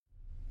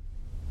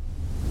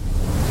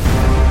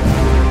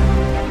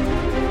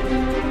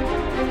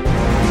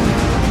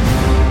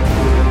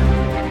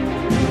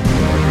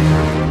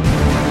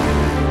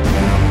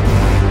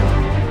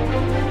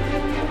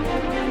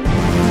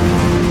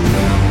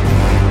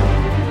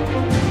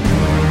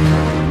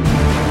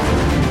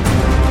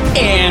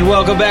And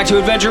welcome back to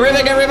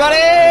Adventurific,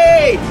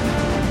 everybody!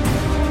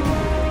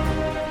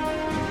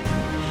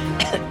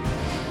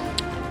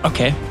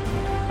 Okay.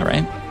 All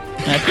right.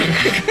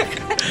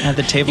 At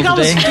the table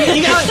today.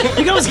 You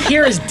can almost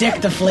hear his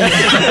dick deflate.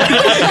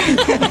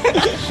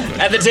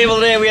 At the table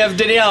today, we have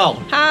Danielle.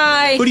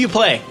 Hi. Who do you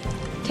play?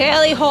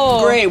 Tally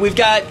Hole. Great. We've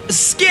got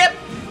Skip,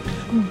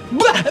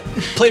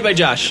 played by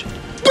Josh.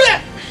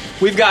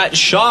 We've got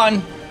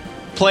Sean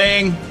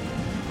playing.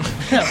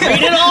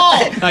 Read it all.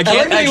 I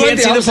can't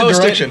see the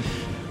post-it.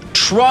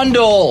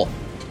 Trundle.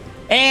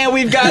 And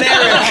we've got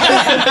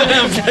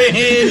Eric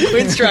playing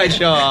Quinn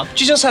Strideshaw.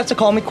 You just have to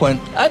call me Quinn.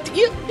 I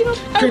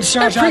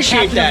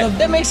appreciate that.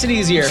 That makes it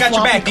easier. Got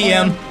your back,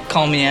 DM.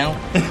 Call me out.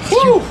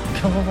 Woo!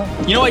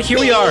 You know what? Here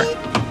we are.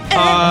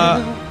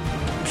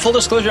 Full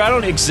disclosure, I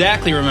don't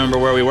exactly remember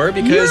where we were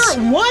because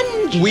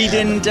we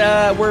didn't.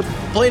 We're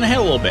playing ahead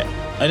a little bit.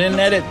 I didn't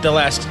edit the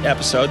last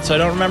episode, so I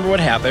don't remember what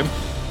happened.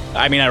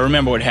 I mean, I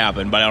remember what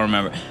happened, but I don't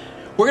remember.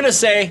 We're gonna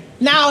say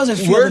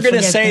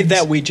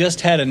that we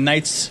just had a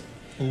night's.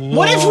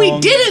 What if we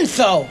didn't,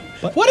 though?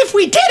 What if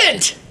we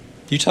didn't?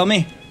 You tell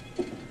me.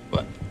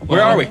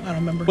 Where are we? I don't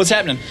remember. What's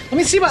happening? Let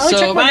me see. Let me check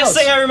So my last notes.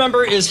 thing I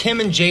remember is him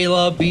and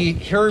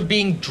Jayla her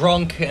being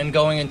drunk and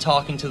going and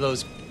talking to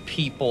those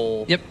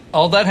people. Yep,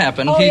 all that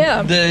happened. Oh,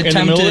 yeah. In the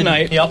middle of the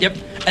night. Yep.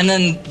 And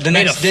then the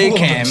Made next a day fool of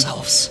came.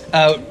 themselves.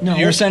 No.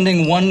 You're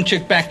sending one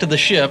chick back to the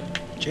ship.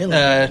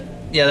 Jayla.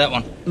 Yeah, that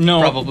one. No,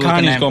 Probably with the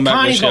Connie's name. going back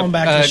Connie's to the going ship.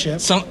 back to the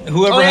ship.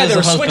 Whoever Oh yeah, has they a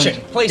were husband.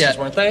 switching places,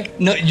 weren't they?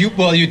 No,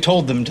 you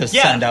told them to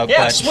send out.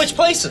 Yeah, but switch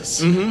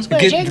places.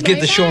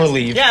 get the shore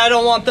leave. Yeah, I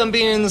don't want them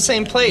being in the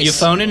same place. You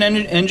found an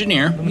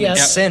engineer.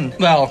 Yes. Sin.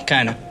 Well,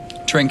 kind of.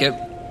 Trinket.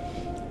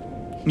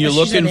 You're She's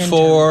looking an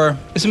for.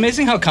 It's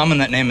amazing how common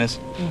that name is.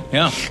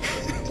 Yeah.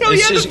 No,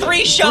 It's you had just the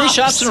 3 shops.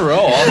 3 shops in a row.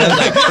 All have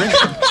like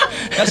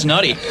Trinket. That's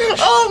nutty.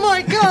 Oh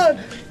my god.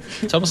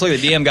 It's almost like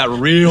the DM got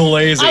real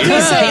lazy. I was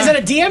gonna say, is it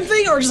a DM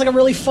thing or just like a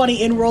really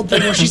funny in-world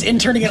thing where she's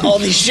interning at all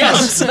these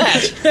shops?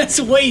 That's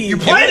way you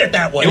Played it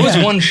that way. It was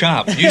one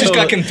shop. You just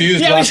got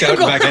confused, Yeah, walked we out,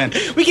 go- and back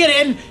in. We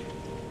get in.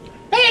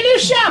 Hey, a new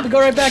shop. We go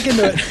right back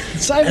into it.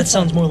 That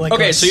sounds more like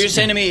Okay, us. so you're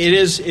saying to me it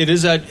is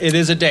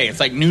a day. It's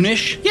like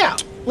noonish. Yeah,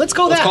 let's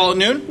go Let's that. call it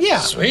noon. Yeah.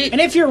 Sweet.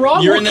 And if you're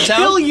wrong, You're we'll in the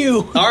kill town?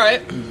 you. All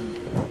right,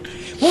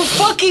 We'll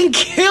fucking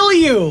kill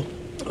you.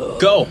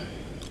 go.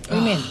 What do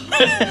you mean?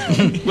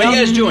 What are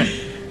you guys doing?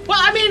 Well,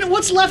 I mean,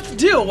 what's left to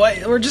do?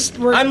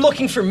 We're I'm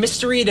looking for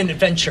mystery and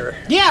adventure.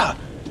 yeah.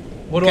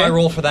 What do I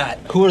roll for that?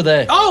 Who are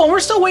they? Oh, and we're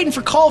still waiting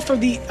for call for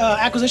the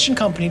acquisition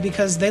company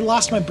because they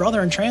lost my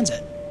brother in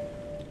transit.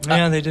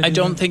 Yeah, they did. I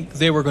don't think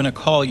they were going to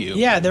call you.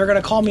 Yeah, they were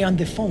gonna call me on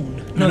the phone.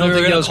 I don't they were think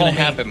that gonna was going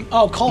call to me. happen.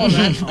 Oh, call them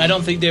that phone. I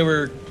don't think they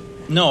were.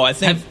 No, I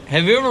think.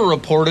 Have you ever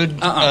reported to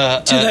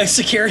the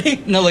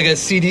security. no, like the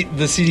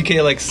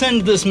CDK, like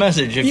send this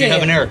message if Yeah, you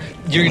have an yeah. error.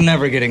 You're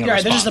never getting a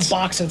Right, there's response. just a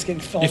box that's getting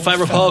filled. If I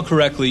recall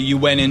correctly, you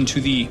went into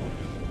the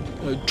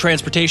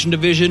transportation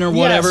division or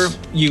whatever. Yes.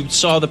 You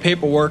saw the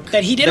paperwork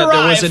That he did There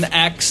was arrive. an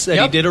X that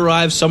Yep. he did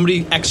arrive.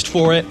 Somebody X'd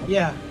for it.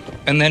 Yeah.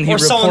 And then he Or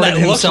someone reported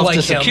that looked himself like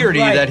to him. security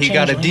Right, that he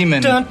got a changeling.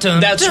 demon. Dun, dun,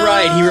 That's dun.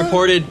 right. He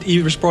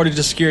reported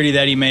to security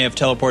that he may have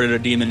teleported a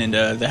demon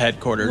into the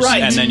headquarters,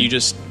 Right. and then you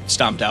just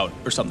stomped out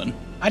or something.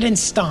 I didn't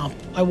stomp.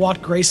 I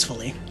walked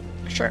gracefully.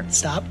 Sure.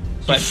 Stop.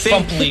 So I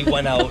think Fumply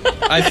went out.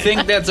 I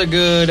think that's a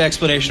good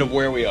explanation of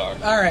where we are.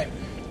 All right.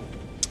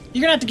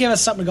 You're gonna have to give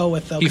us something to go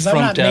with though, He because I'm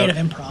not frunked made out. of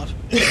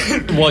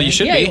improv. Well, you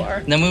should Yeah, be. you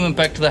are. Then we went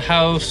back to the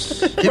house.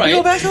 Did we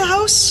go back to the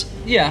house?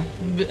 Yeah,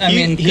 I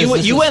mean,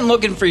 you went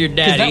looking for your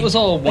daddy. that was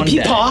all one day.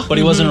 Peepaw. but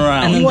he wasn't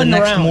around. And then He the wasn't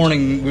next around.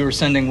 morning, we were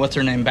sending what's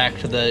her name back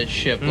to the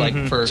ship, like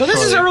for. So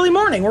this is shortly. early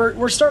morning.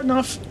 We're starting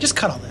off. Just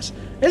cut all this.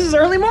 This is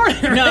early morning.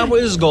 Right? No,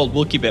 this is gold.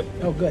 We'll keep it.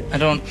 Oh, good. I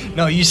don't.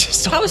 No, you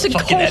just How is it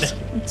fucking gold? edit.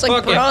 It's like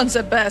Fuck yeah. bronze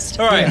at best.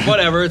 All right,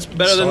 whatever. It's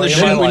better than the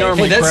Sorry, shit my we life.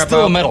 normally Hey, that's crap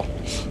still out. a medal.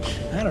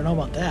 I don't know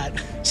about that.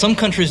 Some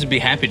countries would be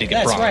happy to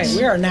get That's bronze.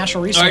 right. We are a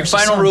natural All resource. right,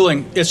 final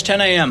ruling. It's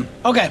 10 a.m.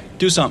 Okay.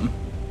 Do something.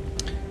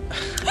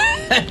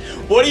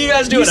 What are you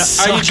guys doing?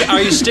 You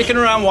Are you sticking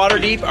around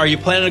Waterdeep? Are you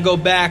planning to go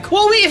back?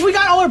 Well, if we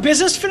got all our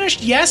business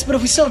finished, yes. But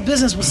if we still have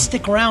business, we'll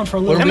stick around for a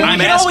little I mean, bit. I'm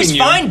we can asking always you.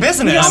 find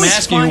business. We I'm always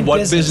asking you, find what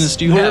business. business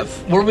do you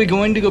have? Were we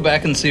going to go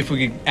back and see if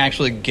we could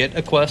actually get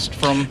a quest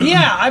from?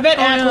 Yeah, I bet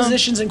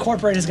Acquisitions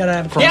Incorporated has got to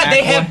have a Yeah, they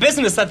Aqua. have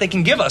business that they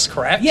can give us,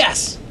 correct?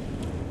 Yes.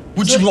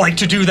 Would you like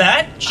to do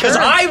that? Because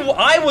Sure.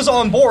 I was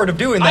on board of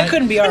doing that. I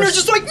couldn't be And ours. they're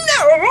just like, no,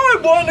 I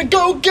want to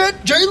go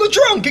get Jayla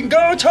drunk and go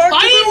talk to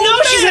I didn't know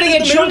she's gonna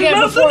get drunk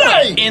yet before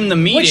that. In the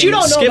meeting, Which you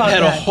don't know Skip about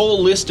had that. a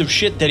whole list of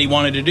shit that he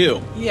wanted to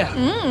do. Yeah.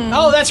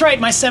 Oh, that's right.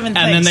 My 7 And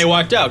things. then they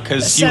walked out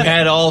because you 7.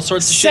 had all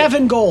sorts of shit.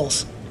 7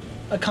 goals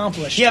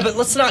accomplished. Yeah, but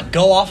let's not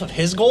go off of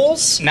his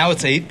goals. Now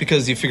it's 8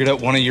 because you figured out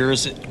one of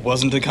yours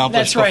wasn't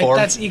accomplished That's right. before.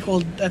 That's equal.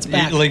 That's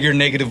back. Like your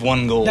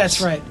 -1 goals.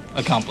 That's right.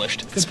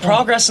 Accomplished. Good point.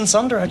 Progress in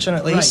some direction,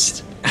 at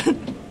least.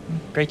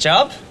 Great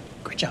job.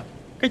 Great job.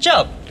 Great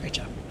job. Great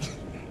job.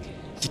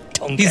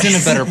 He's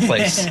in a better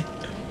place.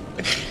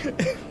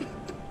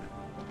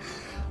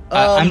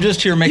 I'm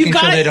just here making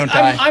sure they don't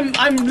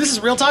die. This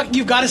is real talk.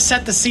 You've got to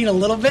set the scene a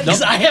little bit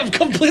because I am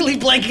completely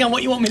blanking on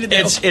what you want me to do.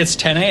 It's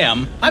 10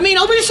 a.m. I mean,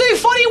 I'll be saying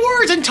funny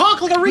words and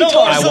talk like a retard.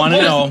 I want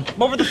to know.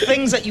 What were the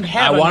things that you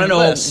had I want to know.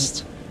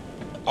 list?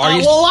 Well,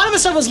 a lot of the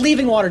stuff was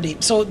leaving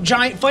Waterdeep. So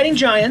fighting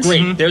giants.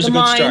 Great. There's a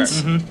good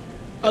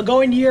start.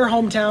 Going to your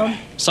hometown.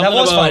 Something That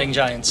was about fighting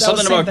giants. That Something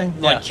was the about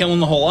same like killing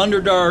the whole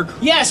Underdark.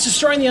 Yes,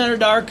 destroying the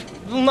Underdark.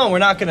 Well, no, we're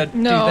not going to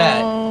do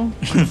that.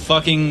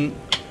 Fucking.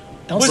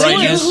 Don't Was say it you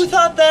Brightness. who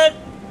thought that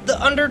the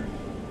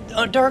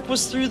Underdark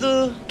was through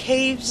the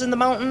caves and the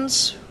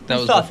mountains? That Who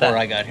was thought before that?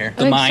 I got here.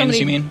 The mines,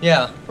 you mean?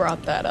 Yeah.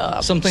 Brought that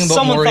up. Something about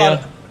Someone Moria.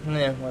 thought.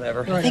 Yeah,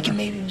 whatever. I think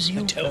maybe it was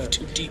you. dove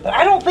too deep.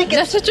 I don't think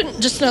That's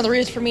just another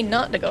reason for me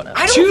not to go now.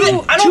 I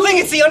don't think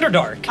it's the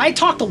Underdark. I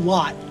talked a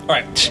lot. All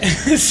right.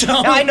 So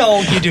I know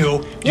you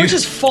do. we'll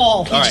just fall.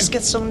 All right. Just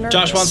get so nervous.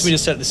 Josh wants me to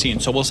set the scene,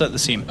 so we'll set the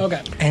scene.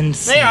 Okay. And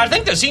Yeah, I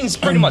think the scene's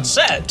pretty much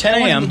set. 10 I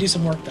want you a.m. to do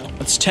some work though.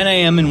 It's 10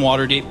 a.m. in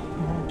Waterdeep.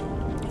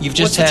 You've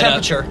just What's the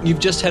had temperature? You've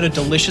just had a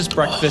delicious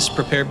breakfast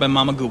prepared by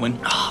Mama Guwin.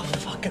 Oh,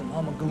 fucking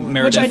Mama Goo.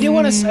 Meredith. Which I do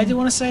want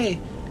to say,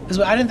 because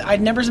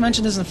I'd never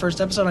mentioned this in the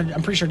first episode.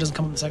 I'm pretty sure it doesn't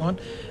come in the second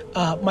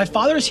one. My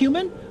father is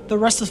human. The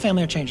rest of the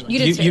family are changelings. You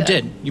did say You that.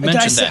 did. You Did I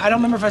mentioned say- that. I don't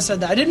remember if I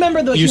said that. I did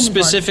remember the You human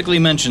part. specifically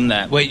mentioned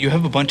that. Wait, you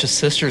have a bunch of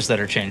sisters that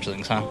are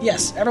changelings, huh?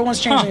 Yes, everyone's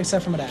changing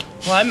except for my dad.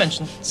 Well, I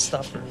mentioned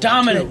stuff.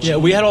 Dominant. Yeah,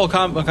 we had a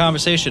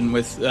conversation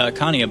with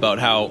Connie about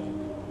how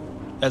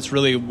that's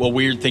really a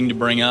weird thing to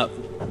bring up,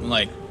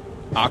 like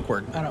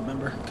awkward, I don't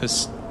remember.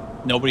 because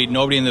nobody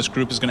in this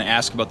group is going to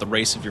ask about the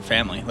race of your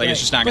family. Like it's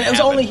just not But going it to was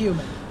happen. only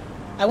human.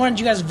 I wanted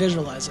you guys to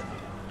visualize it.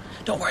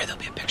 Don't worry, there'll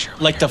be a picture.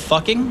 Like the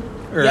fucking?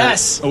 Or,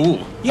 Yes. Ooh.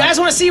 You guys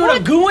want to see where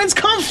the Guwins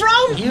come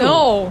from?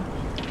 No.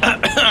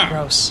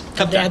 Gross.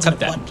 Cut that. Dad's Cut a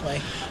that. blood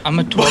play. I'm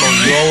a total.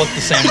 You all look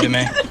the same to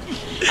me.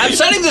 I'm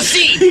setting the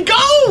scene.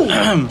 Go!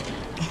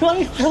 Let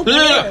me fill the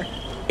air.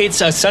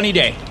 It's a sunny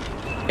day.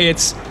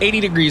 It's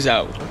 80 degrees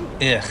out,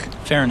 Ugh.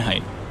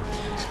 Fahrenheit.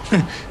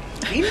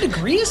 80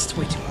 degrees? It's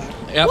way too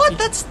hot. Yep. What?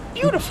 That's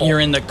beautiful. You're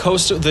in the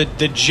coastal, the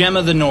gem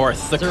of the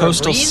north, the there a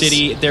coastal breeze?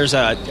 city. There's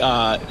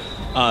a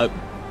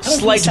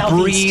slight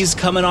southeast. breeze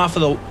coming off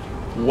of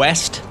the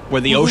west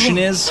where the ocean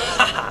is,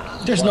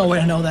 There's no way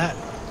to know that.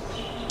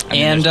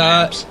 and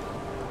there's maps.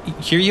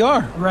 here you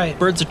are. Right.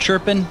 Birds are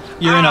chirping.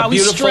 You're in a we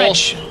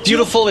stretch.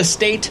 beautiful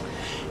estate.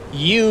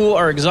 You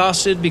are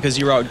exhausted because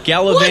you're out What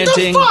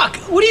gallivanting. the fuck?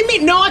 What do you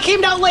mean? No, I came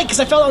down late because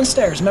I fell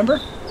downstairs, remember?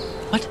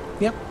 What?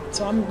 Yep.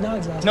 So I'm now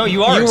exhausted. No,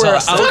 you are You were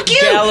exhausted. out Fuck you!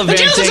 But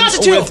gallivanting Jayla's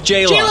exhausted too. with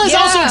Jayla. Jayla is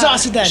also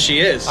exhausted then. She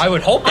is. I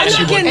would hope that I'm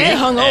she not would. getting And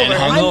hungover. And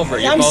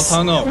hungover. You're both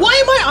hungover. Why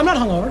am I? I'm not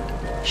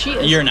hungover. She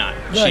is. You're not.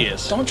 Good. She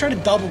is. Don't try to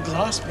double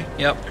exhaust me.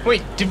 Yep.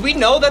 Wait, did we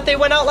know that they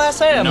went out last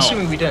night? I'm No.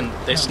 assuming we didn't.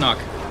 They snuck.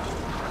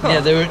 Yeah,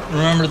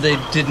 remember they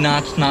did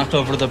not knock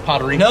over the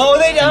pottery. No,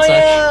 they and don't. such.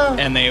 Yeah.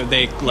 And they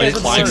Yeah, like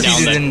climbed down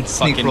Succeeded the in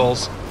sneak fucking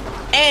rolls.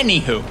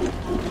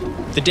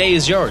 Anywho, the day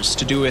is yours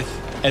to do with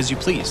as you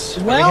please.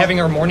 Are we Well, having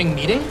our morning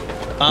meeting?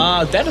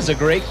 That is a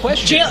great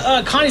question.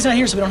 Connie's not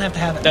here, so we don't have to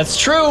have it. That's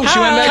true. She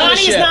went back to the Connie's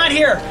ship. not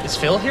here. Is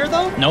Phil here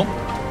though? Nope.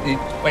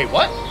 Wait,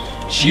 what?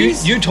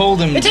 You told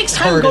him It takes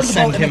time her to go to to the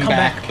send boat and then him come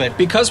back, back. but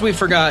Because we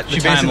forgot the she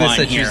basically timeline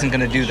said she here. wasn't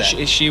going to do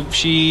that.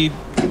 She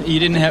you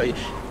didn't have.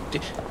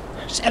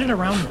 Just edit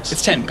around this.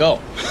 It's 10. Go.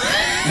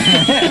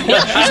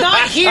 She's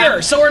not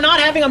here, so we're not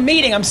having a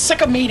meeting. I'm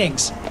sick of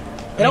meetings.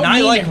 They don't I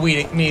need like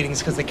it. meetings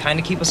because they kind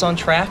of keep us on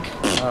track.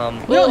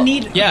 We don't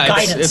need Yeah,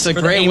 guidance. it's a for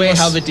the great way aimless-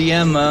 how the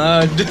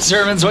DM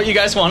determines what you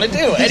guys want to do.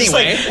 Just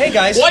Anyway, like, hey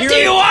guys, what here do are-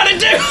 you want to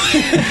do?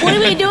 What are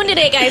we doing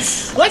today,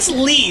 guys? Let's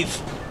leave.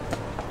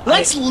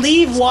 Let's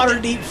leave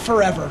Waterdeep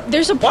forever.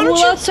 There's a Why don't pool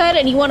you- outside,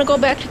 and you want to go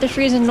back to the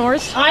freezing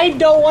north? I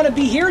don't want to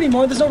be here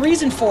anymore. There's no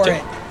reason for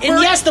it. And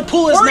yes, the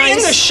pool is We're nice.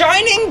 in the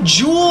shining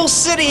jewel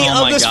city Oh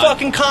of my this God.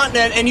 fucking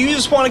continent, and you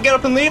just want to get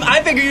up and leave?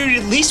 I figure you'd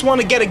at least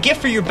want to get a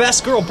gift for your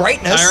best girl,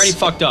 Brightness. I already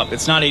fucked up.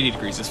 It's not 80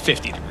 degrees. It's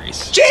 50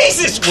 degrees.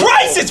 Jesus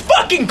Christ, it's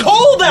fucking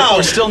cold out!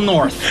 We're still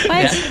north. What?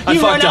 I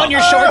you run fucked out up. in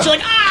your shorts, you're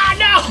like,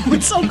 no,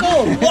 it's so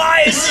cold.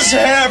 Why is this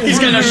happening? He's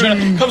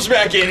gonna comes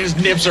back in. His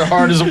nips are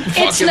hard as a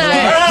fucking. It's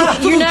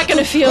not. You're not going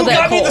to feel Who that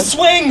got me cold. the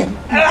swing?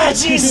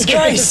 Jesus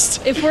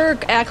Christ. If we're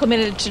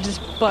acclimated to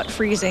just butt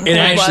freezing It cold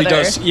actually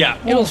weather, does. Yeah.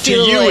 It'll to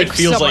feel you, like it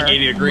feels summer. like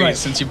 80 degrees Right.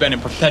 since you've been in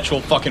perpetual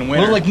fucking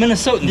winter. We're like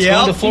Minnesotans Yep.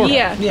 going to Florida.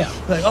 Yeah. Yeah.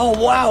 Like, oh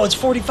wow, it's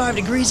 45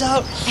 degrees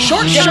out.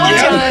 Shorts,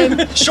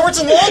 Summertime. shorts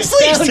and long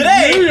sleeves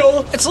today.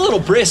 It's a little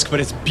brisk, but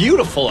it's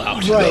beautiful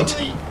out.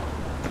 Right.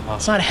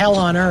 It's not hell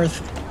on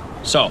earth.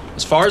 So,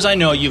 as far as I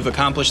know, you've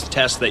accomplished the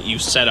test that you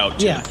set out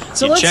to. Yeah.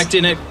 So you let's- checked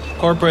in at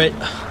corporate.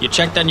 You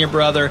checked on your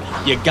brother.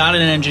 You got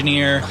an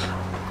engineer.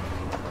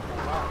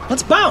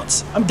 Let's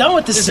bounce. I'm done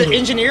with this Is the city.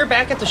 engineer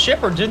back at the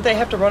ship, or didn't they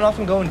have to run off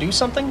and go and do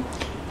something?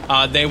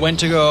 They went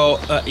to go.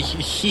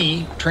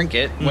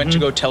 Trinket went to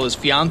go tell his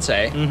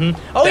fiance. Oh that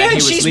yeah, he and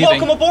was she's leaving.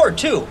 welcome aboard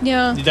too.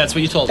 Yeah. That's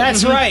what you told him.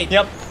 That's right.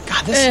 Yep.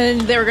 God, this.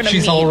 And they were going to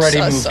She's meet already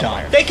us moved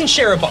somewhere. on. They can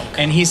share a bunk.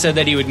 And he said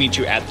that he would meet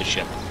you at the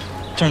ship.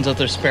 Turns out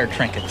they're spare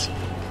trinkets.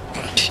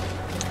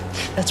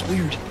 That's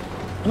weird.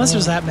 Unless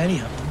there's that many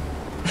of them.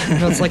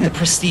 It's like the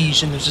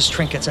Prestige, and there's just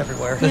trinkets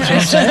everywhere.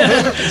 Trinkets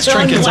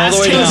all the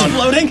way down.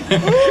 Floating.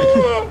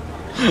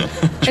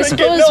 I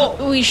suppose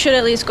we should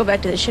at least go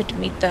back to the ship to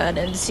meet that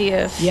and see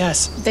if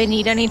they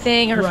need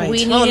anything or Right. if we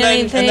need Well,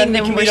 anything. and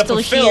then we can we're meet up still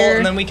with Phil, here.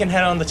 and then we can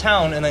head on to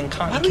town, and then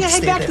How do we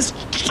head back this?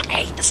 I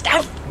hate the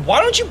stuff.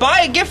 Why don't you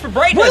buy a gift for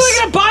brightness? What am I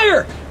gonna buy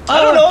her?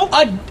 I don't know.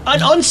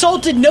 An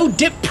unsalted no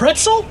dip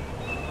pretzel?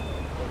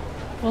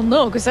 Well,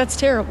 no, because that's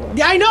terrible.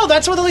 Yeah, I know.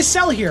 That's what they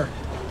sell here.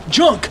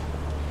 Junk.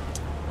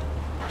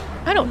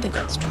 I don't think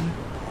that's true.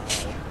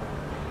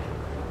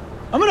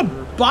 I'm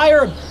gonna buy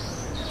her a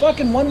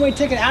fucking one-way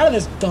ticket out of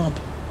this dump.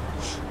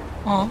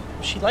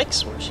 She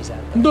likes where she's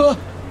at. Buh.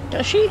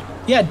 Does she?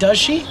 Yeah, does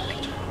she?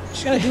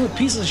 She's gotta do with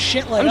pieces of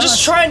shit like I'm us.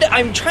 just trying to.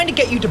 I'm trying to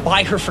get you to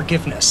buy her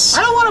forgiveness.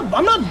 I don't want to.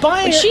 I'm not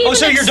buying Would it. she even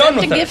so you're accept done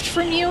with a her. gift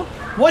from you?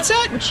 What's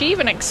that? Would she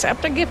even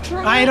accept a gift from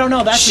you? I don't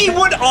know. That's She the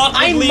thing. would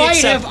awkwardly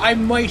accept. I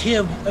might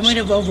have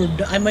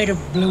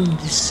blown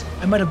this.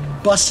 I might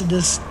have busted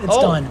this. It's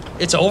done.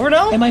 It's over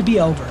now. It might be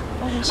over.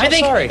 I'm so I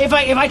think sorry. if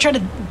I try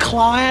to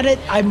claw at it,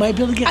 I might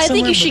be able to get. I think you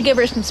somewhere, should give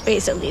her some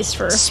space at least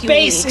for a few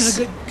space weeks. is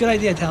a good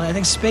idea, Tally. I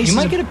think space. You is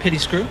might a, get a pity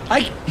screw.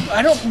 I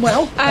don't.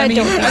 Well, I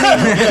don't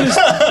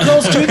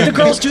know. do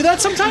girls do that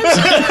sometimes?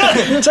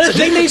 Is that a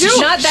thing they do?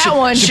 Not that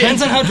one.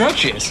 Depends on how drunk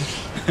she is.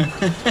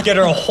 Get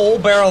her a whole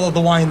barrel of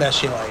the wine that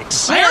she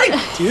likes. I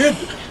already did.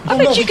 I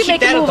bet you could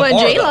make a move on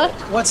Jayla.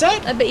 What's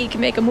that? I bet you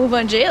can make a move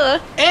on Jayla.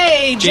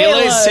 Hey,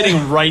 Jayla is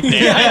sitting right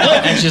there,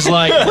 and she's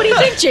like, What do you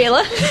think,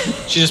 Jayla?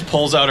 she just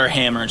pulls out her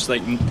hammer. And she's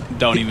like,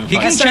 don't even. He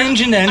can fucking-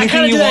 change into anything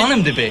kinda you do that. want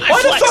him to be.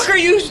 Why the flex. fuck are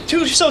you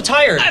two so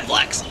tired? I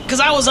flex because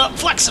I was up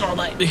flexing all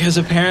night. Because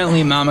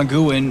apparently Mama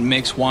Guin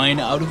makes wine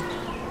out of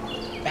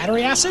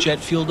Battery acid? jet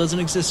fuel. Doesn't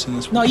exist in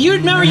this world. No, you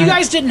remember you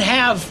guys didn't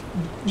have.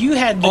 You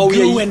had the Oh yeah,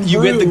 Guin you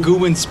brew. get the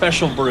Guin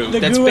special brew. The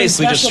That's Guin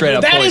basically just special straight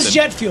up brew. That poison. is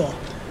jet fuel.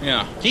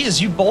 Yeah. Jesus,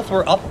 you both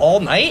were up all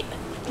night.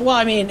 Well,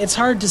 I mean, it's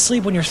hard to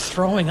sleep when you're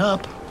throwing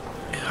up.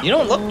 You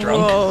don't look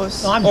drunk.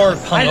 Gross. No, I'm Or not.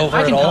 hungover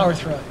I can at all. power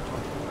through it.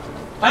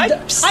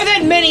 I've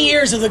had many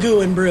years of the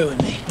Guin brew in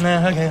me.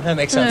 Nah, okay, that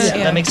makes sense.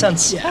 Yeah. That makes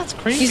sense. Yeah. That's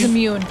crazy. He's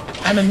immune.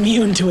 I'm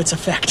immune to its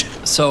effect.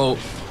 So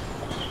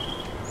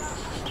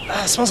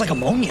It smells like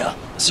ammonia.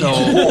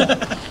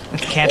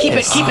 Cat Keep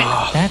piss. it. Keep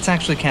it. That's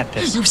actually cat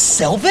piss. You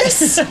sell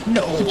this?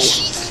 No.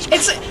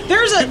 It's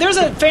there's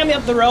a family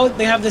up the road.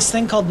 They have this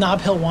thing called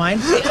Knob Hill wine.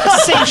 It's the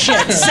same shit.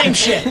 It's the same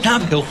shit.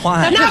 Knob Hill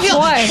wine. Knob Hill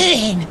wine.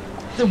 wine.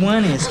 The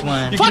winest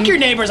one. Fuck your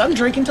neighbors. I'm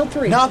drinking till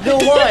 3. Knob Hill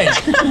wine.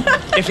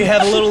 If you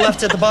have a little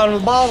left at the bottom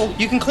of the bottle,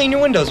 you can clean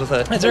your windows with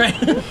it. That's right.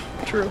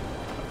 True.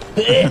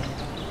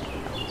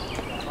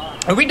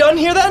 Are we done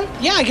here then?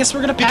 Yeah, I guess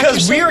we're gonna pack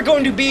Because your we are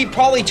going to be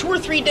probably 2 or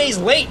 3 days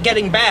late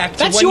getting back. To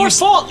That's when your you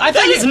fault. I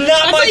thought That is not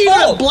I my thought you were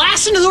gonna fault.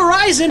 blast into the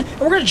horizon, and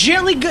we're gonna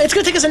gently. It's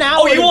gonna take us an hour.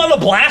 Oh, you want to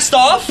blast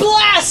off?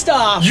 blast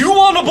off? You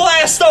want to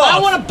blast off? I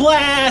want to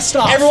blast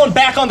off. Everyone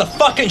back on the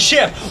fucking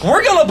ship.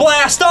 We're gonna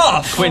blast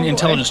off. Quinn,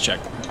 intelligence check.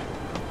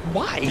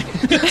 Why? Do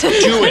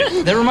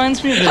it. That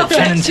reminds me of the How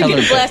Penn and fast you Teller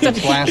can blast bit,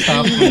 the blast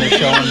off when they're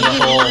showing the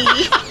whole.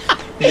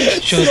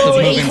 It shows the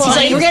moving. He's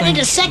like, we're getting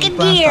into second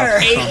gear.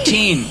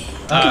 18.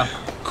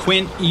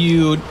 Quint,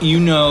 you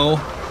know,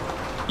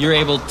 you're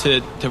able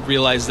to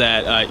realize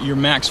that your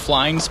max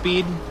flying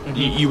speed,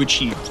 you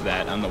achieved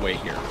that on the way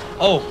here.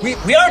 Oh, we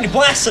already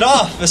blasted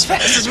off as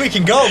fast as we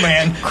can go,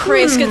 man.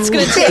 Christ, it's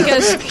gonna take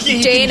us a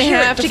You day can and a hear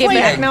it half to get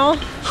back deflating. now.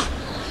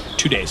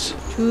 2 days.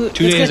 2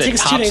 2 It's days gonna take at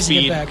us 2 top days to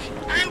speed. get back.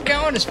 I'm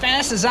going as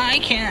fast as I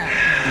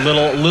can.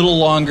 Little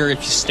longer if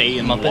you stay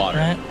in the Muppet, water.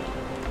 right?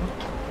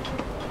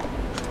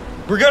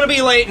 We're gonna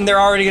be late, and they're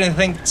already gonna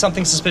think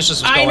something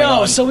suspicious was I going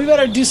know, on. so we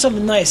better do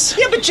something nice.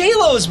 Yeah, but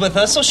J-Lo is with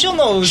us, so she'll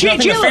know it was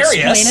nothing Jill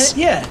nefarious.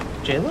 explain it.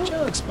 Yeah, J-Lo?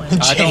 Jill explain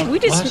it. I don't. We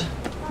just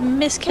Well,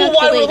 miscalculated.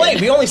 why we're late?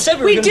 We only said we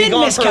were We going to be did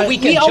gone for a miscal-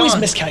 week. we at always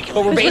John, miscalculate.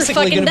 but we're Because we're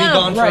basically fucking going to be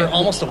dumb. gone for Right.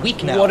 almost a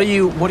week now. What are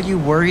you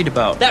worried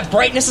about? That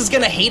Brightness is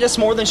going to hate us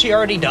more than she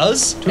already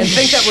does, and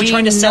think that we're she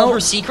trying to sell know- her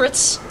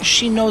secrets.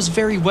 She knows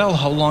very well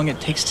how long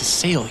it takes to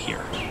sail here.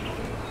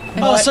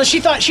 Oh, so she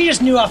thought she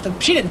just knew off the.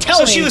 She didn't tell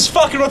So me. she was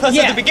fucking with us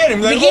Yeah. at the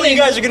beginning. Like, oh, Beginning. you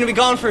guys are going to be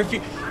gone for a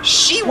few.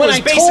 She When was I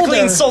told basically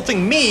her-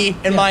 insulting me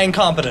and my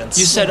incompetence.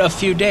 You said a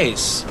few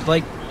days,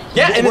 like.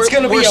 Yeah, and it's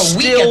gonna be we're a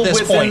week still at this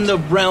within point. the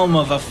realm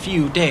of a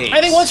few days.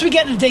 I think once we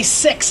get into day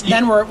 6,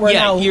 then we're yeah,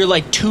 now. you're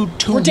like two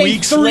we're day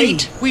weeks 3.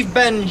 late. We've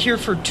been here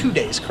for 2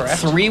 days, correct?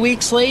 3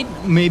 weeks late,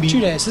 maybe.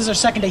 2 days. This is our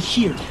second day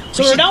here.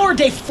 So should- now we're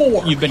day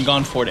 4. You've been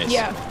gone 4 days.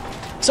 Yeah.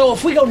 So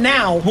if we go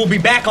now, We'll be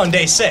back on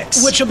day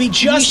 6. which will be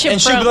just. should and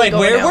she'll be probably like, go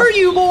 "Where now." were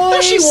you, boys?"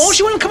 No, she won't.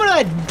 She won't come into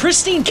that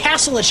pristine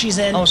castle that she's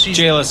in. Oh, she's.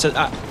 Jayla said,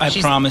 I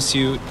She's- promise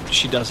you,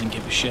 she doesn't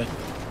give a shit.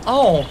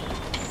 Oh,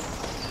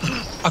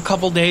 A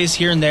couple days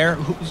here and there,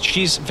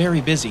 she's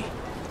very busy.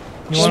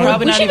 She's wanna-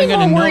 probably We not should be even more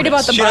going to worried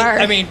about the bar.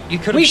 I mean, you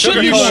could We have should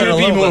be sugarcoated it a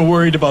little bit.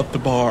 worried about the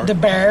bar. The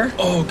bear.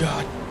 Oh,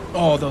 God.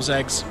 Oh, those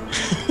eggs.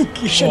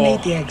 You shouldn't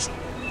eat the eggs.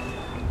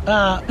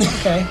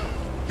 Okay.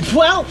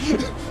 Well,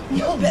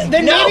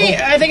 then No.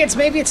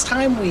 maybe it's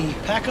time we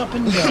pack up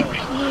and go.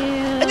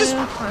 Yeah, I just-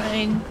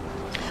 fine.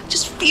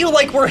 Just feel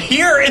like we're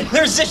here, and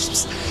there's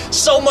just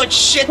so much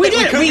shit we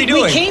could be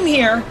doing. We came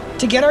here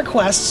to get our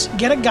quests,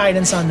 get a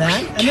guidance on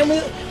that, and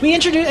then we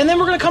introduce, and then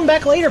we're gonna come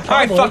back later.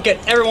 Probably. All right, fuck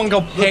it. Everyone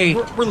go. Hey,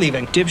 we're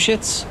leaving.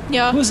 Dipshits.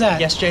 Yeah. Who's that?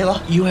 Yes,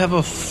 Jayla. You have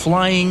a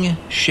flying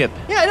ship.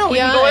 Yeah, I know. We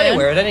can go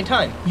anywhere at any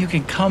time. You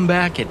can come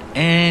back at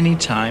any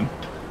time.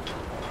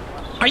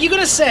 Are you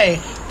gonna say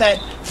that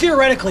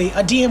theoretically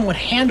a DM would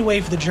hand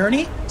wave the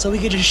journey so we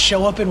could just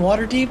show up in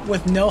Waterdeep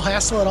with no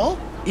hassle at all?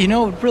 You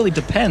know, it really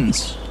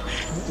depends.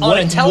 On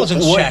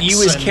intelligence what checks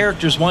you as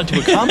characters want to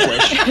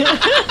accomplish.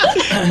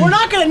 We're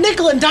not gonna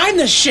nickel and dime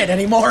this shit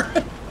anymore.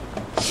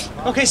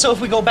 Okay, so if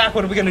we go back,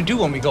 what are we gonna do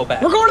when we go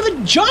back? We're going to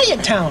the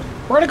giant town.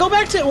 We're gonna go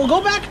back to. We'll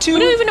go back to. We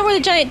don't even know where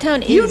the giant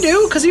town is. You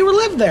do, because you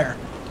live there.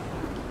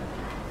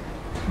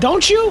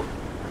 Don't you?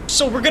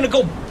 So we're gonna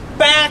go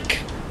back.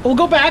 We'll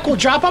go back. We'll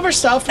drop off our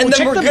stuff. And we'll then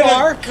check we're the gonna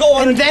bar, go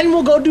on and then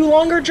we'll go do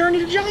longer journey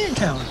to Giant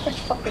Town.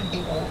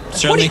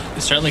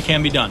 Certainly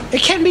can be done.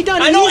 It can be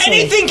done. I know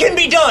easily. anything can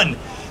be done.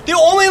 The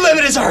only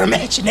limit is our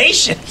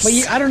imaginations.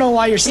 But I don't know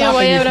why you're stopping. Yeah,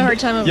 why are you having a hard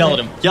time of Yell at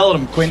him. Yell at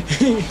him, Quinn.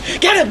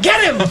 Get him!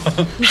 Get him!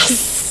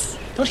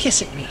 Don't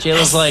hiss at me.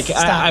 Jayla's like,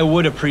 Stop. I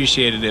would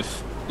appreciate it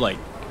if, like,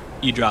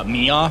 you drop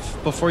me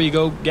off before you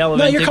go No,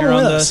 gallivanting you're coming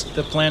around with us.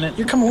 the planet.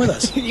 You're coming with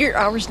us. You're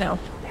ours now.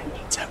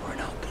 We're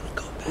not gonna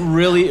go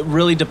back.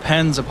 Really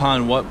depends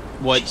upon what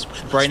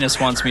Brightness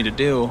wants me to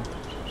do.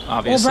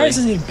 Obviously, Well, Bryce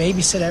doesn't need to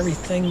babysit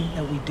everything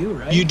that we do,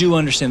 right? you do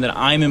understand that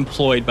I'm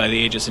employed by the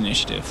Aegis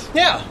Initiative.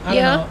 Yeah. I don't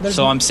Yeah. know. There's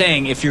So I'm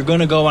saying if you're going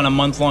to go on a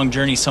month-long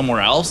journey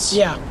somewhere else,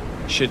 Yeah. you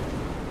should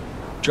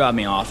drop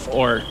me off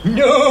or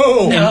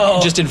No.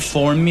 just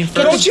inform me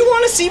first. Don't you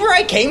want to see where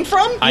I came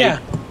from? Yeah.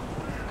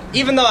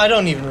 Even though I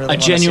don't even really want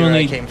to see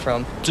genuinely where I came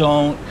from.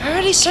 don't I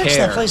already searched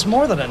care. that place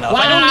more than enough. Wow.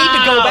 I don't need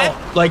to go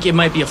back. Like, it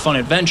might be a fun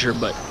adventure,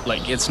 but,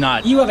 like, it's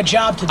not... You have a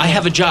job to do. I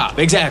have a job,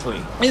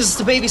 exactly. Is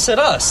to babysit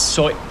us.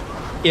 So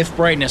if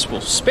Brightness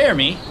will spare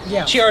me,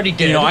 Yeah. She already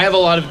did. you know, I have a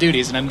lot of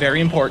duties, and I'm very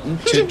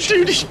important to...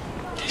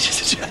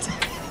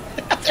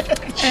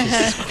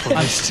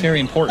 I'm very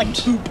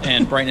important,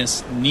 and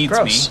Brightness needs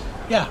Gross. me.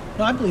 Yeah.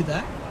 No, I believe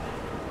that.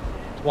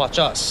 Watch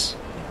us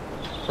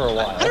for a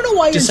while. I don't know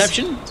why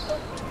Deception?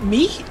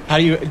 Me? How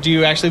do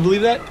you actually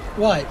believe that?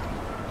 What?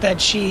 That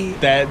she?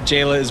 That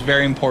Jayla is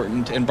very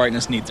important and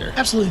Brightness needs her.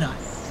 Absolutely not.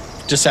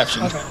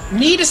 Deception. Okay.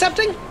 Me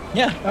decepting?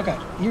 Yeah. Okay.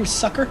 You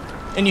sucker.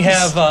 And you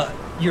have,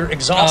 you're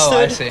exhausted. Oh,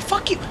 I see.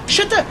 Fuck you.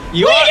 Shut the.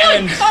 You what are. are you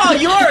doing? Oh,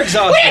 you are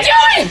exhausted. What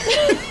are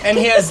you doing? And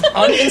he has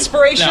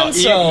uninspiration, No,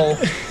 so...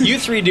 you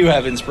three do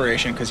have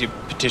inspiration because you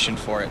petitioned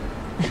for it.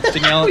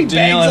 Danielle, We Danielle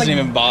begged hasn't like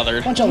even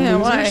bothered. Bunch of Yeah,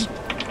 losers.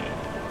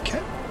 why?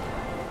 Okay.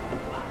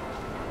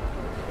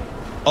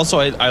 Also,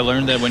 I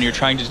learned that when you're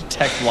trying to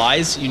detect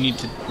lies, you need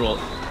to roll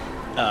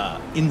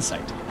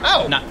insight.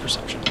 Oh. Not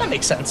perception. That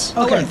makes sense.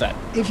 I learned that.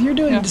 If you're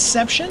doing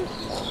deception,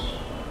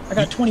 I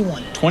got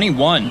 21.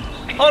 21.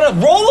 On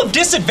a roll of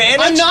disadvantage?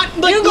 I'm not.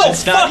 Like, You go look,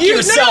 fuck you-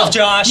 yourself, no.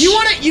 Josh. You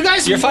want to? You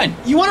guys? You're fine.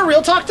 You want to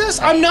real talk this?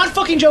 I'm not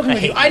fucking joking with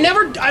hate you. you. I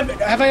never.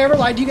 Have I ever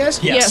lied to you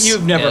guys? Yes.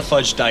 You've never Yes.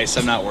 fudged dice.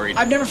 I'm not worried.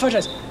 I've never fudged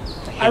dice.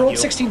 I rolled you.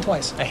 16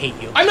 twice. I hate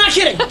you. I'm not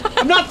kidding.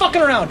 I'm not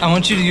fucking around. I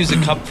want you to use a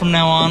cup from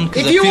now on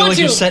because If I you feel want like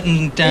to. you're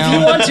setting down. If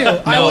you want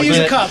to, I No, will use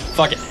a but- cup.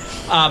 Fuck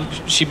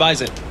it. She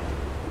buys it.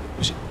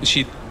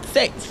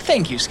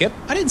 Thank you, Skip.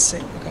 I didn't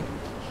say.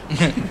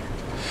 Okay.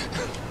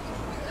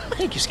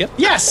 Thank you, Skip.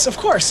 Yes, of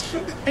course.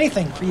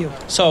 Anything for you.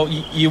 So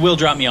you will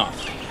drop me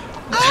off.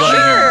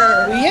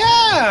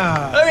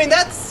 Yeah. I mean,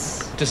 that's...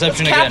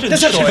 Deception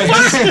Captain's again.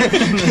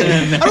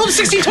 Deception. choice. I rolled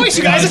 16 twice,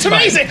 you guys. It's fine.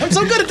 amazing. I'm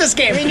so good at this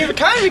game. I mean, you've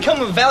kind of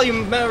become a valued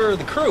member of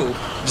the crew.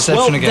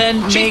 Deception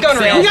again. then Chief make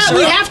Gunnery that- Officer.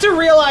 we have to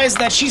realize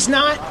that she's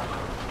not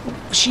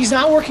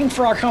working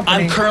for our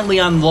company. I'm currently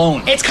on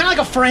loan. It's kind of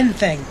like a friend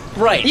thing.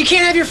 Right. You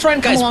can't have your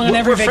friend come Guys, along on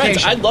every we're friends.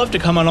 vacation. I'd love to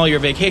come on all your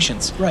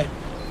vacations, Right.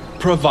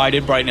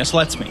 provided Brightness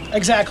lets me.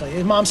 Exactly.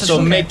 His mom says So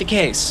okay. make the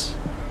case.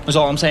 That's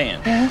all I'm saying.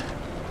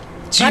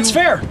 That's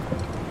fair.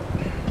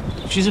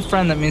 If she's a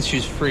friend, that means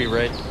she's free,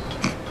 right?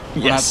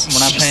 Yes. We're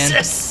not paying.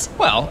 Jesus.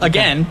 Well,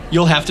 again,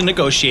 you'll have to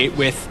negotiate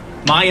with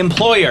my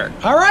employer.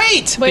 All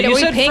right. Wait, you are we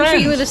said paying for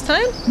friends. you this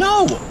time?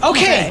 No.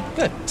 Okay.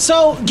 Good.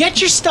 So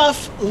get your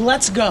stuff.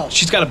 Let's go.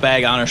 She's got a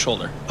bag on her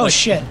shoulder. Oh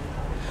shit.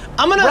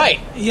 I'm gonna. Right.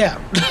 Yeah.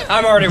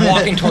 I'm already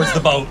walking towards the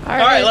boat. All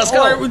right, let's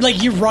go. Or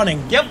like you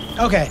running. Yep.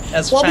 Okay.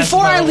 As well, fast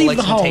before as my I leave legs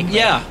the can home, take me.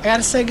 Yeah. I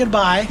gotta say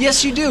goodbye.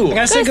 Yes, you do. I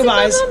gotta say Gotta say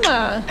goodbyes.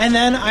 mama. And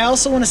then I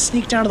also want to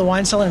sneak down to the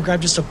wine cellar and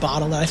grab just a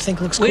bottle that I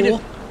think looks Wait,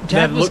 cool.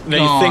 Dad was that you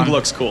gone. think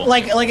looks cool.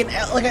 Like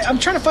I'm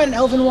trying to find an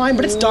elven wine,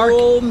 but it's dark.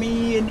 Roll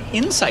me an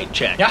insight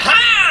check.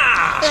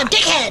 Aha!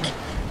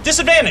 Dickhead.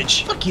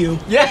 Disadvantage. Fuck you.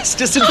 Yes,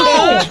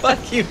 disadvantage.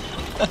 Fuck you.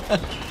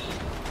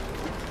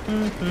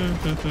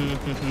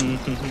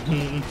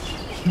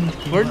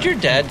 Where'd your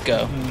dad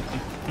go?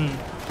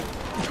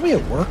 Probably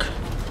at work.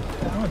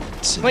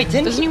 Wait,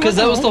 didn't Doesn't he? he Because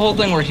that work was at the home? whole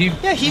thing where he,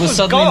 Yeah, he was was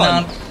suddenly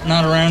gone.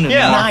 not around anymore.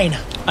 Yeah. 9.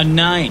 A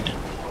 9.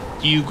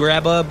 You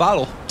grab a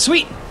bottle.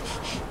 Sweet.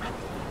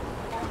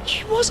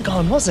 He was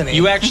gone, wasn't he?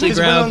 You actually he was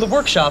went grabbed on the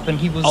workshop and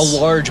he was... A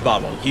large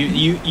bottle.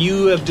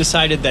 You have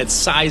decided that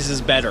size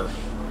is better.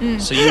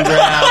 So you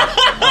grab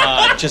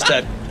just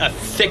a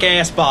thick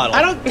ass bottle.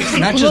 I don't.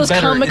 Not just those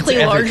better, comically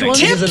it's large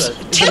everything.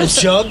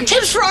 ones.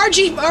 Tips for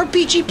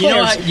RPG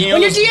players.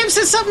 When your DM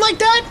says something like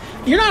that,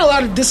 you're not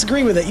allowed to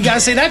disagree with it. You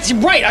gotta say that's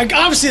right.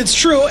 Obviously, it's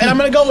true, and I'm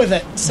gonna go with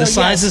it. So, The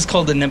size is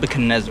called the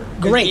Nebuchadnezzar.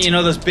 great. You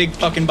know those big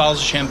fucking bottles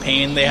of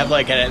champagne they have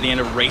like at the end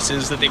of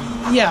races that they.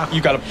 Yeah.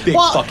 You got a big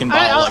fucking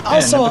bottle. like that.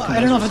 Also, I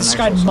don't know if I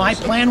described my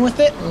plan with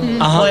it,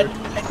 but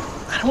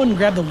I wouldn't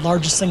grab the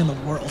largest thing in the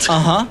world.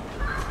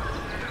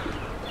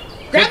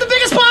 Grab the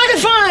biggest pot I can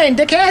find,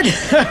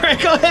 dickhead. All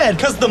right, go ahead.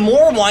 Because the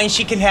more wine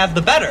she can have,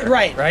 the better.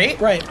 Right.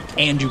 Right?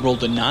 And you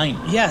rolled a 9.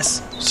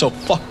 Yes. So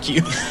fuck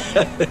you.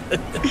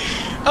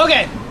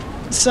 Okay.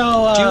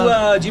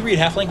 So, do you read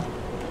Halfling?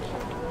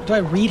 do I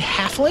read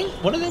Halfling?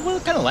 What kind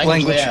of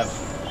language do they Language. have?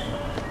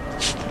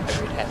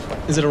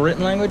 Is it a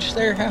written language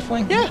there,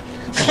 Halfling? Yeah.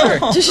 Sure.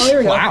 Oh, here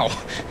we go. Wow.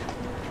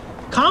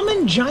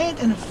 Common, giant,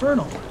 and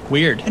infernal.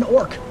 Weird. An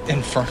orc.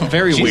 Infernal.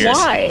 Very weird.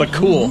 Why? But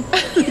cool.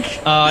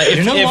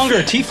 You're no longer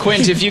a tiefling.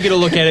 Quint, if you get a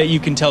look at it, you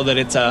can tell that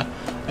it's a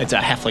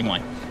Halfling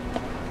wine.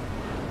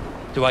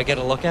 Do I get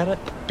a look at it?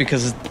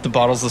 Because the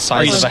bottle's the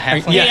size of a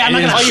halfling. Yeah, I'm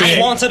not gonna Oh, try you it.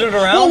 flaunted it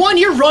around? Well, one,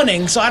 you're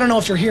running, so I don't know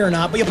if you're here or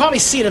not, but you'll probably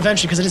see it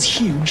eventually because it is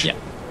huge. Yeah.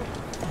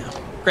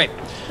 Great.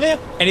 Yeah.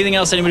 Anything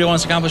else anybody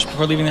wants to accomplish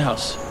before leaving the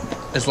house?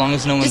 As long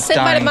as no one's Just say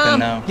bye to dying, Mom.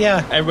 then no.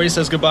 Yeah. Everybody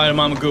says goodbye to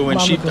Mama Goo, and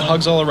Mama she Goo.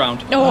 hugs all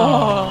around.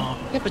 Oh.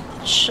 Yeah, but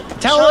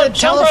Tell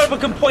Sean her- brought up a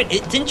good point.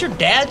 Didn't your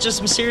dad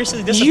just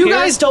mysteriously disappear? You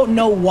guys don't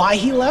know why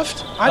he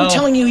left. I'm Oh.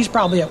 telling you he's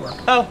probably at work.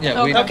 Oh,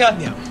 Yeah, we- okay. Yeah.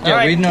 Yeah, All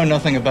right. we know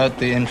nothing about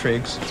the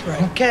intrigues. That's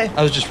right. Okay.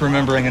 I was just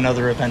remembering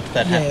another event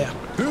that Yeah, happened.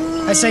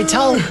 yeah. I say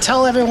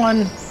tell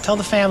everyone, tell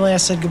the family I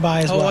said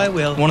goodbye as well. Oh, I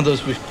will. One of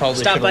those we probably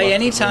Stop should've by left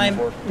any the room time.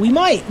 for. We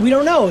might. We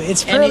don't know.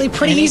 It's fairly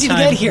pretty easy to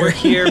get Anytime. here. We're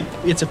here.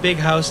 It's a big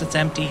house. It's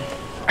empty.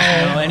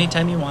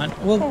 Anytime you want.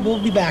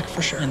 We'll be back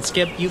for sure. And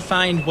Skip, you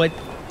find what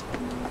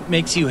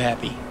makes you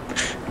happy.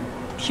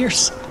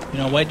 Here's You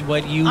know what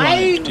you want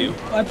to do.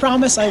 I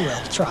promise I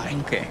will try.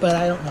 Okay. But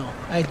I don't know.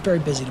 I'm very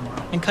busy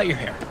tomorrow. And cut your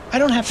hair. I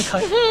don't have to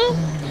cut.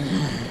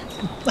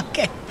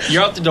 Okay.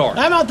 You're out the door.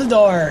 I'm out the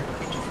door.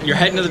 You're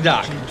heading to the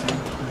dock.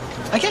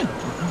 I can.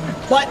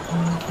 What?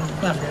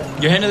 Not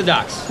You're heading to the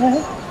docks.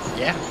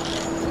 Yeah.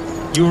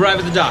 You arrive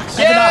at the docks.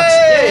 At the docks.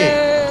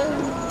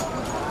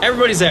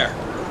 Everybody's there.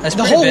 That's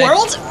The pretty whole big.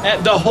 world?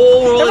 The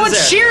whole world Everyone's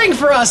is there. cheering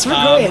for us. We're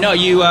great. No,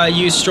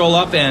 you stroll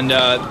up and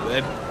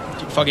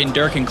fucking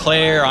Dirk and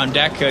Claire on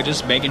deck,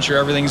 just making sure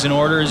everything's in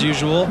order as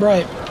usual.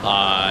 Right.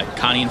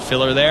 Connie and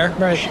Phil are there.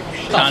 Right.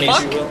 Connie's.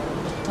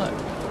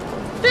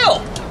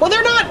 Bill, Well,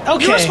 they're not.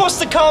 Okay. you were supposed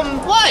to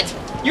come. What?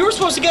 You were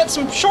supposed to get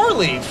some shore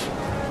leave.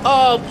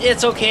 Oh,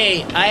 it's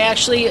okay. I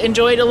actually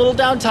enjoyed a little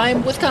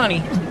downtime with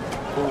Connie.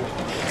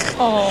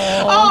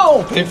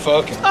 Oh. They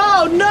fucking.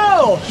 Oh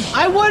no!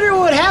 I wonder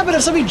what would happen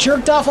if somebody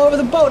jerked off over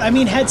the boat. I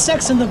mean, had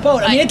sex in the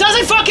boat. I mean, it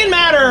doesn't fucking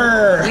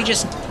matter. We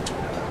just.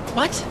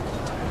 What?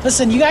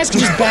 Listen, you guys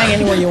can just bang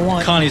anywhere you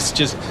want. Connie's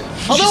just.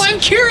 Although I'm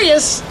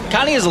curious.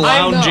 Connie is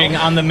lounging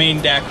on the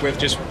main deck with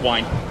just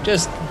wine.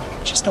 Just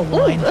a Ooh,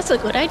 wine. that's a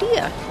good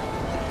idea.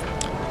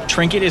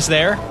 Trinket is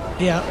there.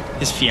 Yeah.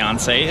 His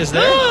fiance is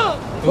there.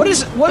 What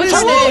is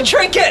Hello,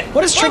 Trinket.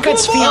 What is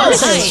Trinket's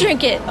Let's fiance?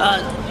 drink it.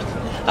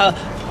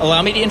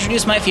 Allow me to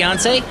introduce my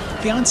fiance,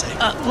 Fiance.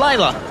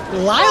 Lila. Oh,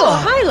 Lila.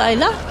 hi,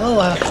 Lila.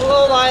 Oh,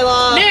 Hello,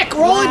 Lila. Nick,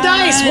 roll a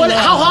dice. What?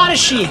 How hot is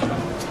she?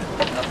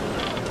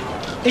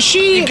 Is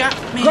she You got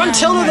me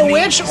Gruntilda on the my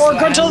Witch knees, or Lila.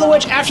 Gruntilda the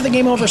Witch after the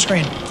game over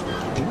screen?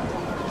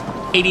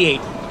 88.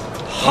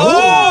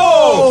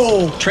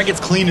 Oh! Trinket's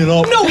cleaning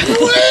up. No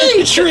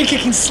way!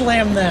 Trinket can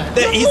slam that.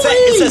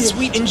 It's that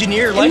sweet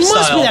engineer It lifestyle.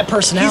 must be that He's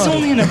personality.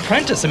 only an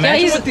apprentice.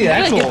 Imagine he's what the gonna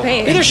actual. get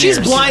paid. Either she's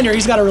engineers- blind or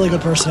he's got a really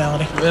good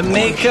personality.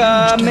 Make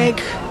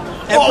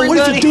Oh, what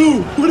if he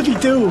do? What if he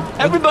do?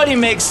 everybody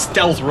make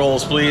stealth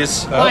rolls,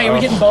 please. Why, are we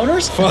getting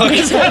boners?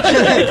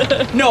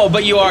 No,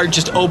 but you are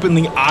just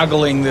openly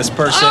ogling this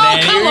person, Oh,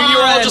 and come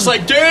you're all on. just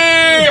like,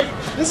 damn.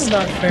 This is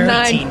not fair.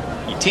 9.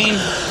 18.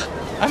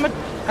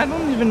 I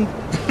don't even.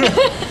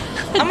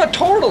 I'm a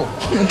turtle.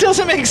 It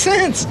doesn't make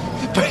sense.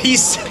 But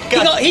he's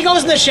He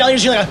goes in the shell,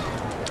 you're like,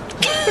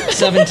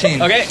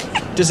 17. Okay,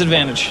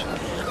 disadvantage. I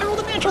rolled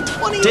a natural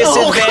 20.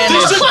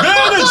 Disadvantage.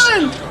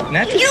 Disadvantage!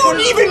 Natural you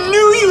 20. even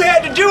knew you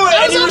had to do it,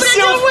 I and was you were hoping to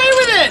still. get away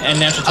with it! And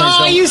natural 20s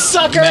Oh, don't you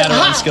sucker! matter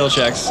Ha! on skill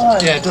checks.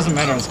 Yeah, it doesn't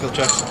matter on skill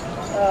checks.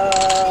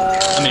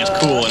 I mean, it's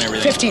cool and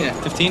everything. 15.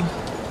 15?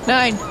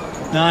 9.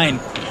 9.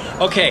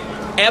 Okay,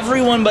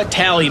 everyone but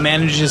Tally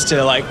manages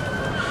to, like,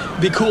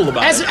 be cool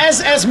about it.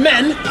 As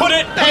men, Put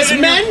it As in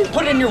men?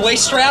 Put it in your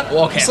waist strap.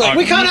 Okay, It's like,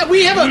 we have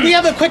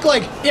a quick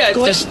like. Yeah,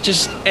 go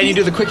just, and you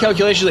do the quick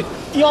calculation, like,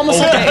 you almost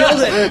have okay. to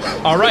build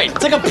it. all right.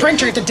 It's like a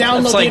printer. You have to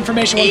download It's the like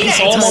information one 8, piece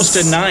at a almost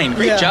time. a 9.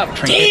 Great Yeah. job,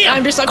 Trinket.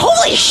 I'm just like,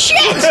 holy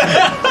shit!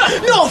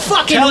 No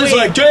fucking Tally's way.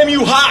 like, damn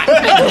you hot.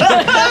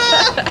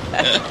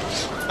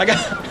 I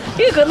got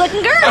You're a good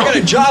looking girl.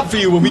 a job for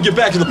you when we get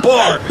back to the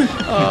bar.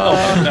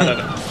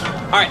 No.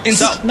 All right,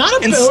 so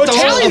Not a Install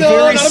Tally, a though,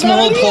 very not a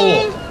small bad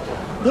idea.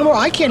 pole. Little more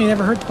eye candy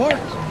never hurt the part.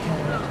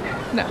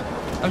 No.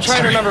 I'm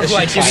trying to remember who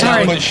I did.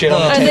 Sorry.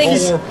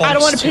 I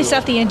don't want to piss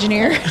off the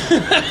engineer.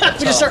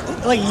 We just start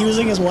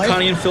using his wife.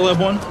 Connie and Phil have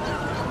one.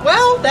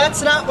 Well,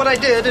 that's not what I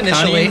did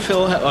initially. Connie and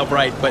Phil,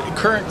 right? But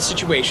current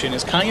situation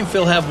is Connie and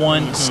Phil have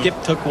one.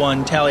 Skip took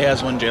one. Tally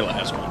has one. Jayla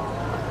has one.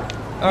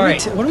 All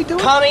right. What are we doing?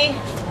 Connie,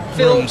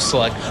 Phil, Room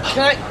select.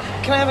 Can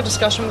I have a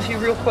discussion with you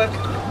real quick?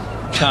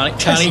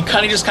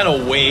 Connie just kind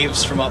of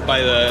waves from up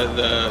by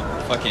the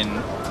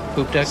fucking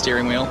poop deck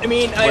steering wheel. I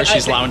mean, where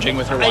she's lounging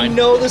with her wine. I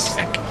know this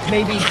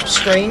may be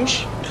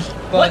strange,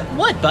 but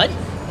what, bud?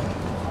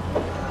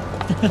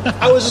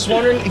 I was just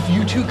wondering if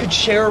you two could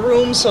share a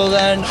room, so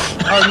then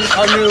our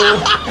new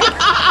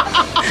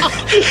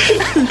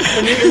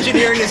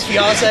engineer and his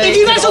fiance. If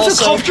you guys don't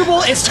feel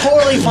comfortable, it's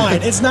totally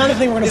fine. It's not a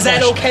thing we're gonna. Is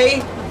that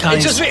okay?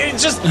 It's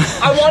just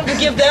I wanted to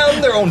give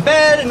them their own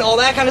bed and all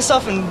that kind of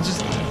stuff, and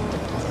just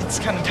it's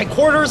kind of tight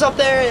quarters up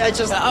there. Is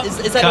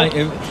that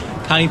Connie,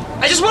 okay?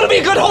 I just want to be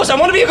a good host. I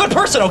want to be a good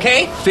person,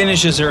 okay?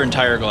 Finishes her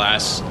entire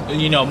glass.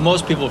 You know,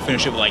 most people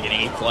finish it with like an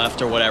eighth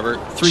left or whatever.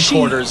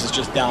 Three-quarters is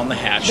just down the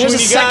hatch. There's a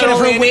second of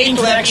her waiting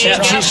for that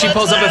shit. She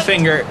pulls up a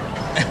finger.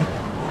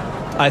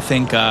 I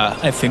think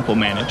we'll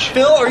manage.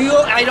 Phil, are you?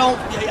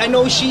 I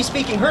know she's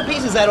speaking her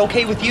piece. Is that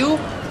okay with you?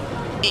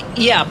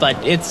 Yeah, but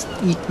it's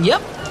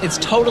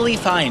totally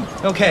fine.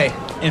 Okay.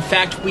 In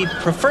fact, we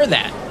prefer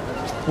that.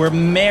 We're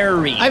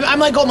married. I'm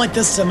like going like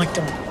this. I'm like,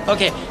 don't.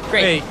 Okay,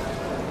 great. Hey.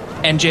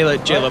 And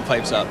Jayla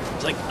pipes up.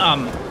 It's like,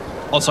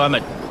 also I'm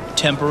a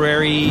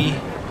temporary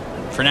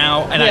for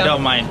now, and I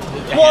don't mind.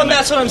 Well, and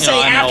that's what I'm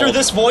saying. After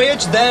this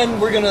voyage, then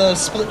we're gonna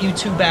split you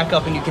two back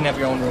up, and you can have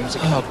your own rooms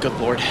again. Oh, good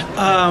lord.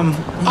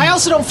 I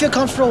also don't feel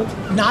comfortable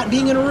not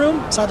being in a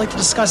room, so I'd like to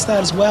discuss that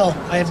as well.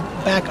 I have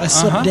back a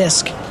slip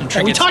disc.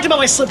 We talked about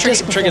my slip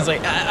disc before. Trigger's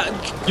like,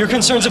 your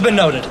concerns have been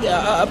noted.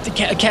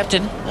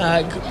 Captain.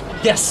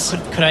 Yes.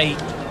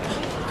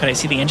 Could I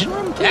see the engine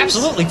room, please?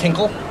 Absolutely,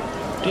 Tinkle.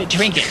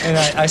 Drink it. And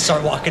I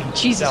start walking down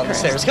the Christ.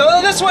 stairs.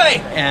 Go this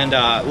way. And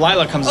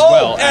Lila comes as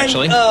well, and,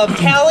 actually.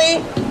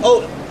 Callie.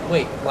 Oh,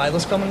 wait,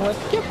 Lila's coming with?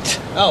 Yep.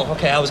 Oh,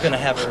 okay, I was going to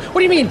have her.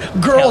 What do you mean,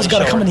 girls got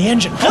to come in the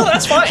engine? No,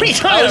 that's fine. What are you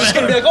talking I was just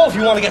about? going to be like, if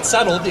you want to get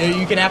settled,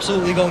 you can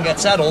absolutely go and get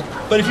settled.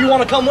 But if you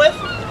want to come with,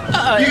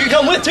 you can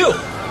come with too.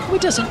 It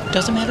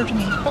doesn't matter to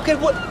me. Okay,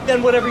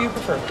 then whatever you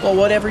prefer. Well,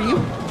 whatever you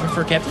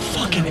prefer, Captain.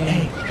 Fucking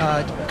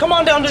A. Come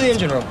on down to the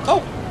engine room.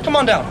 Oh, come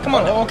on down. Come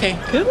on down. Okay.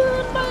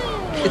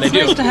 It's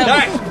nice to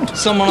have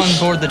someone on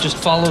board that just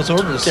follows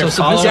orders. They're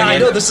so following I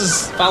know, this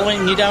is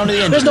following you down to the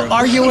engine There's no room.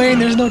 arguing.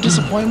 There's no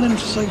disappointment.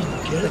 It's just like,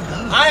 get it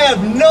done. I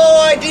have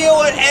no idea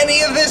what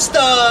any of this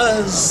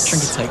does.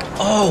 Trinket's like,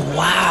 oh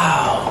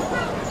wow,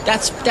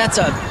 that's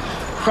a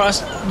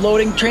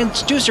cross-loading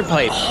transducer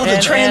pipe. Oh,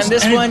 and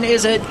this one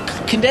is a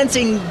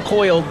condensing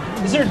coil.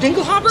 Is there a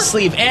dingle hopper?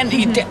 Sleeve and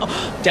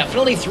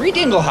definitely 3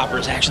 dingle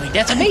hoppers. Actually,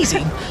 that's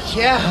amazing.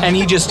 Yeah. And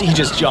he just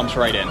jumps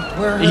right in.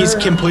 He's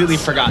completely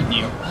forgotten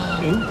you.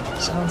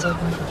 Sounds like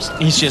my first.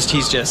 He's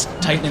just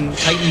tightening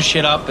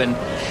shit up and.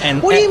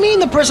 What do you mean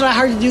the person I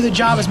hired to do the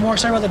job is more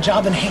excited about the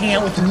job than hanging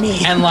out with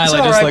me? And Lila It's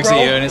just all right, looks bro.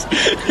 at you and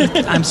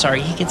is. I'm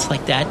sorry, he gets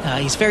like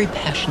that. He's very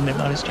passionate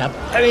about his job.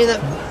 I mean,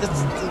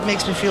 it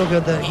makes me feel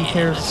good that he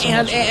cares so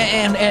much.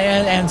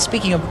 And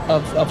speaking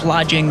of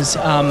lodgings,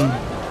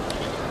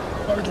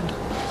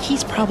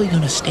 he's probably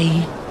going to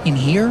stay in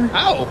here.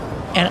 Oh.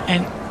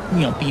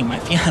 And being my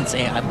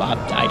fiance,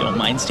 I don't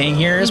mind staying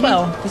here as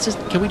well.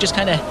 Can we just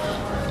kind of?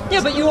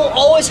 Yeah, but you will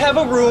always have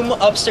a room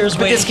upstairs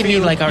But waiting this can for be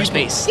you. like our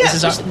space. Yeah,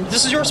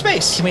 This is your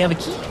space. Can we have a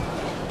key?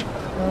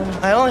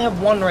 I only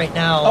have one right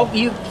now. Oh,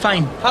 you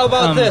fine. How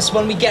about this?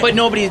 When we get, But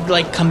nobody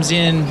comes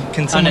in.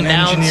 Can someone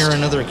unannounced. engineer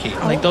another key?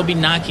 Like they'll be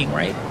knocking,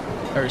 right,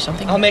 or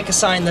something. I'll make a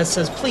sign that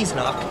says "Please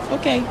knock."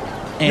 Okay.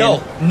 And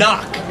No,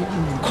 knock.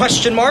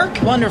 Question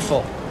mark.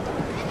 Wonderful.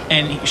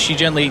 And she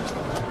gently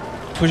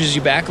pushes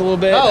you back a little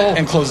bit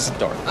and closes the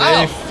door.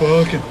 Oh.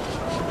 Fucking.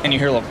 And you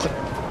hear a little click.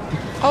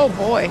 Oh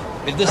boy.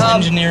 If this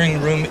engineering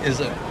room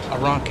is a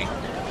rocking.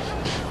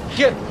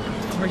 Get.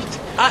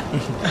 I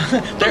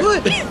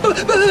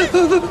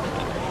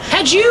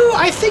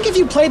think if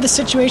you played the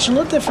situation a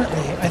little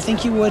differently, I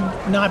think you would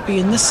not be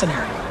in this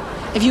scenario.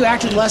 If you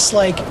acted less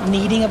like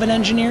needing of an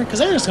engineer, because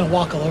they're just going to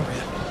walk all over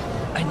you.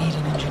 I need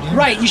an engineer.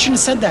 Right, you shouldn't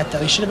have said that,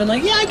 though. You should have been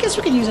like, yeah, I guess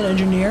we could use an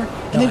engineer.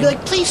 And they'd be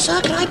like, please,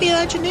 sir, can I be an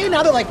engineer?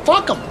 Now they're like,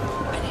 fuck them.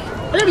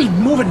 They're going to be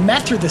moving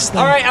meth through this thing.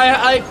 All right,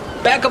 I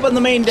back up on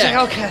the main deck.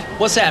 Okay.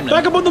 What's happening?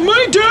 Back up on the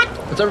main deck!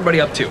 What's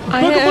everybody up to?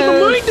 I Back up on the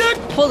main have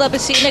deck! pulled up a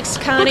seat next to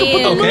Connie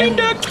Back up on the main and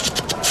deck! Back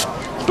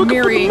up on the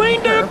mirroring main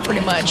her, deck!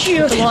 pretty much.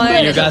 Yeah, The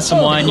wine. You got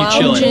some wine, you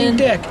Lounging. chilling. Main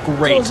deck.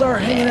 Great. Girls are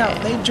hanging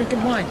out. They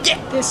drinking wine. Yeah.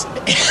 This.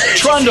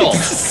 Trundle.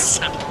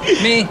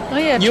 Me, Oh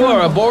yeah. You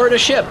are aboard a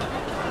ship.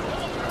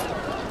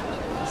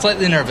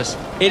 slightly nervous.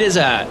 It is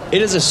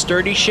a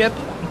sturdy ship,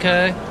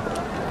 Okay.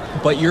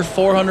 but your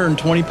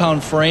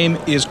 420-pound frame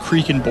is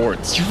creaking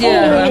boards.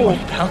 Yeah.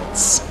 20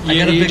 pounds. I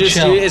got a big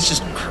shell. It's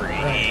just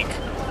creak.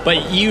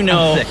 But you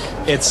know thick.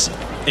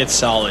 it's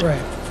solid.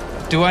 Right.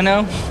 Do I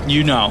know?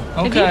 You know.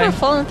 Have you Okay. ever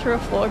fallen through a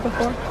floor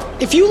before?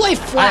 If you lay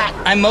flat,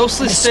 I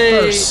mostly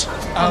stay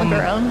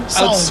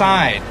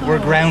outside where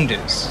ground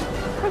is.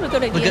 Probably a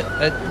good idea.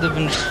 I live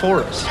in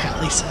forest.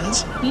 Hallie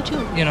says. Me too.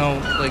 You know,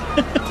 like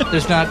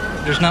there's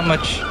not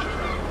much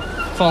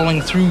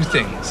falling through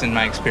things in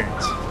my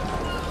experience.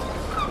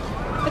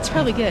 That's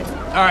probably good.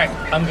 All right,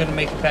 I'm gonna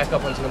make it back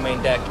up onto the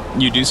main deck.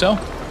 You do so?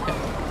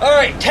 All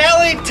right,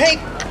 Tally, take.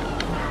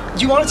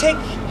 Do you want to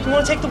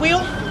take the wheel?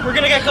 We're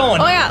gonna get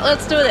going. Oh yeah,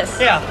 let's do this.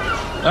 Yeah.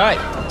 All right.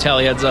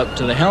 Tally heads up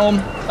to the helm.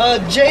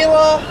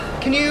 Jayla,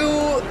 can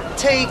you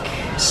take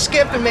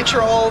Skip and make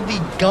sure all the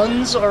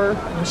guns are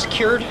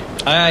secured?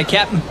 Aye,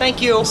 Captain.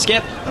 Thank you.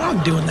 Skip. I'm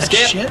not doing that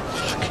Skip. shit.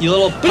 You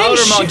little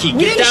powder monkey. We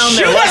Get didn't down shoot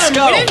there. Let's them.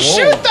 go. We didn't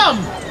shoot them.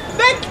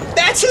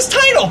 That's his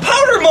title,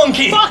 Powder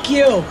Monkey. Fuck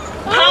you.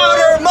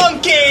 Powder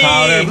Monkey.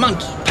 Powder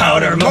monkey.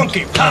 Powder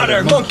Monkey.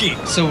 Powder Monkey.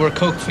 So we're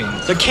coke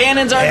fiends. The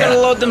cannons aren't going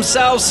to load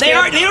themselves. They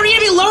don't need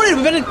to be loaded.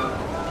 We've been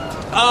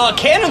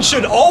Cannons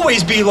should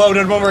always be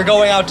loaded when we're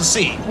going out to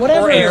sea.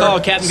 Whatever. Good call,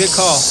 Captain. Good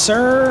call.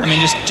 Sir. I mean,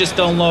 just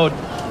don't load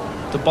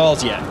the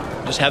balls yet.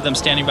 Just have them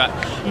standing by.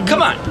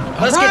 Come on.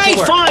 Let's get to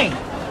work. Fine.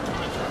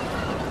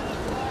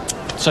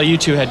 So you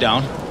two head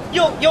down.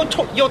 Yo,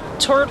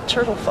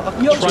 turtle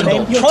fuck. Yo,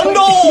 Trundle.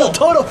 Trundle. Yo,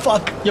 total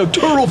fuck. Yo,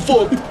 turtle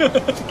fuck.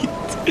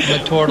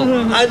 The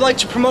turtle. I'd like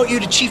to promote you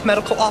to Chief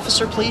Medical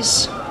Officer,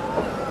 please.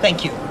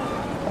 Thank you.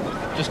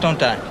 Just don't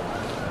die.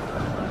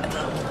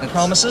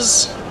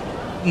 Promises?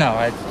 No,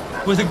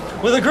 With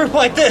a group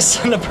like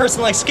this and a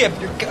person like Skip,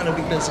 you're gonna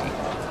be busy.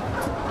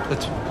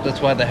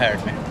 That's why they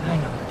hired me. I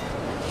know.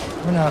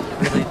 We're not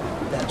really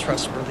that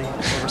trustworthy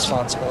or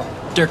responsible.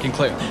 Dirk and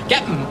Claire.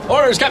 Captain.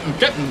 Orders, Captain.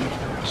 Captain.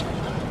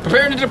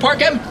 Preparing to depart,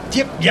 Captain.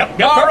 Yep.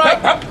 All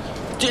right.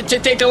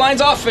 Take the lines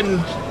off and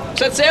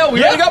set sail.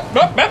 We ready to go?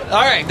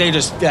 All right. They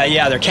just,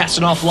 they're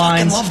casting off I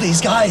lines. love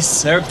these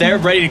guys. They're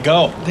ready to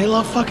go. They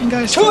love fucking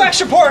guys. 2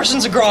 extra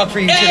portions of grog for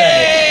you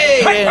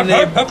today. And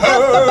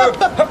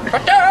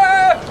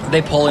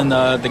they pull in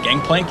the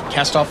gangplank,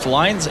 cast off the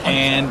lines,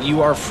 and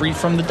you are free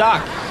from the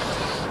dock.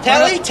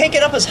 Tally, take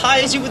it up as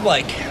high as you would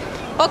like.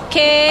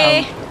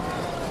 Okay.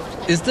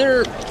 Is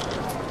there,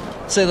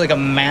 say, like a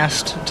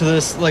mast to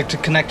this, like to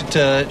connect it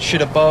to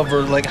shit above,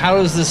 or like how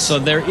is this? So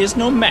there is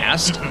no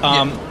mast.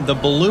 The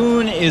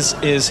balloon is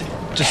just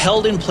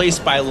held in place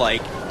by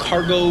like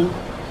cargo.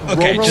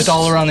 Okay, ropes. just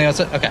all around the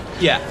outside. Okay.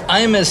 Yeah.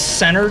 I am as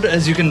centered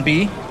as you can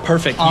be.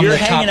 Perfect. On You're the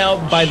hanging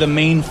top. out by the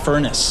main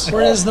furnace.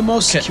 Where is the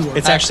most secure?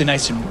 It's actually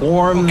nice and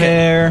warm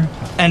there.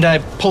 And I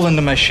pull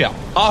into my shell.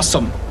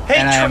 Awesome.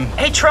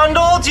 Hey,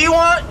 Trundle, do you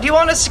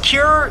want a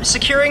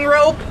securing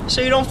rope so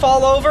you don't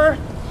fall over?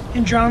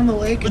 And drown in the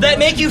lake. Would that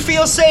make you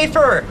feel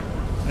safer?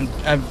 And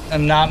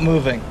I'm not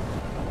moving.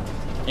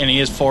 And he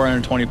is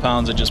 420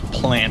 pounds and just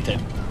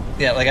planted.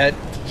 Yeah, like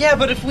Yeah,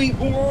 but if we...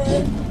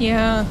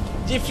 Yeah.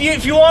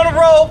 If you want a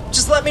rope,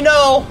 just let me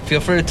know.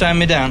 Feel free to tie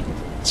me down.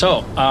 So,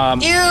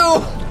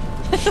 Ew!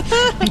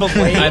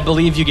 I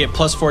believe you get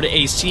 +4 to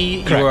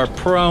AC. Correct. You are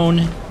prone.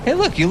 Hey,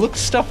 look, you look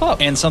stuff up.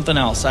 And something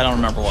else. I don't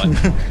remember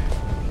what.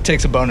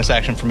 Takes a bonus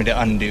action for me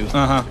to undo.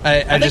 Uh-huh.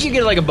 I think just you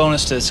get like a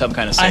bonus to some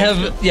kind of save. I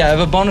have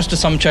a bonus to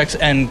some checks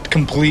and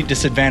complete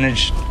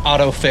disadvantage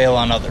auto fail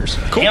on others.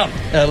 Cool.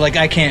 Like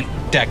I can't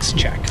dex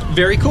check.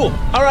 Very cool.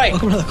 All right.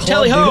 Welcome to the club,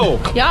 Tally ho.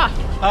 Yeah.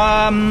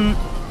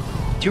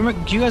 Do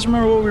you guys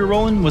remember what we were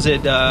rolling? Was it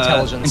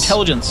Intelligence.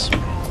 Intelligence.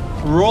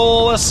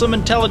 Roll us some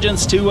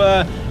intelligence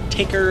to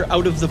take her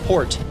out of the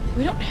port.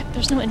 We don't have,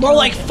 there's no More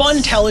like fun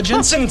It's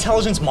intelligence. an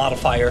intelligence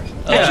modifier.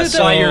 Yeah, So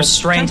so- your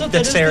strength, Turns out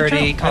that is the dexterity,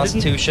 count. I didn't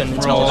constitution, roll.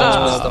 intelligence.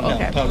 Oh, wisdom.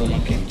 okay. Powder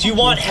monkey. Do you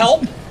want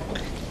help?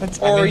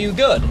 Or are you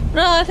good?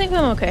 No, I think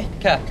I'm okay.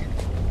 Okay.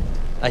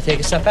 I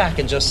take a step back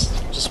and just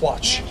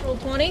watch. Natural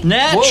 20.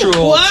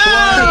 Natural.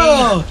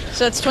 Wow!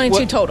 So that's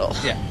 22 total.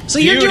 Yeah. So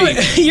you're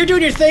Beauty.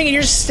 doing your thing and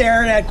you're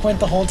staring at Quint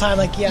the whole time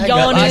like, yeah, I got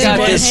Yawning. I got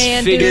One this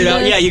hand figured doing out.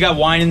 this. Yeah, you got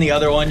wine in the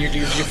other one. You're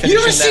finishing You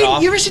ever that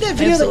off. seen that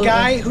video Absolutely. of the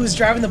guy who's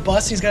driving the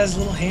bus? He's got his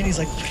little hand. He's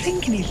like,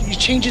 blink, and he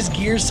changes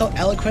gears so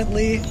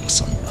eloquently.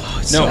 It's No,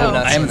 so,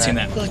 I haven't seen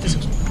I that. feel like this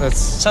is That's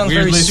Sounds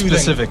very weirdly soothing.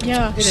 specific.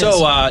 Yeah. It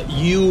So is.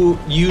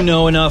 you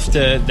know enough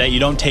that you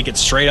don't take it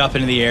straight up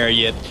into the air.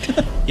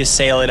 You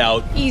sail it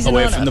out Easy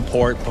away on from up. the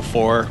port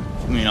before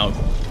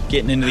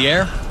getting into the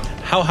air.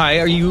 How high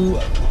are you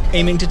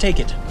aiming to take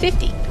it?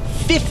 50.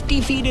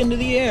 50 feet into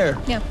the air.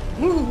 Yeah.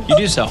 You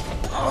do so.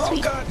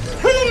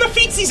 My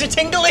feetsies are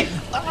tingling.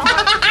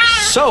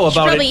 So Should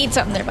about probably eat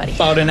something there, buddy.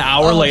 about an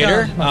hour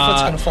later, God, my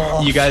foot's gonna fall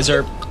off. you guys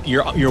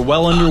you're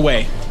well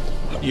underway.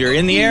 You're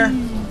in the air.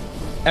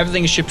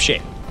 Everything is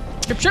shipshape.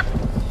 Ship.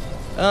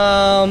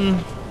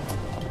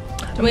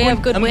 Do we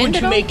have good I'm wind going at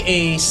to all? make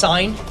a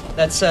sign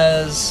that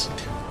says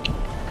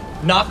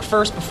knock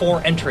first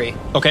before entry.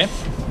 Okay.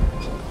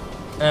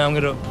 And I'm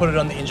going to put it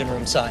on the engine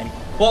room sign.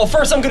 Well,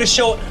 first I'm going to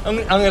show I'm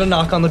going to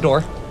knock on the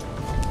door.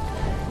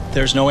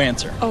 There's no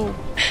answer. Oh.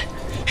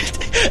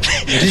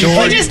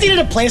 I just needed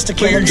a place to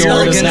kill Your him.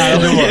 door is not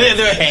open.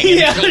 They're hanging.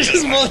 Yeah, they're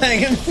just both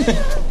hanging.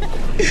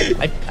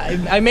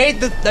 I made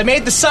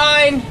the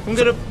sign. I'm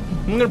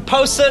gonna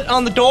post it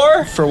on the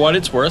door. For what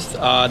it's worth,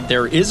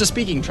 there is a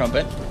speaking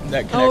trumpet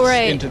that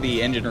connects into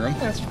the engine room.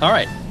 All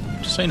right,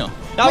 just so you know.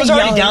 I was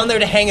already down there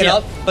to hang it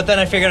up, but then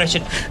I figured I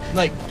should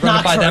run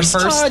it by them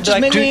first. Just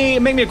make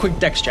me a quick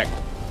dex check.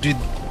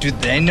 Do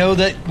they know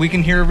that we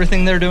can hear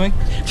everything they're doing?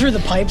 Through the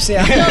pipes,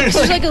 yeah. No, there's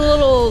like a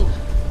little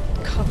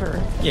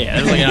cover. Yeah,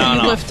 there's like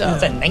an lift up.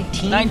 It's a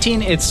 19?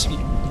 19, it's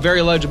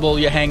very legible.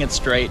 You hang it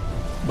straight.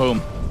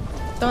 Boom.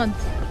 Done.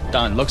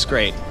 Looks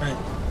great. Right.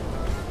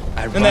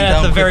 And then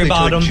at the very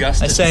bottom, I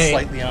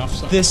say,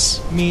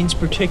 this means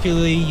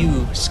particularly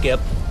you, Skip.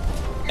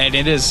 And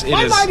it is.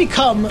 Why have I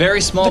become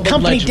very small, the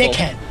company legible.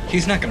 dickhead?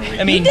 He's not going to read.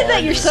 I mean, you did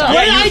that yourself.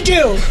 What did I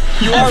do?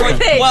 You are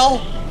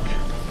well.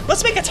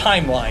 Let's make a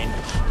timeline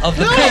of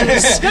the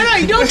things. No,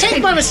 you don't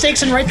take my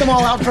mistakes and write them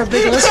all out for a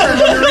big list for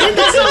everyone to read.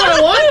 That's not what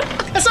I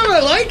want. That's not what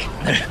I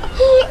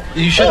like.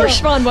 You should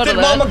respond well to Did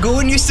that. Mama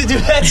Goon used to do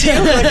that to you?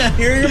 Like,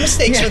 here are your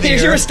mistakes for the year.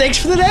 Here's your mistakes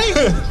for the day.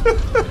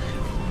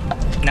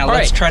 Now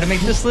let's try to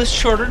make this list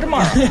shorter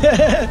tomorrow.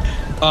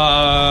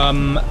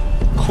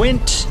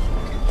 Quint,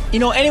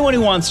 anyone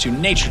who wants to,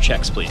 nature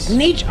checks, please.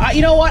 Nature.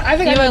 You know what? I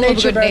think I know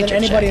nature better than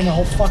anybody in the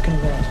whole fucking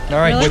world. All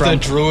right, with a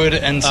druid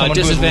and someone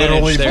who's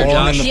literally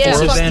born in the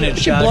forest.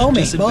 Disadvantage, Josh. Blow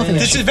me.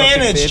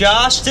 Disadvantage,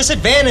 Josh.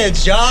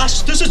 Disadvantage,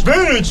 Josh.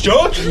 Disadvantage,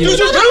 Josh.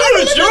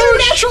 Disadvantage,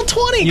 Josh. Natural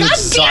 20. You God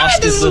damn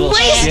it, this is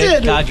wasted.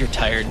 Shit. God, you're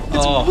tired.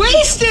 It's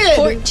wasted.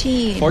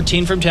 14.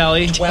 14 from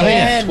Tally.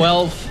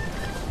 12.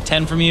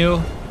 10 from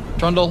you.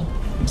 Trundle.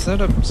 Is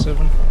that a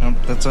 7? No,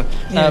 that's a...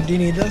 do you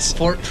need this?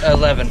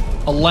 11.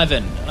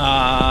 11.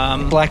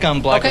 Black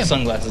on black with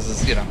sunglasses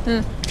is,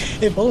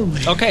 If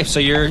only. Okay,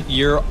 so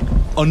you're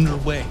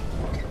underway.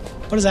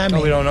 What does that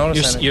mean? We don't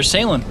notice You're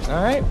sailing.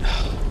 All right.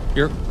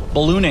 You're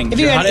ballooning. If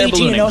you had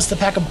 18, you notice the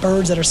pack of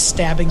birds that are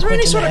stabbing. Is there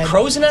any sort of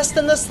crow's nest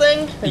in this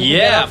thing?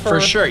 Yeah, for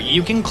sure.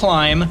 You can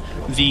climb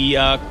the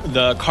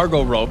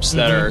cargo ropes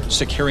that are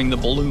securing the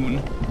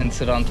balloon and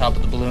sit on top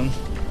of the balloon.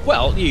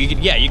 Well, you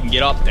can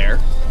get up there.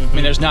 I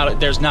mean, there's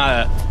not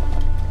a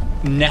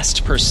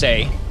nest per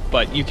se,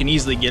 but you can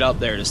easily get up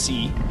there to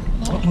see.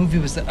 What movie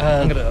was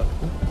that?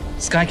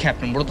 Sky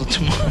Captain, World of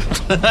Tomorrow.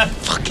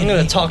 Fucking I'm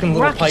gonna talk in a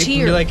little pipe and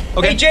be like,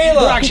 okay,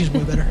 Jayla. Roxy's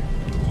way better.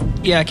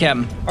 Yeah,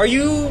 Captain. Are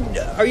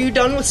you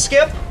done with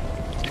Skip?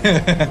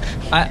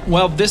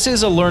 Well, this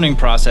is a learning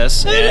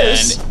process. It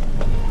is.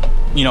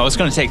 It's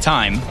going to take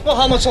time. Well,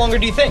 how much longer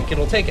do you think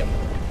it'll take him?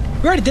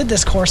 We already did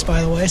this course,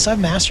 by the way, so I've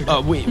mastered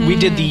it. We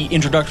did the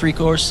introductory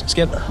course,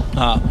 Skip,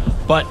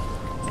 but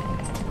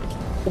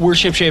we're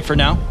shipshape for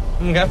now.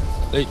 Okay.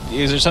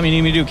 Is there something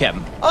you need me to do,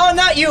 Captain? Oh,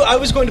 not you. I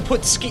was going to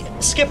put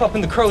Skip up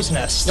in the crow's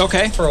nest.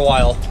 Okay. For a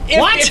while.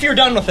 If you're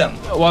done with him.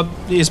 Well,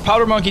 his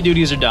powder monkey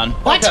duties are done.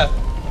 What?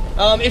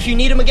 Okay. If you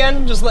need him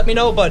again, just let me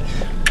know, but...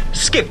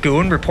 Skip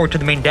Goon, report to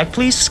the main deck,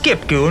 please.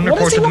 Skip Goon,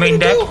 report to the main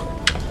deck.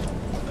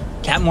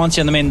 Captain wants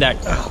you on the main deck.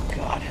 Oh,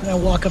 God. And I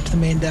walk up to the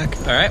main deck.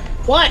 All right.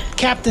 What?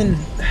 Captain...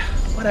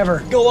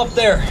 Whatever. Go up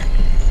there.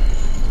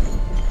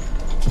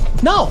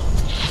 No.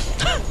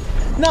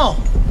 No.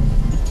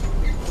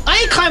 I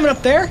ain't climbing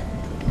up there.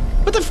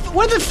 What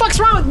the fuck's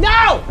wrong? No!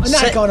 I'm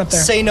not going up there.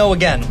 Say no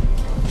again.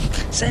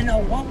 Say no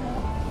one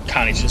more.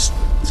 Connie's just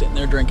sitting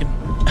there drinking.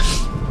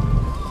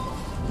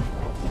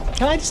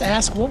 Can I just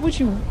ask, what would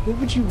you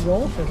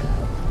roll for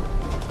that?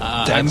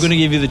 I'm going to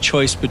give you the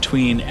choice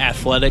between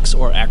athletics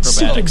or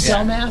acrobatics.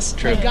 Stupid dumbass.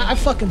 True. Hey, God, I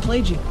fucking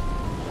played you.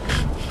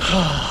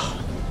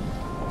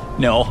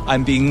 No,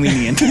 I'm being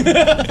lenient.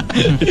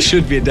 It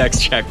should be a dex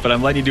check, but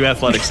I'm letting you do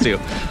athletics too.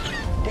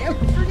 Damn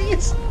it,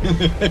 Bernice.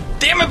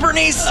 Damn it,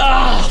 Bernice!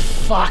 Oh,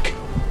 fuck.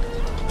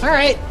 All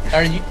right.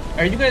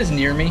 Are you guys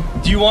near me?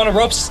 Do you want a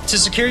ropes to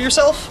secure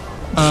yourself?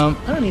 I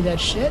don't need that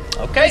shit.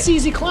 Okay. It's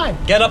easy climb.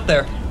 Get up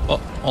there. Well,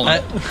 hold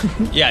on.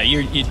 Yeah,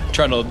 you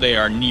Trundle, they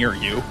are near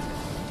you.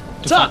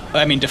 What's up?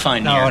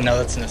 Define near. Oh, no,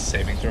 that's a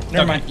saving throw.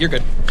 Never mind. You're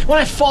good. When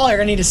I fall, you're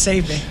gonna need to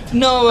save me.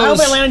 No, I hope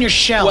I land on your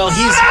shell.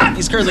 Well,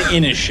 he's currently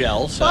in his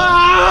shell, so...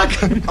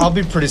 Fuck! I'll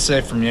be pretty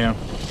safe from you.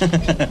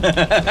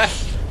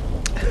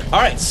 All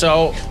right,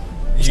 so...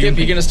 Skip,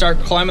 you gonna start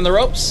climbing the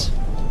ropes?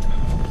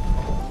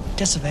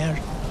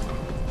 Disadvantage.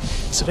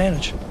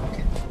 Disadvantage.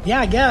 Yeah,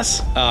 I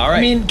guess. All right.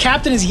 I mean,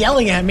 Captain is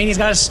yelling at me and he's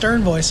got a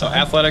stern voice. So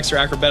athletics or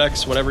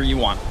acrobatics, whatever you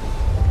want.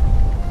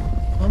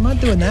 Well, I'm not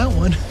doing that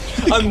one.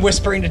 I'm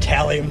whispering to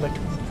Tally. I'm like...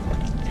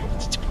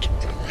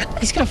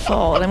 He's gonna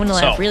fall, and I'm gonna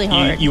laugh really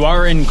hard. You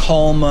are in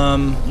calm,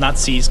 not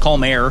seas,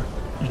 calm air.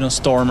 There's no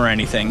storm or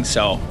anything,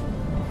 so...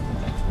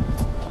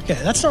 Okay,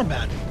 that's not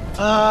bad.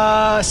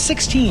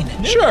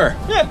 16. Sure.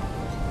 Yeah.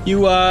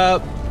 You,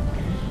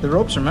 The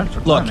ropes are meant for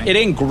look, climbing. it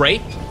ain't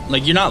great.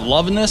 Like, you're not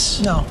loving this.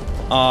 No.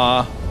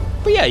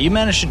 But yeah, you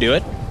managed to do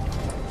it.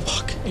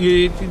 Fuck.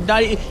 You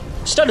not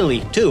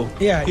steadily too.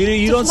 Yeah.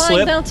 You don't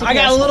slip. I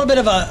got a little bit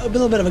of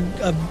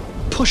a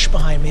push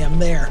behind me. I'm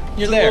there.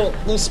 You're there.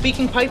 Little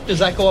speaking pipe, does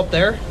that go up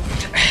there?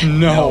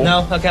 No.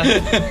 No?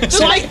 Okay.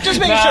 So I just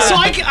making sure. So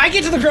I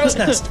get to the crow's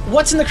nest.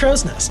 What's in the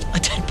crow's nest? A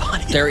dead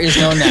body. There is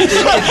no nest.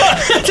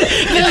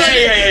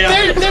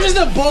 There's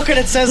the book and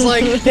it says,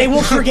 like, they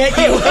will forget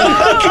you.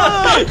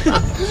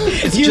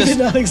 It's You just did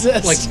not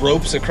exist. like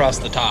ropes across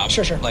the top.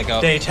 Sure. Like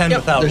Day 10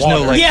 without there's water.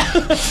 no, like, Yeah.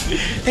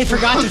 They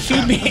forgot to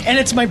feed me, and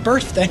it's my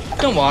birthday.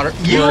 don't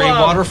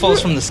water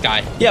falls from the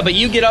sky. Yeah, but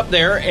you get up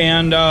there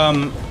and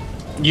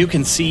you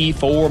can see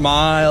 4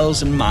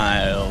 miles and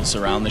miles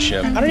around the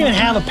ship. I don't even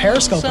have a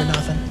periscope or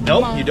nothing.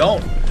 Nope, you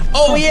don't.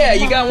 Oh yeah,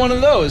 you got one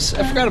of those.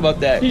 I forgot about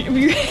that.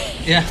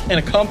 Yeah. And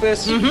a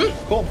compass.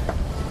 Mm-hmm. Cool.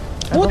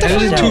 What the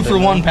It is a fuck?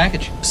 2-for-1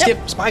 package.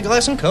 Skip,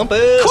 spyglass, and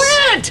compass.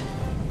 Quint!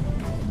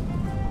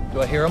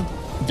 Do I hear him?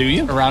 Do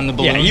you? Around the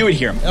balloon. Yeah, you would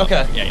hear him.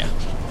 Okay. Yeah.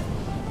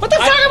 What the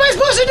fuck am I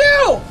supposed to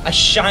do? I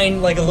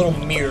shine like a little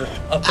mirror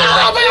up there.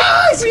 Oh, my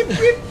eyes!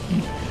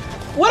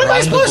 What am I Around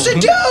the supposed to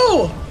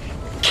do?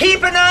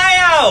 Keep an eye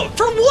out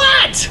For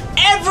what?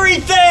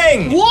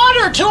 everything.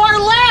 Water to our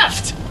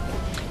left!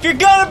 If you're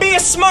gonna be a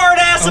smart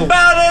ass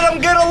about it, I'm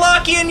gonna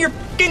lock you in your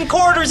fucking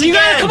quarters You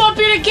again. gotta come up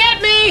here to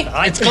get me!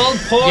 It's called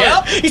port.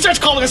 Yep. He starts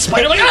calling a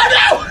spider like, oh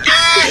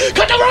no!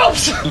 Cut the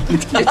ropes!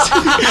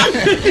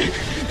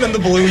 Then the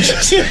balloon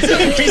just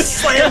be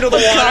slammed to the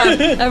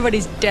water.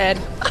 Everybody's dead.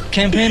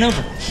 Campaign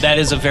over. That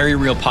is a very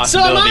real So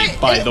possibility,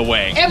 by the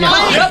way. Am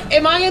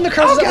I in the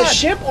crosses of the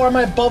ship or am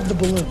I above the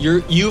balloon?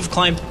 You've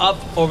climbed up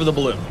over the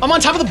balloon. I'm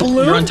on top of the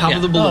balloon? You're on top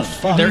of the balloon. Oh,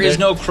 fuck. There is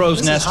no crow's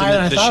This is nest in higher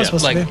than I the thought it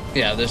was ship. supposed to Like,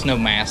 yeah, there's no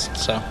mast,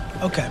 so.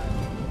 Okay.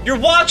 Your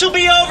watch will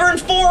be over in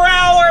 4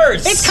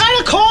 hours. It's kind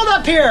of cold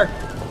up here.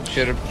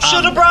 Should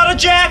have brought a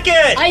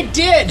jacket. I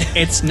did.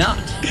 It's not.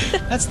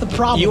 That's the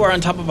problem. You are on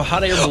top of a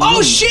hot air balloon.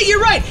 Oh shit, you're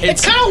right.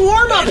 It's kind of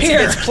warm up here.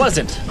 It's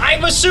pleasant.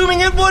 I'm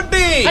assuming it would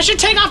be. I should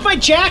take off my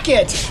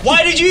jacket.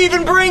 Why did you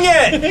even bring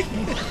it?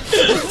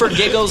 For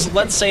giggles,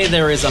 let's say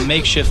there is a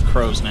makeshift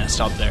crow's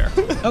nest up there.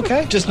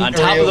 Okay. Just On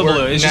top of the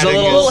balloon. It's just a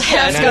little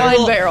half it's got a wine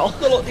little- barrel.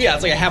 Yeah,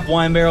 it's like a half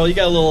wine barrel. You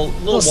got a little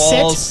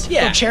walls. sit. Yeah.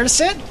 Little chair to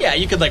sit. Yeah,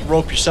 you could like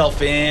rope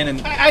yourself in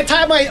and I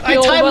tie my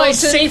old Wellington.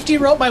 safety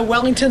rope, my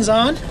Wellingtons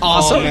on.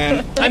 awesome. Oh,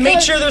 man. I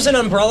made sure there's an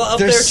umbrella up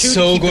There's there too.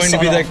 so keep the going to sun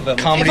be off that of them.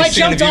 comedy If I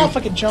scene of jumped you off,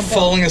 I could jump off.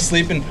 falling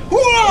asleep and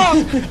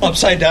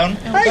upside down.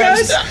 Hi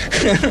guys.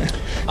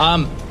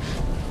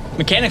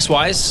 Mechanics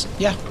wise,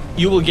 Yeah.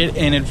 you will get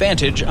an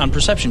advantage on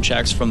perception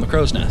checks from the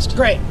crow's nest.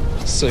 Great.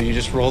 So you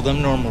just roll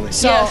them normally.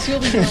 So Yes, you'll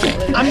be doing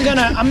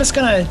I'm just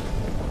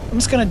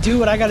gonna do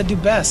what I got to do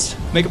best.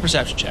 Make a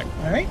perception check.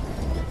 All right.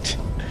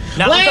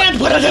 Now Land.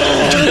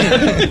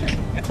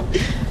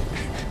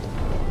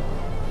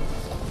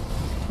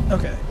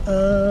 Okay.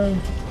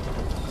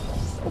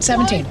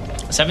 17.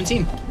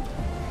 17.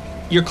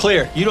 You're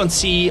clear. You don't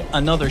see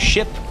another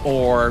ship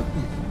or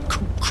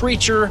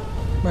creature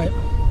Right.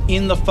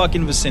 in the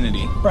fucking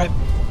vicinity. Right.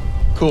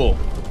 Cool.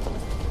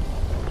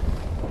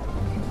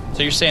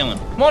 So you're sailing.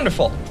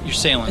 Wonderful. You're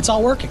sailing. It's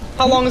all working.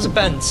 How long has it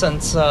been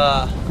since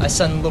I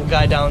sent the little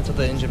guy down to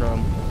the engine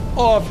room?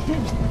 a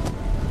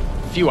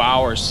few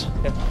hours.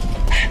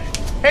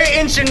 Hey,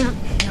 engine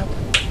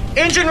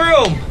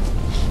room.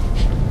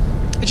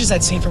 It's just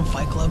that scene from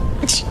Fight Club.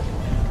 Just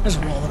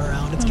rolling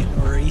around. It's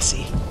getting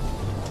racy.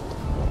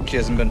 She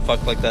hasn't been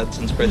fucked like that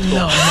since grade school.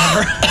 No,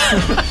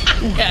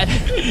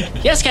 never.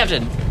 Yes,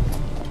 Captain.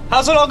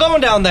 How's it all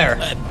going down there?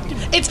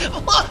 It's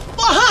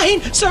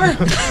behind, sir.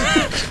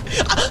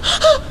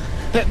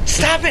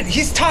 Stop it!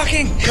 He's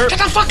talking! Shut the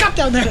fuck up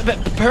down there.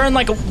 Purring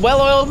like a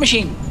well-oiled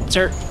machine,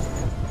 sir.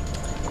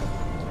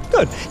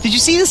 Good. Did you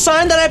see the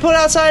sign that I put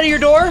outside of your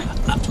door?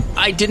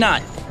 I did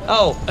not.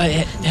 Oh, I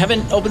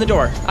haven't opened the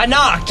door. I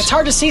knocked. It's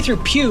hard to see through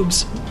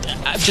pubes.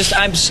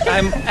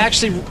 I'm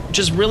actually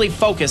just really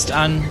focused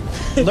on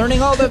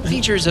learning all the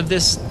features of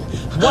this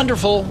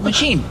wonderful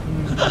machine.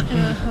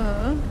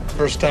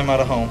 First time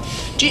out of home.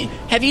 Gee,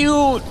 have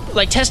you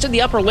like tested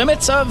the upper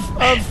limits of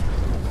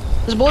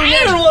this balloon? I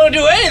didn't want to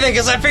do anything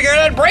because I figured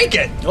I'd break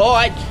it. Oh,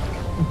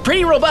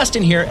 pretty robust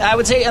in here. I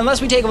would say,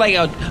 unless we take like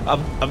a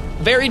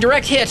very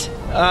direct hit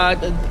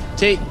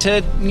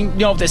to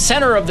the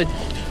center of the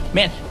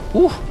man.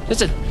 Ooh,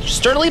 it's a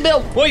sturdily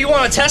built. Well, you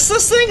want to test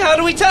this thing? How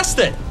do we test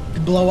it?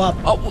 Blow up.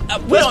 Oh,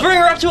 Let's bring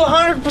her up to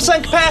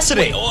 100%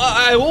 capacity.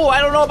 I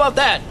don't know about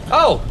that.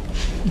 Oh,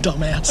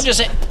 Dumbass. I'm just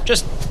saying,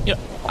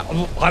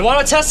 I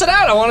want to test it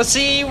out. I want to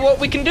see what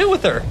we can do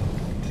with her.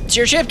 it's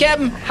your ship,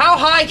 Captain. How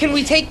high can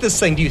we take this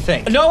thing, do you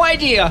think? No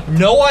idea.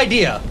 No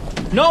idea.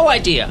 No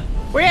idea.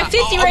 We're at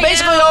 50 right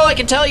Basically, now. all I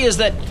can tell you is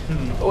that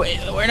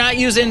we're not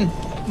using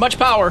much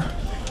power.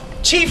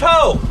 Chief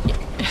Ho,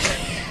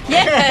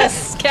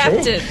 Yes,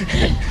 Captain.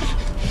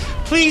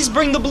 please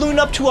bring the balloon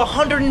up to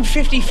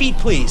 150 feet,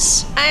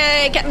 please.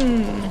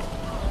 Captain.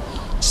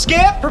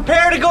 Skip,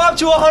 prepare to go up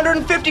to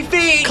 150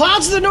 feet.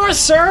 Clouds to the north,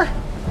 sir.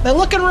 They're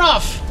looking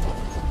rough.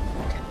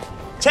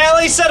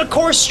 Tally, set a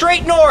course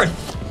straight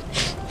north.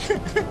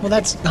 Well,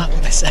 that's not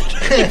what I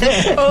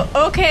said.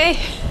 Okay.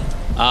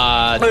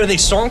 What are they,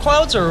 storm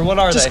clouds or what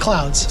are Just they?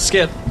 clouds.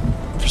 Skip.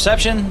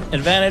 Perception,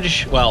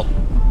 advantage, well,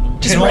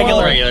 Just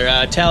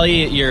regular.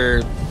 Tally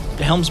your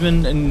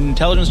helmsman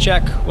intelligence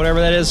check, whatever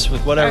that is,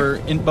 with whatever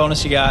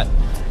bonus you got.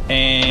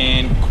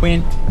 And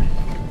Quint,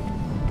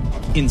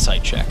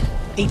 insight check.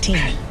 18.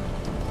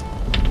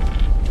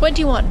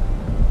 21.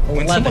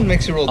 When 11. someone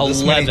makes you roll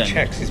this 11. many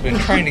checks, he's been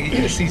trying to get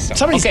you to see something.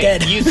 Somebody's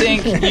dead. You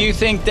think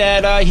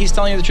that he's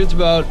telling you the truth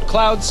about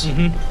clouds?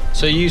 Mm-hmm.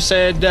 So you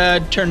said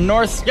turn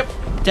north? Yep.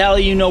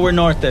 Tally, you know where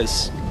north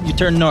is. You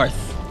turn north.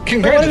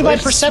 But what did my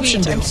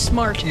perception do? I'm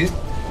smart.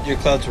 Your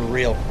clouds were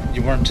real.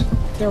 You weren't.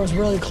 There was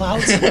really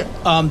clouds?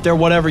 They're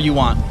whatever you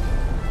want.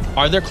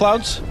 Are there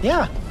clouds?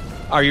 Yeah.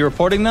 Are you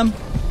reporting them?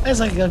 That's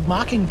like a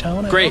mocking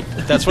tone. Great.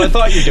 That's what I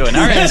thought you were doing.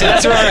 All right, so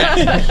that's where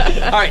we're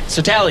at. All right,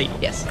 so Tally.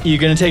 Yes. You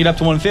going to take it up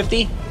to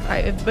 150?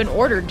 I've been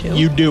ordered to.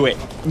 You do it.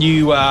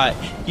 You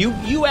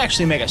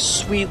actually make a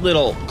sweet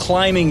little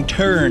climbing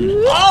turn.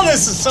 Oh,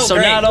 this is so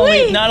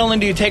great. Not only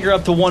do you take her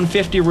up to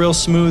 150 real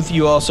smooth,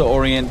 you also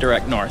orient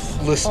direct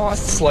north. Awesome.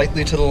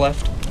 Slightly to the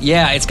left.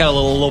 Yeah, it's got a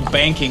little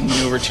banking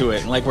maneuver to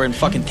it, like we're in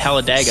fucking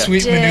Talladega.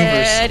 Sweet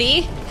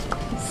maneuvers.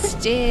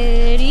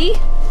 Steady.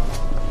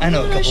 I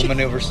know a couple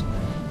maneuvers.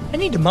 I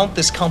need to mount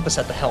this compass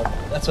at the helm.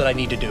 That's what I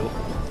need to do.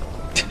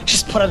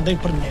 Just put a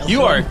nail.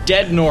 You are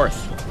dead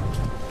north.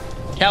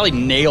 Tally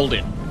nailed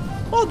it.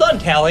 Well done,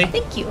 Tally.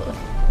 Thank you.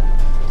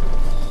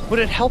 Would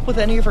it help with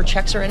any of her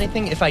checks or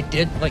anything if I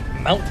did, like,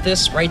 mount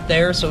this right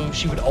there so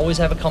she would always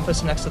have a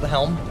compass next to the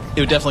helm?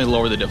 It would definitely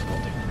lower the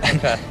difficulty.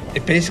 Okay.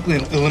 It basically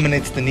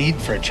eliminates the need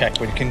for a check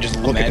where you can just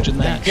look Imagine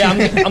at it. that.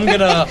 Yeah, I'm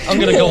gonna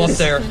go up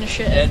there.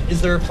 Shit. And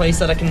is there a place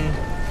that I can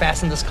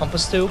fasten this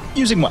compass to?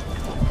 Using what?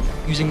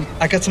 Using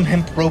I got some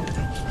hemp rope.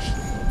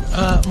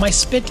 My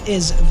spit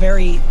is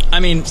very... I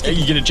mean, are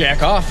you gonna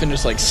jack off and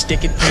just like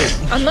stick it?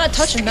 I'm not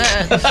touching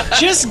that.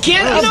 Just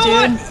get You up, know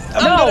dude.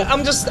 what?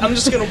 I'm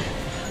just gonna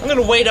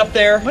wait up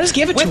there. Well, just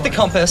give it to with the her.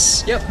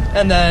 compass. Yep.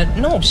 And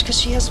then just because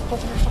she has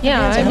both of her fucking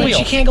Yeah, hands I on the mean, wheel.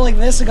 She can't go like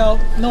this and go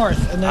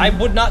north. And then... I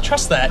would not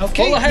trust that.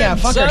 Okay, Full of yeah,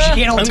 hands, fuck her. She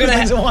can't hold I'm two gonna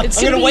things at once.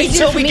 I'm gonna It's wait easier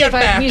till for we me get if I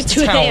back use to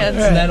two town, hands.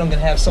 and then I'm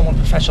gonna have someone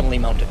professionally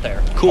mount it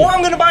there. Cool. Or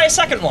I'm gonna buy a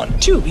second one,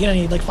 2. You're gonna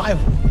need like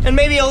 5. and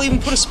maybe I'll even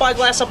put a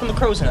spyglass up in the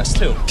crow's nest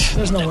too.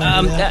 There's no way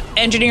to do that.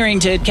 Engineering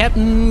to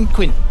Captain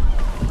Quinn.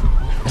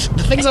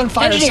 The thing's on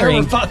fire, sir. engineering.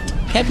 We're fucked.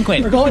 Captain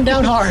Quinn. We're going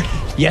down hard.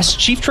 Yes,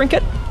 Chief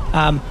Trinket.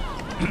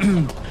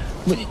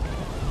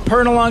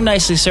 Purring along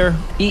nicely, sir.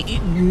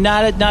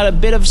 Not a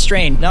bit of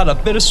strain. Not a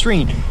bit of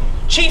strain.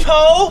 Chief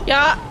Ho,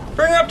 Yeah.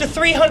 bring her up to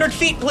 300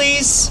 feet,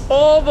 please.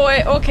 Oh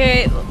boy.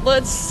 Okay.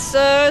 Let's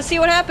see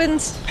what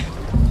happens.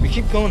 We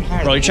keep going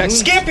higher. Roll your checks.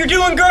 Skip, you're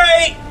doing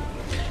great.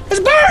 It's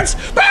birds!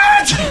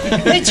 Birds!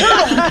 Hey,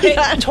 Turtle. Hey,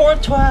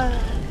 Trundle.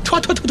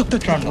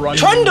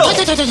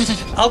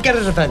 I'll get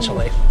it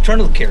eventually.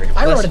 Trundle carry.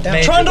 I wrote it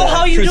down. Trundle,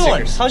 how you Truth doing?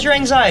 seekers. How's your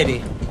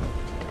anxiety?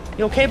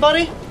 You okay,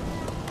 buddy?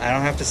 I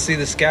don't have to see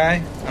the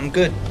sky. I'm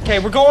good. Okay,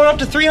 we're going up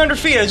to 300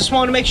 feet. I just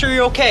wanted to make sure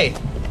you're okay.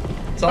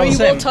 It's all Are the you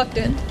same. well tucked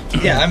in?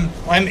 Yeah,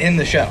 I'm in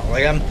the shell.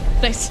 Like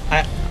Nice.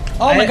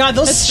 Oh my god,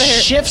 those That's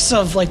fair. shifts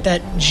of like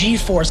that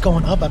G-force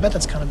going up, I bet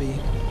that's gonna be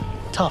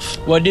tough.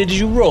 What did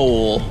you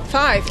roll?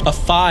 5. A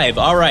 5.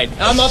 All right.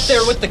 I'm up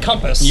there with the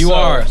compass. You so-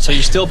 are. So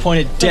you're still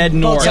pointed dead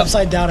boat's north.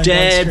 upside down and going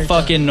Dead straight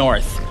fucking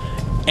north.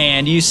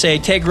 And you say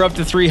take her up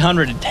to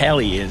 300, and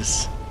Tally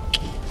is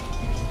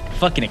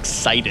fucking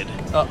excited.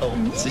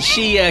 Uh-oh. So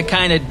she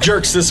kind of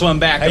jerks this one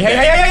back a Hey, bit. hey,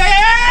 hey, hey, hey,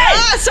 hey!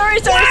 Ah, sorry.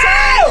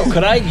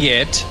 Could I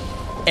get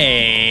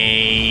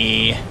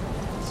a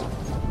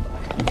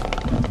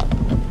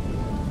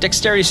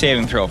dexterity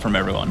saving throw from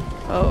everyone?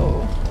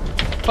 Oh.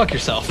 Fuck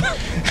yourself.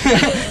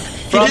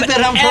 From did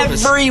that on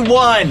purpose.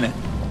 Everyone.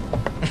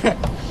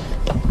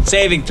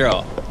 Saving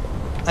throw.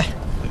 I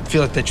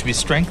feel like that should be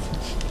strength.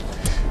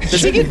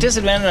 Does he get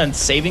disadvantage on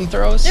saving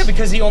throws? Yeah,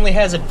 because he only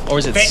has a... Or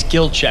is it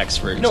skill checks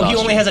for exhaustion? No, he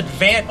only has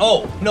advan...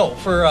 Oh, no.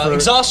 For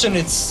exhaustion,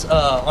 it's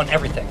on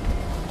everything.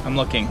 I'm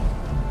looking.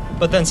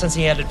 But then since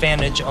he had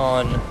advantage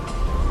on...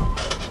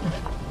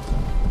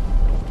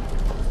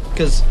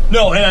 Because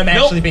No, and I'm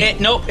actually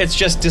being... Nope, it's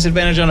just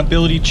disadvantage on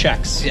ability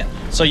checks. Yeah.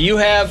 So you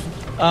have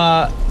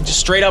just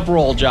straight up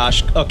roll,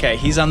 Josh. Okay,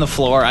 he's on the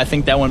floor. I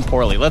think that went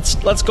poorly. Let's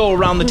go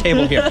around the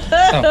table here.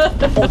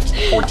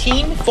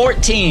 14?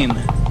 14.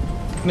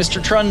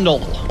 Mr. Trundle.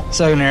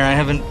 second air, I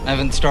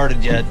haven't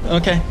started yet.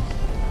 Okay.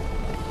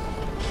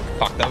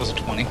 Fuck, that was a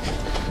 20.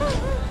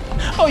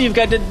 Oh, you've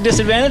got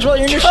disadvantage while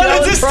you're in your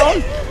shell and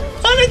prone?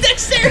 On a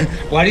dexter!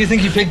 Why do you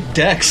think you picked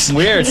Dex?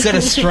 Weird. Instead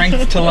of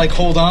strength to like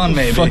hold on,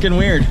 maybe. Fucking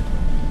weird.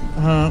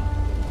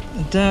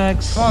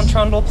 Dex. Come on,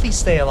 Trundle, please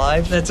stay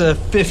alive. That's a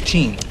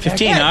 15.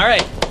 15, Okay. all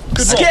right.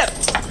 Good Skip.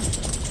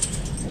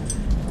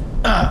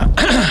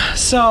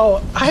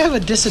 So I have a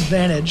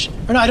disadvantage.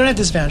 Or no, I don't have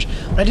disadvantage,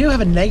 but I do have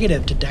a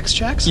negative to dex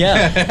checks.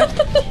 Yeah.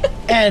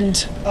 And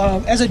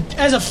as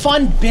a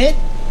fun bit,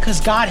 because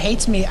God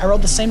hates me, I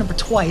rolled the same number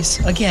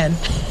twice again.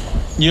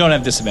 You don't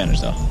have disadvantage,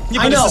 though.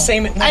 Yeah, I but know. it's the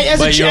same... As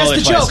But you roll the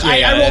it twice. joke,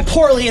 Yeah, I rolled yeah.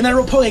 poorly, and then I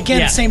rolled poorly again,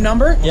 Yeah. the same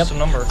number. Yep. What's the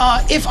number?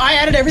 If I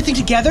added everything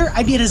together,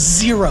 I'd be at a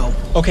 0.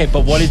 Okay,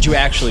 but what did you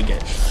actually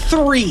get?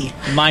 3.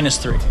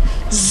 -3.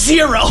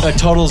 0. A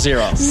total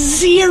 0.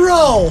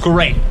 0.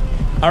 Great.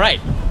 All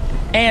right.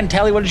 And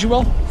Tally, what did you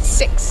roll?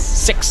 6.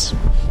 6.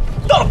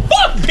 The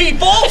fuck,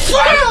 people!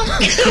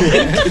 Fuck!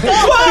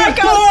 Fuck!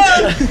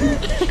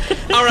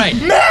 All right.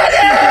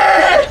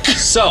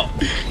 So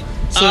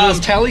does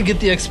Tally get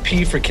the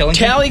XP for killing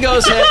him? Tally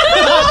goes ahead.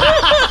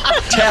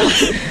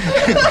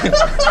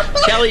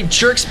 Tally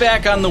jerks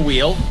back on the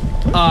wheel.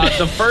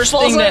 The first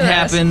thing that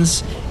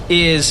happens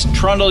is,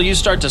 Trundle, you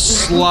start to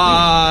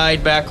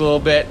slide back a little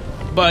bit,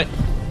 but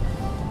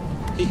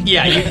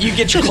yeah, you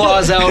get your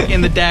claws out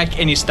in the deck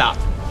and you stop.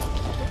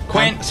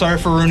 Quint, sorry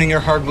for ruining your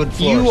hardwood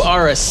floors. You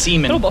are a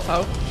seaman.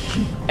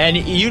 And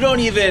you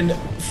don't even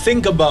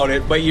think about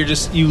it, but you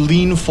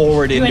lean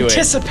forward into it. You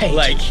anticipate.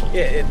 Like,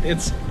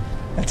 it's...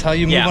 That's how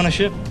you move on a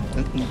ship.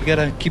 You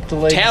gotta keep the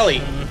legs. Tally,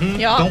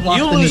 don't lock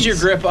you the lose knees. your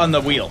grip on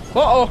the wheel.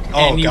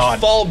 And you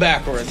fall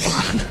backwards.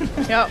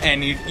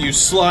 And you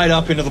slide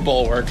up into the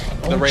bulwark.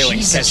 The railing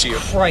catch you.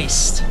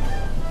 Christ.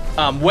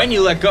 When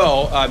you let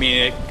go, I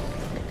mean,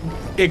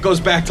 it goes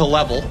back to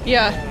level.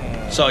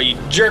 Yeah. So you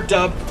jerked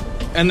up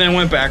and then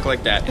went back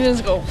like that.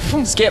 Let's go.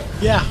 Skip.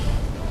 Yeah.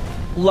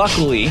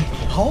 Luckily,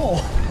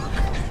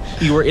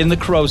 you were in the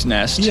crow's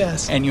nest.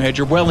 Yes. And you had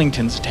your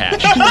Wellingtons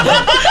attached.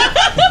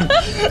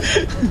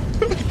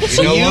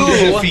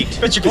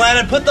 But you're glad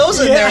I put those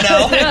in there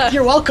now. Yeah.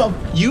 You're welcome.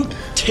 You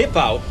tip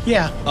out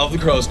of the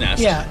crow's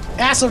nest. Yeah.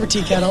 Ass over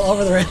tea kettle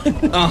over the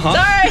railing.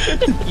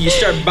 Sorry. You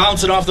start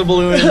bouncing off the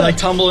balloon and like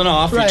tumbling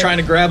off. Right. You're trying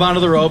to grab onto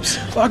the ropes.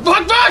 Fuck.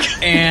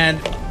 And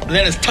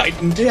then it's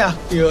tightened. Yeah.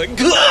 You're like,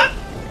 "Gah!"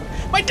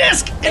 My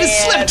disc! It has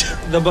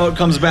slipped! The boat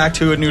comes back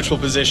to a neutral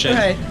position.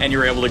 Right. And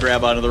you're able to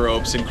grab onto the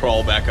ropes and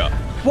crawl back up.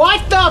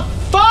 What the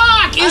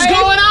fuck is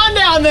going on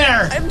down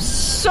there? I'm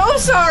so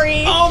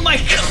sorry. Oh my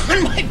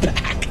god, my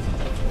back.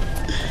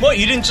 What,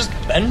 you didn't just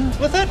bend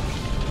with it?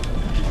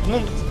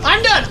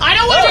 I'm done. I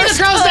don't want to be in the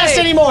crow's nest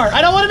anymore.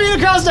 I don't want to be in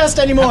the crow's nest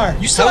anymore.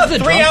 You still have 3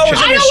 hours on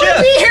I your don't want ship.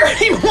 to be here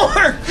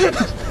anymore.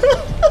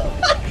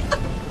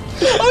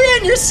 Oh yeah,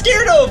 and you're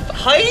scared of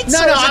heights? No,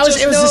 or it is was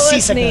just the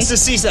seasickness.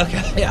 It's a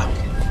seasickness. Okay. Yeah.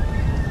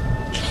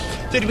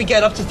 Did we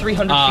get up to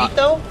 300 feet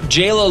though?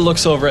 Jayla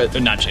looks over at,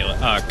 not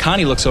Jayla,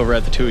 Connie looks over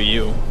at the two of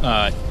you,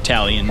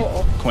 Tally and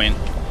Quint,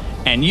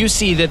 and you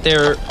see that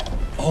they're...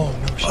 Oh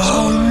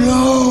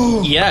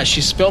no. Yeah,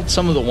 she spilled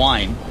some of the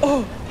wine.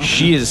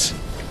 She is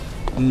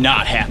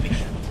not happy.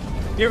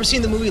 You ever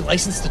seen the movie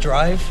License to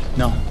Drive?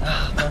 No.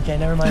 Okay,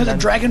 never mind. Did the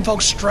dragon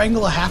folk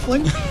strangle a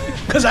halfling?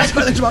 Because that's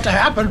what I think's about to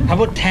happen.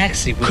 How about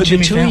Taxi with Could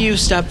Jimmy the two Fallon? of you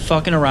stop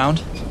fucking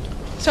around?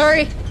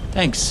 Sorry.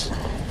 Thanks.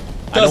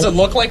 Does it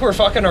look like we're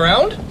fucking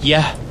around?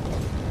 Yeah.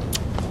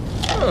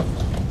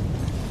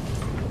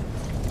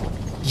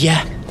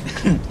 Yeah.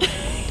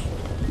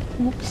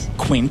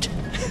 Quint.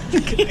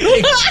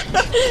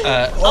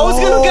 I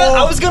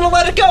was gonna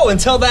let it go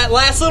until that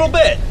last little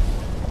bit.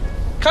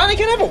 Connie,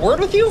 can I have a word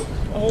with you?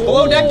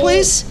 Below deck,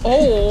 please.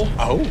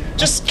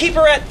 Just keep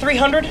her at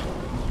 300.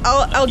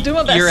 I'll do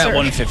my best. You're at sir.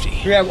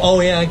 150. Yeah. Oh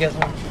yeah, I guess.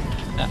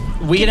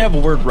 We can have a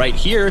word right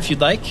here if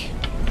you'd like.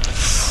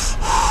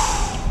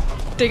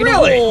 Digging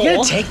Really? a hole. You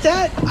gonna take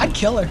that? I'd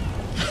kill her.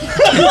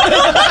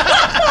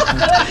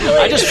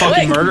 I just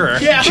fucking murder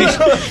her. Yeah.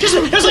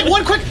 There's like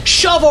one quick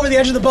shove over the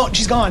edge of the boat and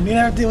she's gone. You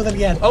never have to deal with it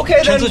again. Okay,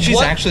 then Turns out she's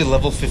what? actually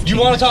level 15. You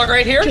want to talk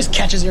right here? Just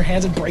catches your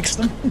hands and breaks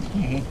them.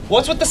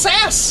 What's with the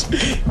sass?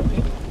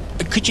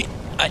 Could you...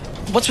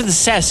 what's with the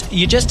sass?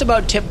 You just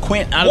about tipped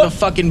Quint out of the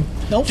fucking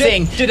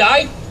thing. Did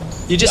I?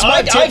 You just I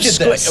about tipped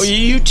did this.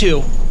 You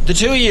two. The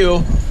two of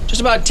you.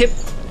 Just about tip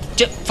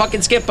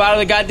fucking Skip out of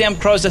the goddamn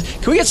crow's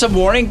nest. Can we get some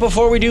warning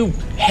before we do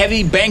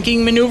heavy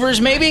banking maneuvers,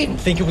 maybe? I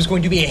think it was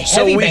going to be a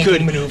So heavy we banking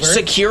could maneuver.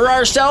 secure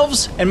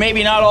ourselves and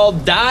maybe not all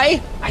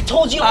die? I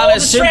told you on all a to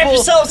strap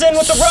yourselves in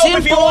with the rope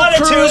if you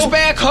wanted cruise to.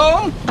 back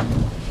home?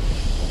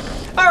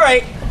 All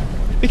right.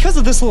 Because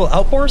of this little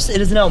outburst,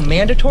 it is now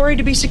mandatory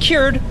to be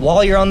secured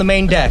while you're on the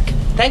main deck.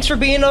 Thanks for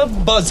being a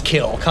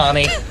buzzkill,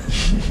 Connie.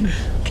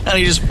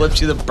 Connie just flips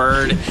you the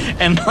bird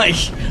and like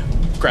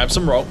grabs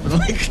some rope and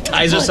like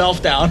ties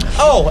herself down.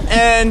 Oh,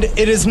 and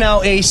it is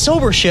now a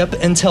sober ship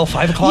until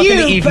 5 o'clock in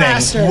the You evening.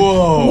 bastard.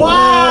 Whoa.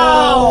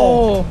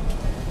 Wow.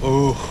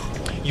 Ooh.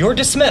 You're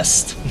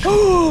dismissed.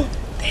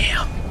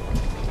 Damn.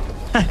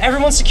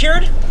 Everyone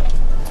secured?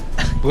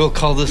 We'll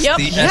call this Yep.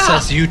 the Yeah.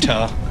 SS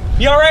Utah.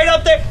 You all right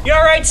up there? You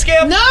all right,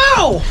 Skip? No!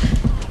 All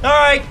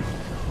right.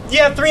 You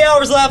have 3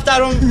 hours left. I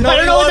don't know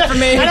what you want from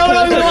me. I don't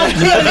know what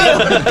you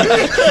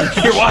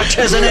want. Your watch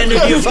hasn't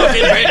ended, you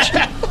fucking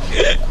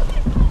bitch.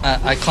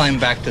 I climb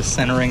back to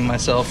centering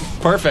myself.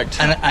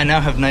 Perfect. And I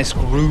now have nice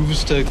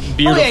grooves to...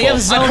 Beautiful. Oh, yeah, you have a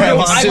zone.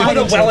 I put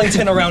a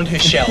Wellington around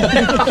his shell.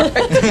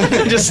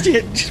 just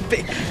be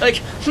like,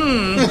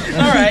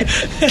 all right.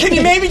 Can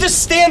you maybe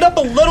just stand up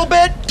a little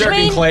bit? Dirk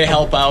and Clay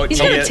help out.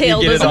 He's got a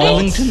tail, you get it doesn't he? all.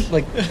 Wellington?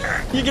 Like,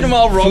 You get them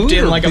all roped Food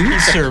in or like a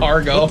piece boots of or-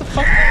 cargo.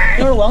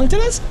 You know what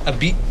Wellington is? a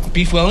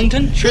beef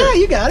Wellington? Sure. Yeah,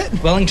 you got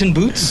it. Wellington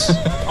boots?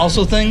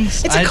 Also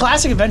things? It's a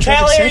classic adventure.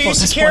 Callie, are epic you staple at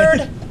this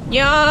point. secured?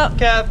 Yeah.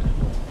 Cap.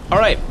 All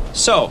right.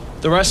 So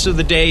the rest of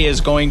the day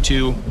is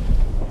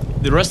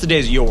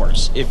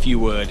yours. If you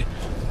would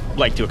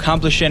like to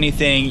accomplish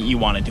anything, you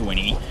want to do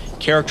any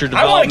character I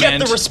development. want to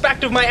get the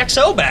respect of my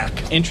XO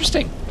back.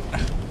 Interesting.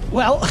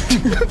 Well,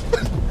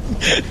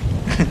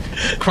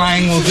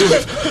 Crying will do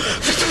it.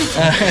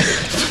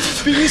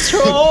 Be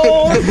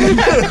strong.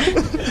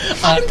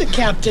 I'm the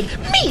captain.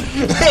 Me.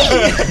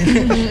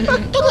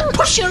 Don't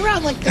push you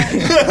around like that.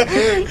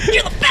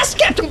 You're the best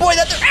captain boy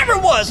that there ever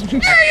was. Yeah,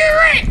 you're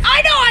right.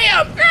 I know I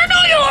am. I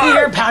know you are.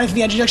 You're pounding from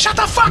the edge. You're like, shut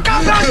the fuck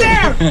up out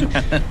there.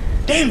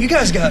 Damn, you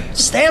guys got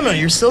stamina.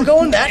 You're still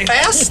going that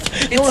fast?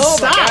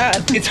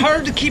 God. It's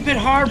hard to keep it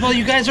hard while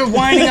you guys are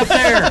whining up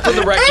there. For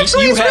the record,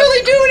 Actually, you it's have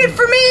really doing it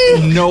for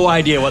me. no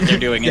idea what they're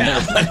doing in there,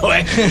 by the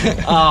way.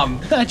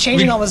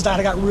 Changing almost died.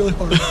 I got really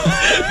hard.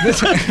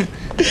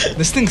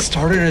 This thing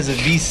started as a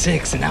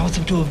V6 and now it's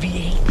up to a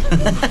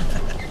V8.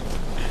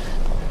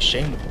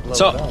 Shame.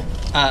 So,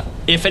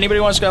 if anybody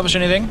wants to accomplish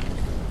anything,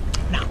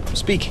 no,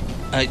 speak.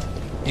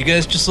 You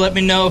guys just let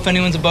me know if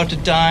anyone's about to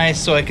die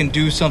so I can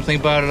do something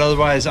about it.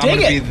 Otherwise, I'm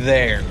going to be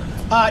there.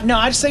 No,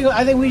 I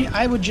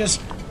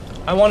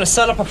want to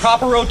set up a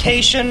proper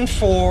rotation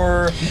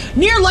for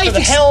near life for the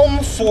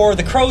helm, for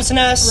the crow's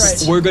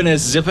nest. Right. We're going to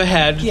zip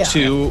ahead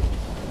to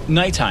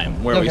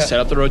nighttime where we set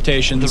up the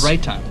rotations. The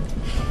right time.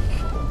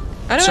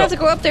 I don't have to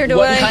go up there, do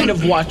what I? What kind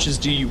of watches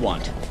do you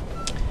want?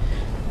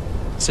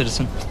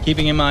 Citizen.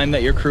 Keeping in mind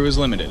that your crew is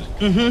limited.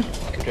 Mm-hmm.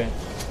 Okay.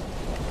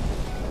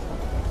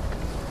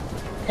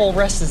 Full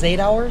rest is 8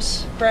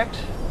 hours, correct?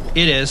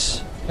 It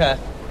is. Okay.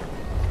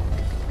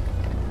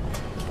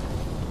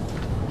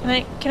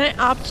 Can I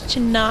opt to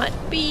not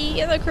be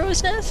in the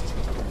crow's nest?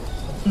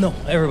 No,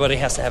 everybody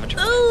has to have a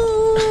turn.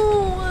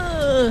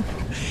 Oh.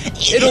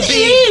 It'll be.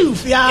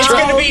 It's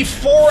going to be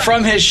 4.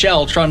 From his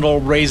shell, Trundle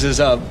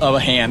raises a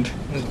hand.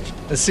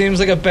 It seems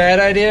like a bad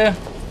idea.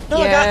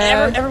 No,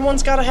 Yeah.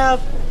 everyone's got to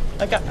have.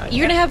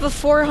 You're gonna have a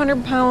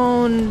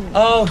 400-pound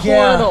turtle.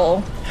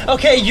 Yeah.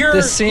 Okay,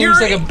 This seems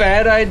like a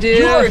bad idea.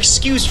 You're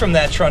excused from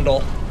that,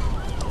 Trundle.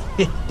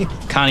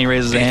 Connie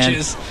raises a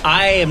hand.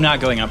 I am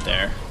not going up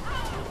there.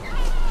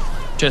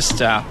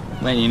 Just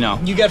letting you know.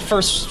 You get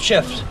first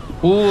shift.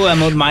 Ooh,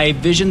 my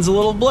vision's a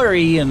little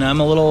blurry, and I'm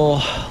a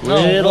little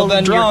well,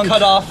 then drunk. You're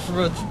cut off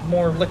with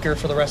more liquor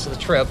for the rest of the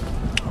trip.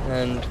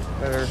 And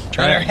better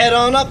head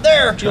on up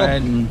there.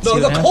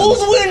 The cold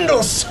wind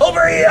will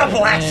sober you up,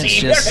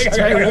 lassie. It's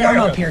very warm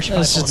up here.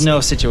 There's just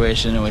no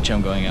situation in which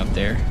I'm going up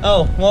there.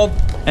 Oh, well,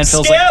 and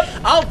Phil's like,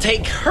 I'll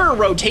take her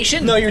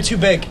rotation. No, you're too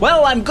big.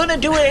 Well, I'm going to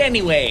do it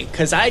anyway,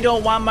 because I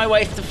don't want my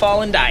wife to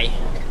fall and die.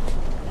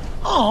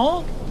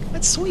 Oh,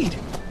 that's sweet.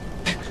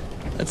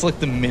 That's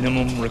like the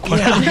minimum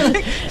requirement.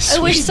 Yeah. I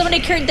wish somebody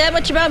cared that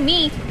much about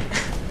me.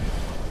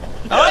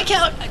 Oh, I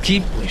can't.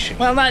 Keep wishing.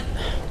 Well, I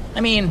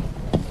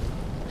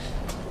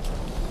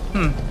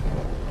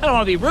don't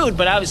want to be rude,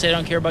 but obviously I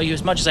don't care about you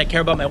as much as I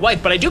care about my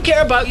wife. But I do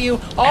care about you.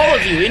 All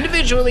of you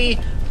individually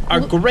are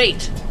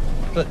great.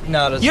 But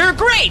not as... You're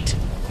great.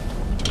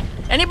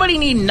 Anybody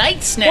need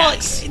night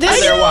snacks on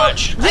their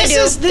watch?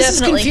 This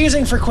is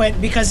confusing for Quint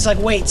because it's like,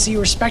 wait, so you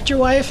respect your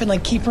wife and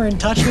like keep her in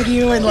touch with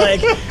you and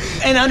like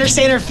and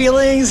understand her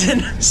feelings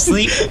and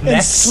sleep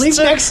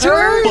next to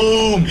her?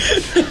 Boom.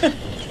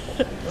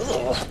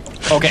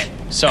 Okay,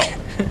 so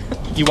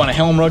you want a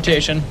helm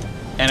rotation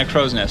and a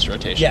crow's nest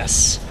rotation?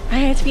 Yes. I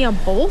have to be on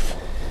both?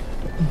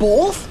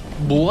 Both?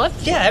 What?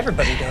 Yeah,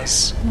 everybody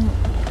does.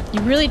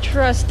 You really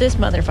trust this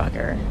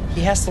motherfucker?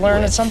 He has to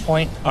learn at some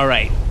point. All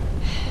right.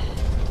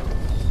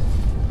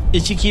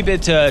 If you keep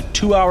it to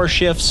 2-hour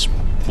shifts,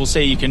 we'll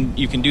say you can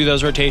do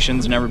those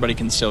rotations and everybody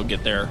can still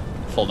get their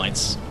full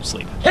night's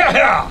sleep.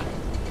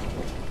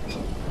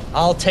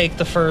 I'll take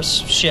the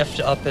first shift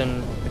up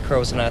in the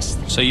crow's nest.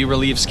 So you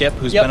relieve Skip,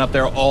 who's been up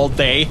there all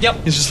day.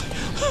 Yep. He's just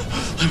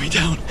let me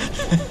down.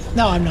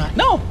 No, I'm not.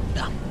 No.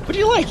 What do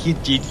you like?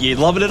 You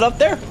loving it up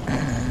there?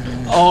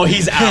 Oh,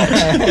 he's out.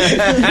 I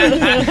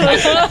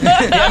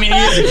mean, he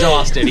is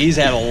exhausted. He's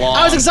had a long...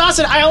 I was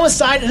exhausted. I almost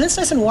died, and it's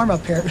nice and warm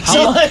up here.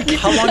 How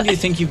long do you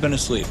think you've been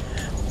asleep?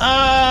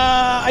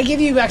 I give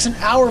you back an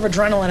hour of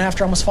adrenaline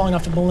after almost falling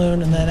off the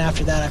balloon, and then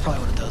after that, I probably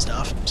would have dozed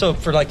off. So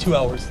for like 2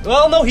 hours.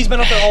 Well, no, he's been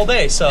up there all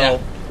day, so... Yeah.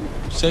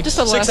 Just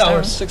the 6 last hours.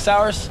 hour. 6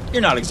 hours?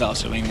 You're not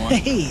exhausted anymore.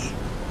 Hey.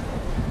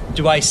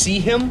 Do I see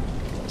him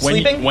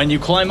sleeping? When you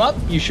climb up,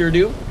 you sure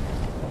do.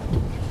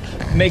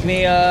 Make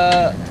me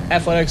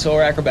athletics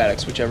or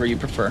acrobatics, whichever you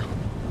prefer,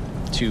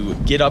 to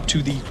get up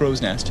to the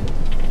crow's nest.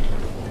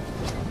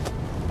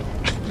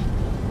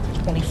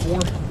 24.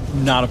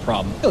 Not a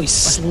problem. Oh, you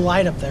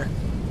slide up there.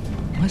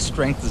 My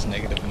strength is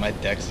negative and my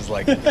dex is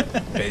like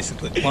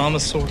basically. Well, I'm a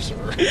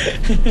sorcerer.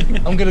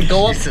 I'm gonna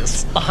go up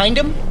behind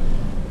him.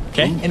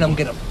 Okay. And I'm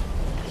gonna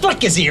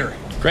flick his ear.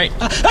 Great.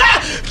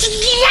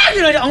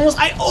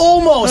 I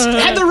almost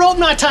had the rope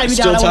not tied me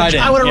Still down. tied in.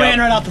 I would have Yep. ran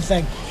right out the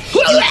thing.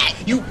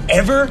 You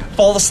ever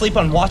fall asleep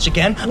on watch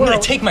again? I'm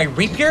gonna take my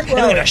rapier and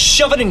I'm gonna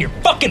shove it in your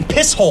fucking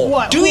piss hole.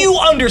 What? Do you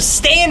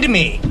understand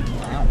me?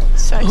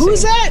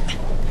 Who's that?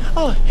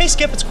 Oh, hey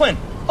Skip, it's Quinn.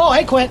 Oh,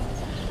 hey, Quint.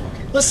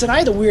 Listen, I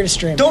had the weirdest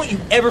dream. Don't you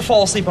ever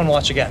fall asleep on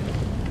watch again.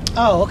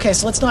 Oh, okay,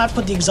 so let's not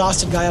put the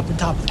exhausted guy up on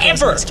top of the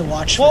Ever to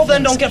watch. Well, for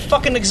then things. don't get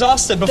fucking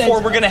exhausted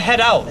before we're gonna head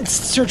out. Let's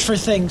search for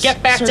things.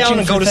 Get back Searching down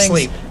and for go to things.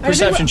 sleep.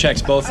 Perception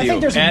checks, both of I you.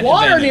 think there's at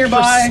water advantage.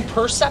 nearby.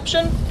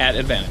 Perception? At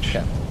advantage.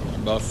 You're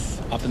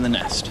both up in the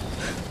nest.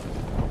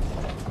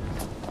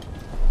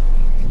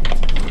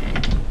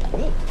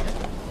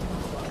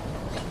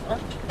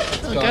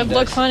 Good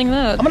luck finding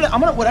that. I'm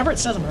gonna whatever it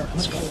says on her.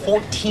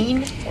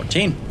 14.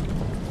 14.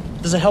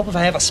 Does it help if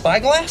I have a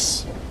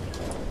spyglass?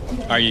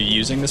 Are you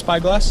using the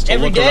spyglass to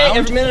Every look day, around?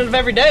 every minute of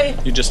every day.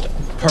 You just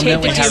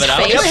permanently Tape it to have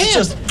it your out? face.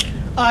 Your It's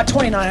hand. just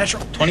 29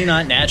 natural.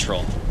 29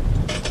 natural.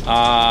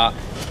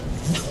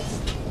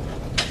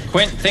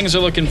 Quint, things are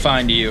looking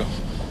fine to you.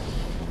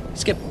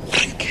 Skip.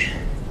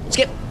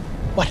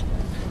 What?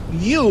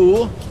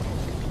 You,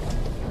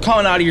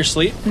 coming out of your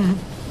sleep,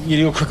 you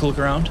do a quick look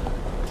around.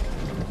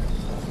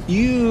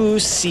 You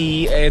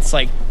see, it's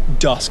like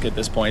dusk at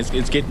this point.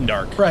 It's getting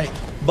dark. Right.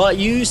 But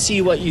you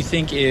see what you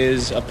think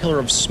is a pillar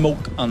of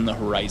smoke on the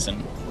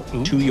horizon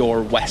to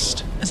your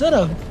west. Is that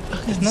a?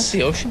 Isn't that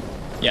the ocean?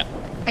 Yeah.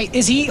 Hey,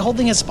 is he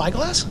holding his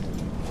spyglass?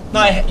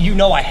 no, you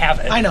know I have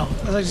it. I know.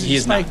 He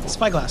is not.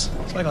 Spyglass.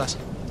 Spyglass.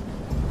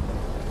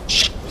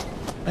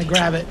 I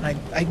grab it and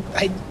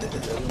I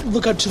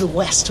look out to the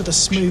west to the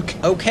smoke.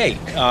 Okay.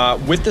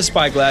 With the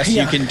spyglass,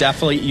 Yeah. you can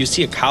definitely you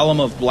see a column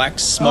of black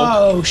smoke.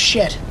 Oh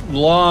shit!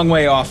 Long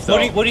way off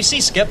though. What do you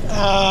see, Skip?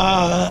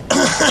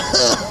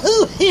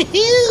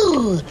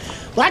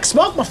 Black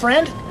smoke, my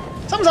friend.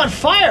 Something's on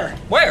fire.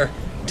 Where?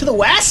 To the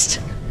west.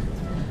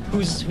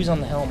 Who's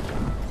on the helm?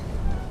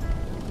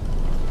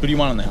 Who do you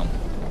want on the helm?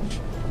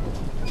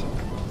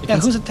 Yeah,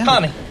 who's at the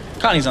Connie.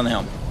 Connie's on the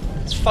helm.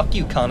 Fuck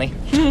you, Connie.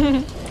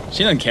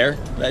 She doesn't care.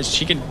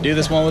 She can do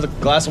this one with a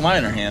glass of wine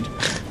in her hand.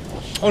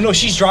 Oh no,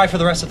 she's dry for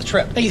the rest of the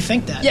trip. Hey, you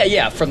think that?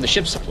 Yeah, from the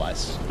ship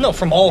supplies. No,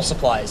 from all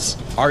supplies.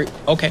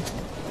 Okay.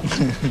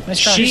 Nice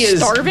try. She is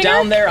starving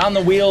down her? there on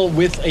the wheel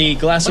with a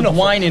glass of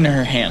wine in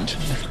her hand.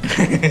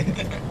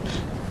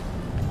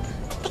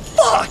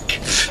 Fuck!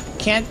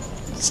 Can't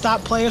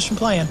stop players from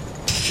playing.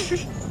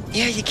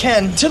 Yeah, you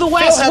can. To the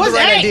west. Phil had the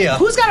right Hey, idea.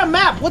 who's got a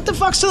map? What the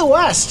fuck's to the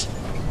west?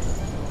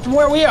 From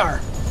where we are.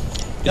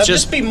 That'd just-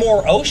 just be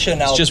more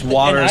ocean out. It's just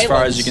water and as far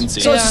islands. as you can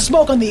see. So it's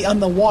smoke on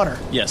the water.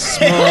 Yes.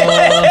 We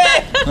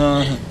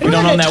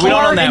don't own that. We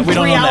don't own that. We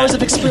don't 3 own hours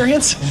of that.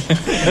 experience.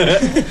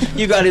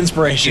 You got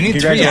inspiration. You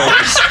need 3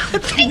 Congratulations.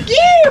 Thank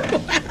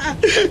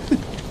you.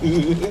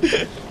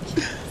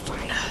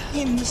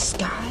 In the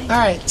sky. All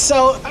right.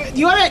 So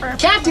you want to,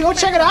 Kat? Do you go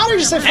check it out or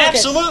just say fuck it?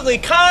 Absolutely,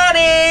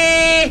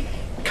 Connie!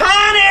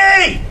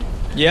 Connie!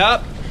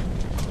 Yep.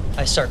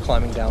 I start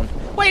climbing down.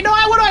 Wait, no.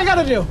 What do I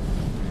gotta do?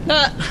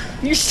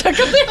 You're stuck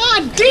up there. Ah,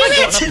 damn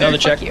it! Another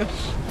check. Fuck you.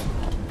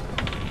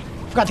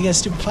 Forgot to get a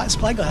stupid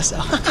spyglass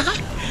though.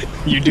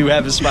 You do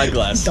have a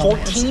spyglass.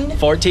 14?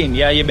 14.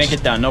 Yeah, you make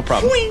it down. No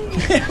problem.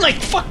 Like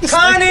fuck this.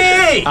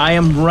 Connie! I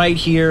am right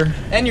here.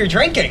 And you're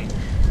drinking.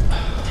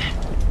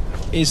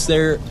 Is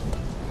there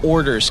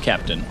orders,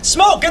 Captain?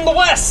 Smoke in the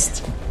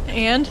west!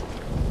 And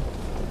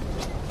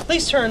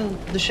Please turn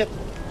the ship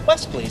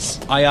west, please.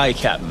 Aye, aye,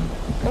 Captain.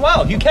 Oh,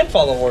 wow, you can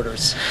follow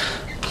orders.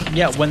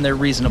 Yeah, when they're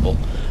reasonable.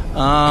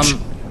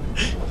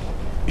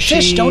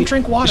 Fish don't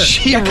drink water.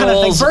 She That kind of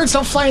thing. rolls. Birds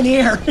don't fly in the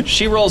air.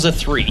 She rolls a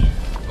 3.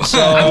 So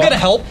I'm gonna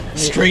help.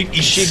 Straight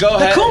east. She go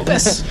ahead.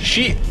 compass.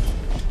 She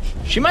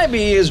might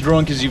be as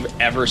drunk as you've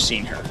ever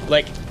seen her.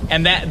 Like,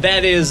 and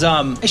that is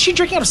Is she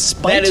drinking out of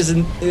spite? that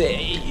isn't.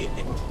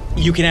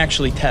 You can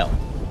actually tell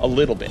a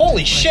little bit.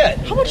 Holy shit.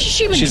 how much has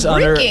she been She's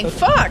under- drinking?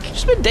 Fuck.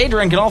 She's been day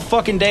drinking all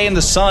fucking day in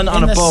the sun on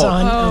in a the boat.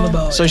 sun on the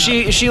boat. So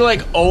yeah. she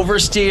like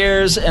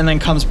oversteers and then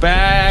comes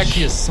back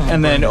She is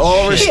and then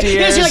sunburned. oversteers.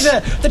 Yeah, see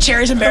like the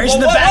cherries and berries in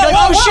the Whoa, back. Like,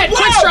 whoa, oh whoa, shit, whoa,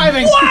 Quint's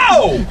driving.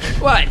 Whoa!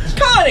 What?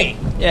 Connie!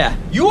 Yeah.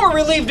 You are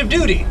relieved of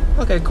duty.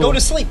 Okay, cool. Go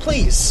to sleep,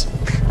 please.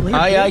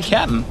 Aye, aye,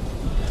 Captain.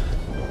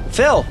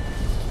 Phil.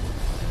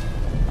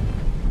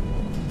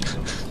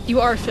 You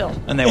are Phil.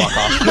 And they walk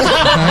off.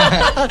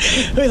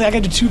 Wait, I got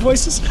to do 2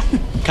 voices.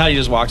 Cotty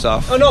just walks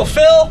off. Oh no,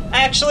 Phil,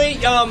 actually,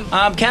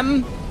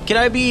 Captain, can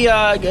I be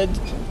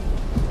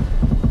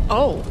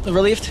Oh.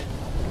 relieved?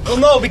 well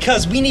no,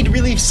 because we need to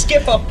relieve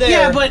Skip up there.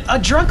 Yeah, but a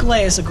drunk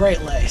lay is a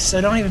great lay, so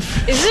don't even.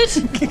 Is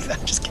it?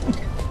 I'm just kidding.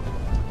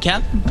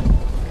 Captain,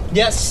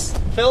 Yes,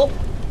 Phil?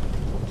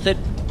 is it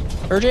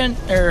urgent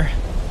or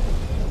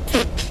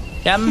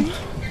Captain?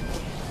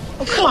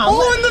 Oh, come on.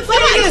 Oh, in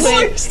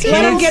the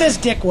Let him get his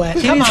dick wet.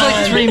 He Come needs on.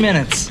 like 3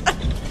 minutes.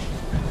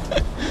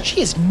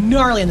 She is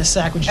gnarly in the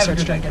sack when she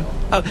starts drinking.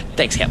 Oh,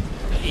 thanks, Captain.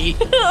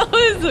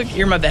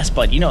 You're my best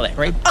bud. You know that,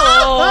 right?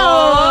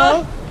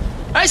 Oh.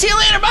 I see you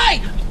later.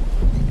 Bye.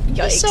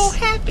 Yikes. So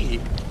happy.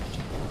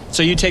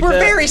 So you take We're the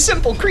very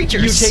simple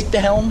creatures. you take the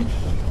helm.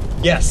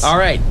 Yes. All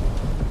right,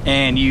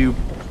 and you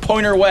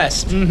point her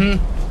west. Mm-hmm.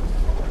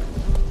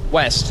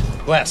 West.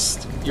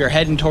 West. You're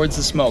heading towards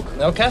the smoke.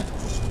 Okay.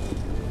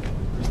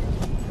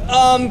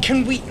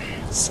 Can we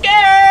Skip?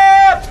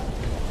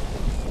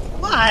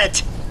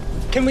 What?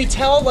 Can we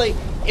tell like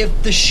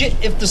if the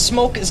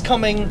smoke is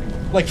coming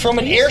like from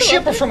an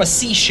airship or from a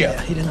sea ship?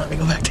 He didn't let me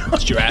go back down.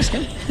 Did you ask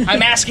him?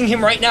 I'm asking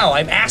him right now.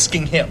 I'm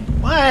asking him.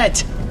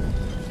 What?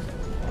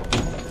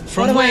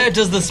 From What am where I-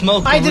 does the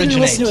smoke I originate?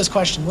 didn't listen to his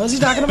question. What was he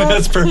talking about?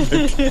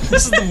 perfect. The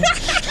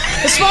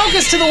smoke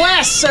is to the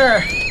west,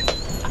 sir.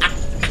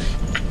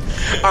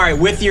 All right,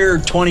 with your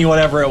 20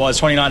 whatever it was,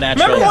 20 not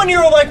natural. Remember when you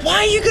were like, why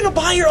are you going to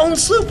buy your own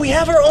sloop? We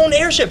have our own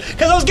airship.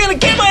 Because I was going to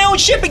get my own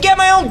ship and get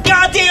my own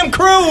goddamn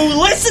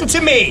crew. Listen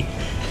to me.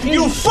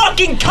 You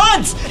fucking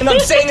cunts! And I'm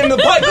saying in the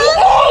pipe,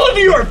 all of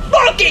you are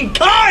fucking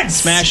cunts!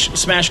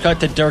 Smash cut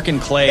to Dirk and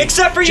Clay.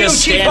 Except for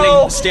just you,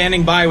 Cheapo!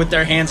 Standing by with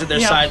their hands at their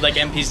side like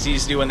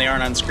NPCs do when they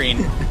aren't on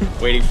screen,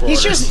 waiting for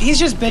orders. He's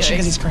just bitching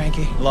because he's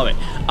cranky. Love it.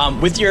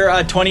 With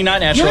your 20 not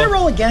natural... You want to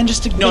roll again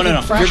just to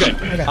No, fresh? You're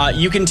good. Okay.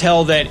 You can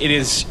tell that it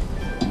is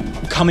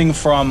coming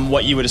from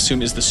what you would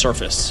assume is the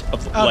surface.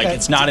 Like,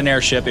 it's not an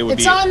airship, it would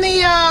be... It's on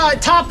the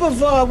top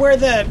of where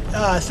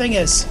the thing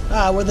is,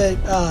 where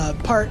the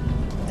part...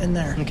 in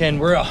there. Okay, and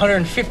we're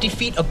 150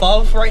 feet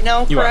above right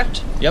now,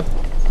 correct? Yep.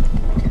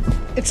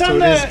 It's on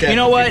the... You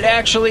know what,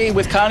 actually,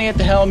 with Connie at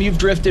the helm, you've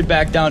drifted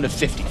back down to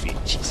 50 feet.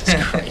 Jesus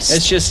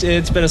Christ.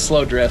 It's been a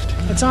slow drift.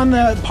 It's on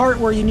the part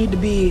where you need to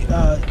be,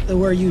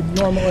 where you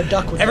normal a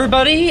duck would be.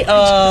 Everybody,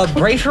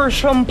 brace for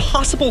some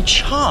possible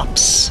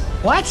chops.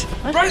 What?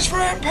 Brace for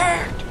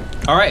impact!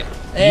 All right.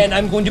 And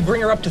I'm going to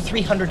bring her up to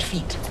 300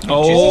 feet.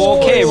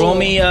 Okay, roll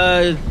me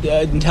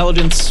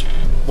intelligence,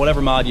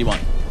 whatever mod you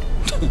want.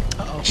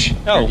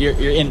 Oh,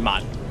 you're in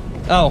mod.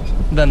 Oh,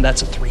 then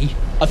that's a 3.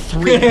 A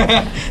 3.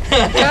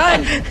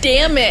 God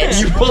damn it!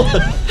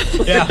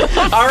 Yeah.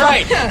 All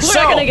right. We're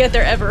not gonna get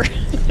there ever.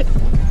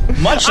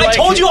 I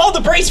told you all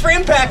the brace for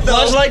impact, though.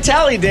 Much like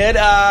Tally did,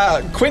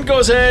 Quint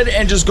goes ahead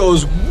and just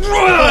goes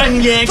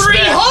run, yanks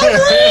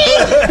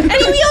 300! And he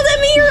yelled at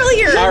me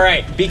earlier. All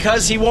right,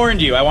 because he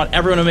warned you, I want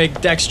everyone to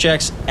make dex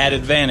checks at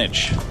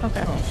advantage.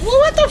 Okay. Well,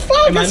 what the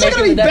fuck? It's not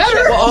gonna be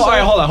better. Well, all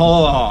right,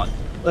 hold on.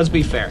 Let's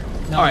be fair.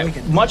 All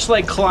right, much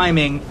like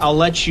climbing, I'll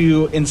let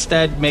you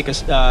instead make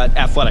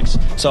athletics.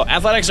 So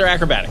athletics or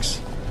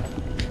acrobatics?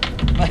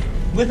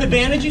 With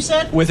advantage, you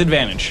said? With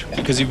advantage,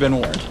 because you've been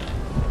warned.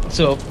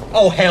 So,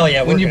 oh hell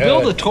yeah! When you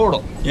build a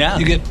total,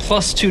 you get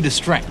 +2 to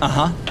strength.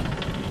 I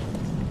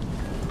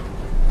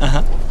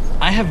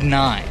have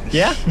 9.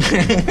 Yeah,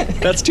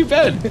 that's too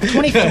bad.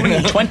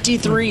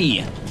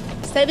 23.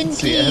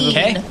 17.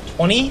 Okay,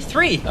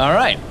 23. All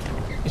right.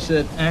 You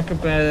said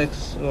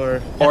acrobatics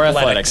or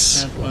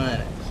athletics.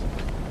 Athletics.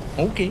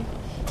 Okay.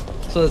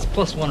 So that's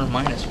 +1 or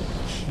 -1.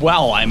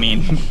 Well, I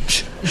mean,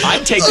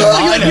 I'd take the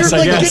minus,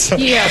 I guess.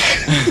 Yeah.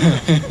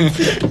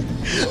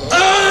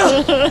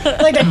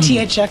 Like that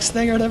THX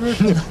thing or whatever.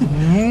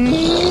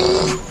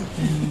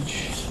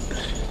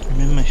 I'm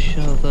in my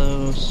shell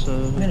though, so.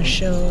 I'm in a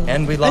show.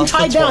 And we lost. And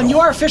tied down. You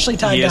are officially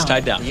tied down. He is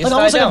tied down. Like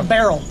almost like a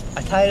barrel.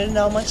 I tied it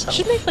down myself.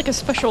 Should make like a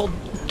special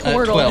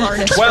portal 12.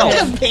 harness.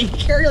 12.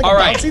 Carry like All a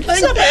right. bouncy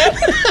thing.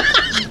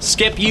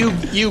 Skip,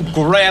 you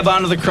grab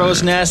onto the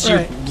crow's nest.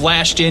 Right. You're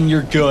lashed in.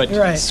 You're good.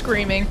 You're right.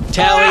 Screaming.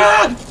 Tally,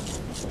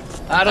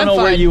 I don't know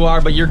where fine. you are,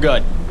 but you're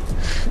good.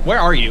 Where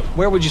are you?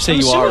 Where would you say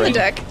you Still are? on the right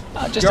deck.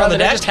 Just on the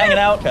deck, just hanging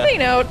out.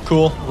 Hanging out.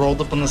 Cool. Rolled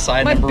up on the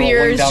side, My and beer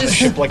rolling is down the just-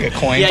 ship like a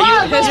coin. Yeah,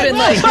 you Has been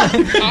like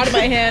out of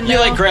my hand now. you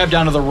like grab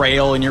down to the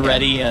rail and you're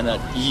ready, and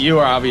you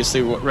are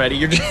obviously ready.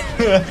 You're just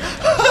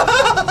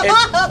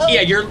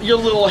your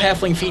little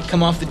halfling feet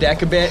come off the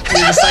deck a bit. You're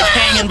just like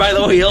hanging by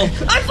the wheel.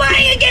 I'm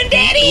flying again,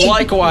 Daddy.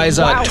 Likewise,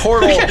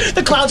 Tortle.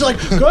 The clouds are like,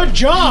 good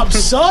job,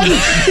 son.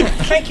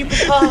 Thank you,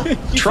 Papa. You finally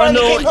came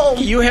Trundle, home.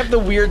 you have the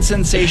weird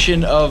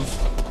sensation of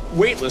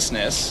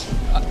weightlessness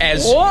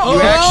as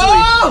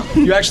Whoa.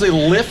 you actually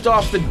lift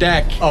off the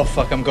deck Oh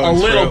fuck! I'm going a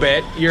little through.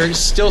 bit. You're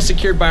still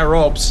secured by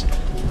ropes,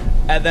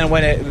 and then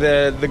when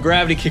the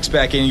gravity kicks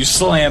back in, you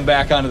slam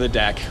back onto the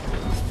deck.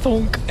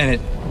 Thunk. and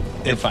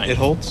It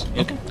holds.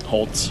 Okay,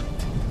 holds.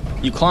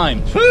 You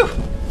climb. Whew.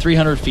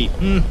 300 feet.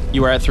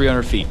 You are at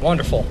 300 feet.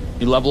 Wonderful.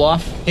 You level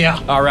off. Yeah.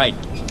 All right.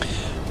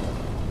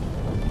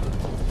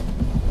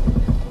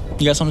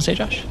 You got something to say,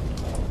 Josh?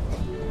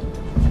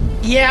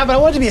 Yeah, but I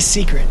want it to be a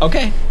secret.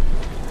 Okay.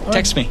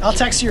 Text me. I'll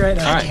text you right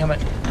now. All right. Damn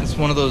it. It's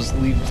one of those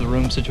leave the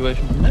room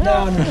situations.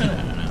 No.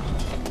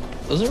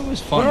 Those are always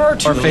fun. What are our Or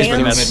two Facebook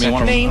hands? message me.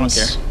 One of them. I don't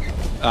Names?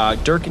 care.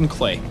 Dirk and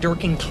Clay.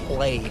 Dirk and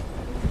Clay.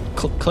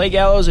 Clay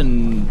Gallows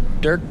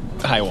and Dirk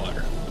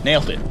Highwater.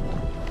 Nailed it.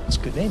 That's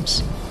good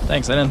names.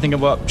 Thanks. I didn't think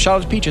about shout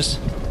out to Peaches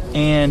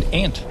and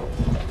Ant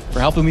for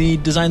helping me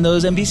design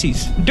those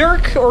NPCs.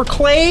 Dirk or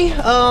Clay,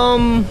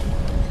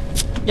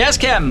 Yes,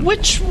 Captain.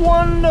 which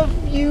one of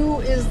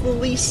you is the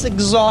least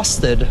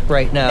exhausted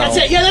right now? That's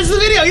it. Yeah, that's the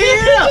video.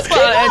 Yeah.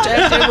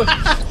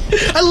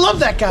 I love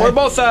that guy. We're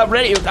both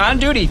ready, on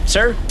duty,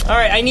 sir. All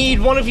right, I need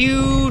one of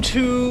you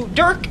to...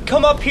 Dirk,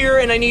 come up here,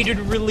 and I need you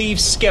to relieve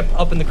Skip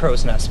up in the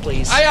crow's nest,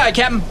 please. Aye, aye,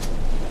 Captain.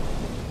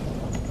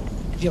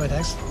 Do you have my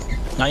text?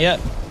 Not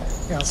yet.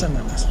 Here, I'll send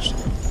that message.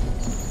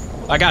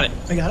 I got it.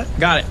 I got it.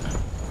 Got it.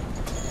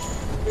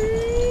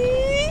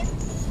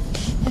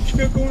 What you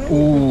got going on?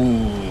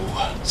 Ooh.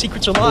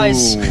 Secrets or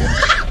lies?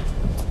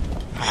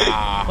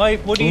 Why,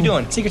 what are you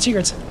doing?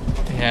 Secrets.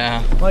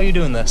 Yeah. Why are you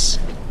doing this?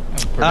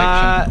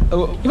 Prediction.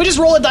 You would just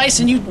roll a dice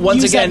and you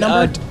Once use again, that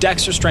number.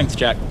 Dex or Strength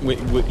check,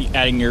 with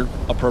adding your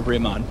appropriate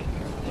mod.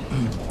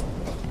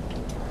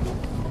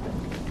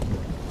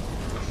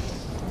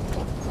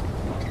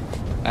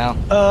 I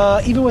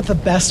Wow. Even with the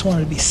best one,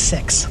 it'd be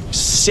 6.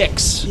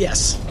 6?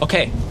 Yes.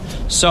 Okay.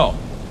 So,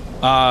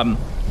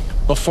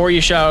 before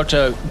you shout out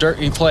to Dirk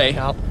and Clay,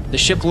 the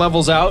ship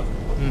levels out,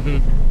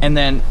 and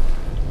then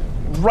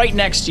right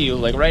next to you,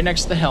 like right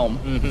next to the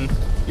helm,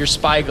 your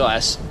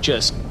spyglass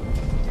just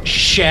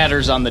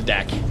shatters on the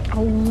deck.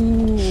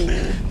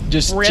 Oh.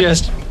 Just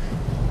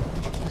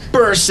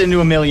bursts into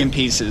a million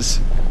pieces.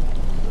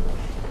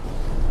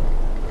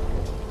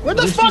 Where'd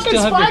the fucking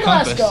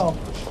spyglass go?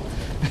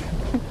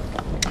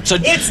 So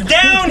it's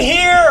down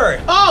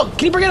here! Oh,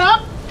 can you bring it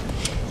up?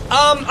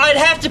 I'd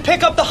have to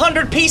pick up the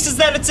 100 pieces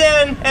that it's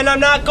in, and I'm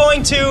not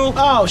going to.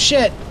 Oh,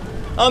 shit.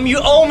 You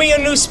owe me a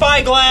new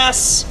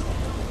spyglass.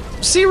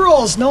 Sea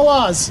rules, no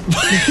laws.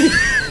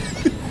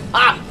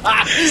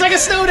 It's like a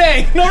snow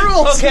day, no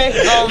rules. Okay,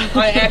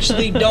 I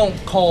actually don't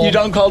call. You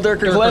don't call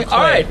Dirk or Clay? All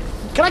right.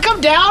 Can I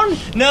come down?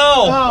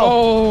 No.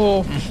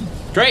 Oh.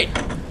 Great.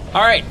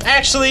 All right.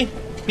 Actually,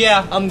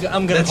 yeah, I'm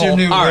gonna That's call. your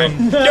new All right.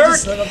 room. Dirk.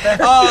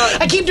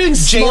 I keep doing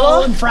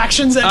small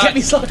infractions that get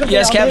me stuck up.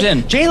 Yes,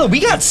 Captain. Jayla,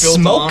 we got built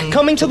smoke on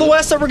coming to the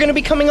west that we're going to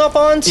be coming up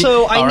on,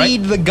 so All I right.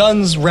 need the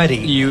guns ready.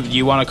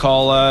 You want to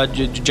call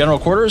General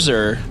Quarters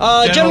or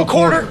General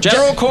Quarters.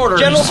 General Quarters?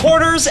 General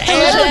Quarters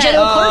and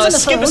General Quarters on the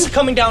Skip is phone.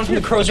 coming down from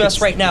the crow's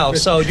rest right now.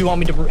 So do you want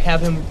me to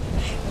have him?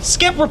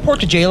 Skip,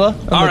 report to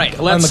Jayla. All right,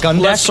 let's gun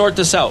deck. sort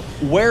this out.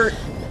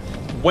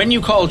 When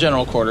you call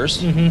General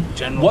Quarters,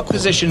 what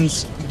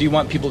positions do you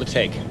want people to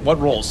take? What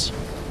roles?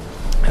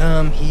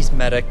 He's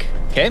medic.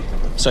 Okay,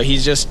 so he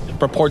just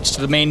reports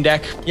to the main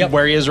deck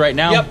where he is right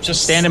now. Yep,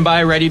 just standing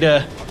by, ready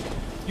to.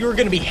 You're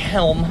going to be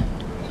helm.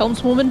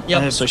 Helmswoman?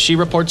 Yep. So she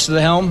reports to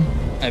the helm.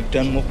 I've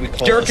done what we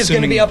call Dirk is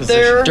going to assuming be up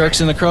position. there.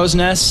 Dirk's in the crow's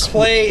nest,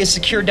 Clay is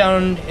secured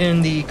down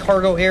in the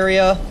cargo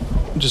area.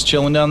 just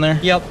chilling down there.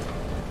 Yep.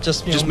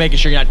 Just Making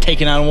sure you're not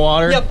taking on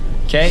water. Yep.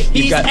 Okay.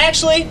 He's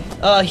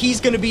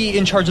going to be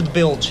in charge of the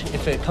bilge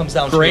if it comes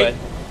down great. to it.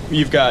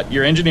 You've got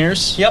your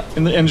engineers. Yep.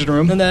 In the engine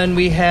room. And then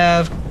we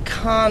have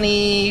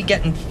Connie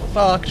getting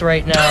fucked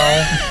right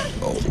now.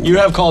 You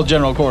have called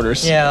General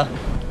Quarters. Yeah.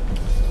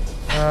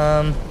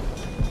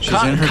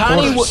 She's in her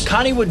quarters.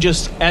 Connie would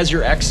just, as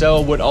your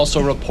XO, would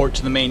also report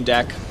to the main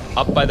deck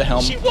up by the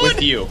helm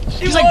with you.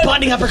 She's like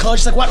buttoning up her clothes.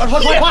 She's like,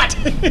 what?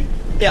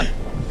 Yeah.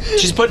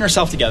 She's putting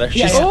herself together.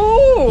 Yeah, She's, yeah.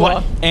 Oh.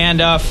 What?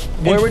 And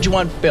where would you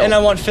want Bill? And I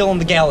want Phil in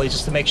the galley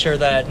just to make sure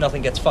that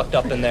nothing gets fucked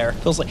up in there.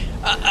 Phil's like,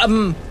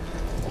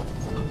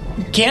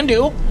 can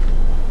do.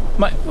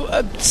 My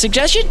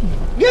suggestion?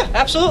 Yeah,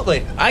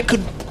 absolutely. I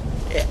could.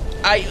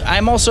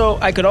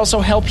 I could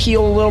also help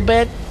heal a little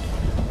bit.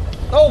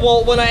 Oh,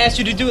 well, when I asked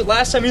you to do it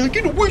last time, you're like,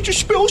 you don't waste your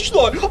spell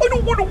slot. I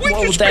don't want to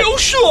waste your spell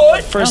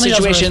slot. For a I don't think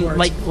those were his situation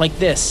words. like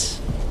this.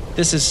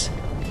 This is,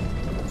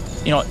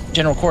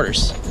 General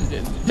Quarters.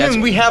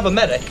 We have a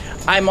medic.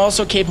 I'm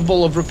also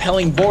capable of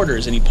repelling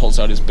borders, and he pulls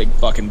out his big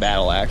fucking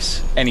battle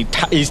axe, and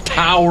he's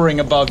towering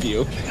above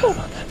you. On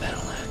that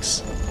battle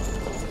axe.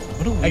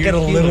 I get a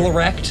little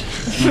erect.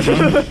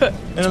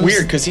 It's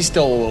weird because he's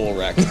still a little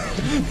wrecked.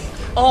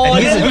 Oh,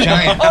 And he's a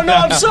giant. Oh no,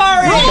 I'm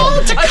sorry.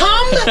 Roll to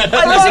come. He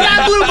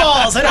got blue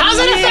balls. And how's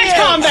it affect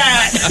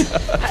combat?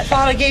 I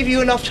thought I gave you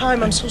enough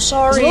time. I'm so It's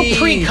sorry. a little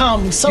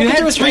pre-cum. So You through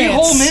had his 3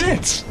 whole pants.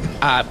 minutes.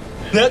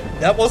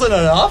 That wasn't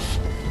enough.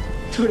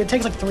 Dude, it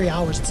takes like 3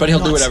 hours. It's But he'll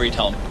do nuts. whatever you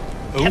tell him.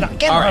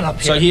 Get All on right. up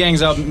here. So he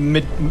hangs out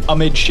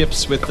amid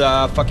ships with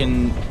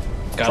fucking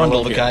Gotta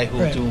Trundle love a here. guy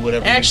who'll Right. do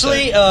whatever.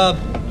 Actually, you say.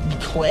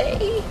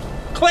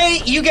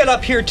 Clay, you get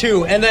up here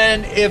too, and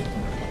then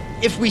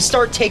if we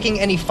start taking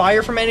any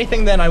fire from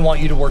anything, then I want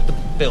you to work the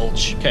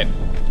bilge. Okay.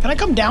 Can I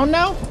come down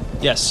now?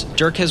 Yes,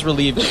 Dirk has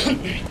relieved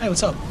Hey,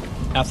 what's up?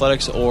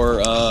 athletics or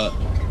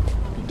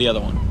the other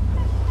one,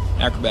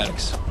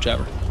 acrobatics,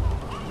 whichever.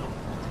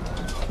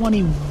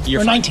 20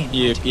 You're or fine. 19.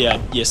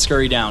 You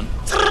scurry down.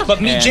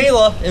 But meet And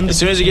Jayla in the As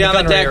soon as you get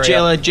on the deck,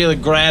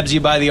 Jayla grabs you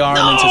by the arm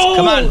and says,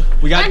 "Come on,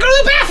 we I got gotta go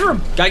to the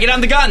bathroom. gotta get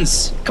on the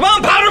guns." Come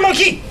on, powder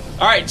monkey!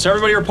 All right, so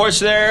everybody reports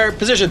to their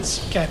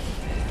positions. Okay.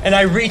 And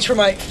I reach for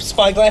my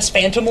spyglass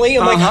phantomly.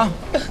 I'm and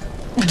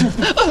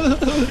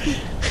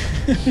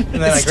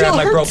then I grab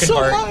my broken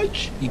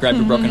heart. You grab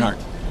your broken heart.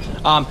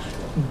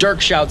 Dirk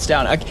shouts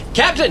down,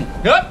 "Captain,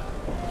 Yep.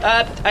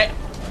 I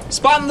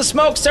spotting the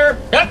smoke, sir.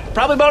 Yep.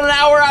 Probably about an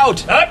hour out."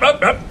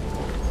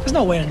 There's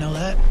no way to know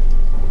that.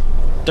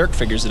 Dirk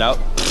figures it out.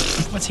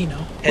 What's he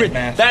know? Head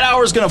math. That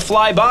hour's gonna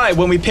fly by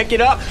when we pick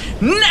it up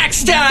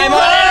next time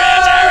on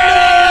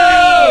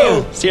Adventure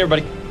Radio! See you,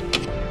 everybody.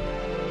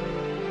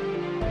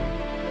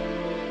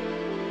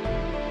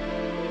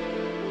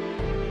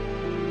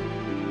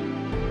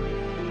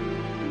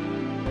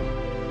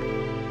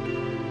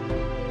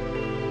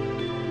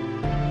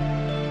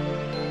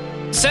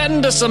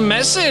 Send us a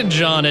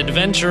message on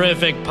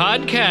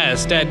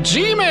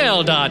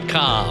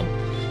adventurificpodcast@gmail.com.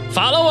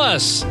 Follow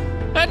us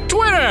at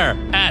Twitter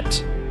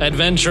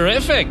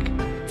 @adventurific,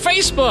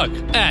 Facebook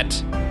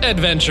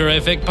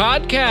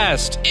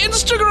 @adventurificpodcast,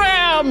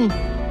 Instagram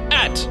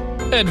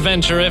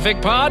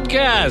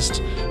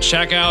 @adventurificpodcast.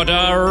 Check out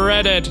our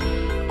Reddit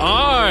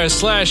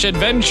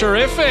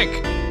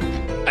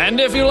r/adventurific. And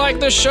if you like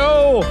the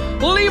show,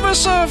 leave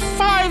us a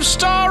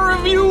 5-star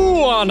review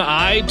on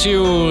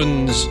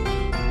iTunes.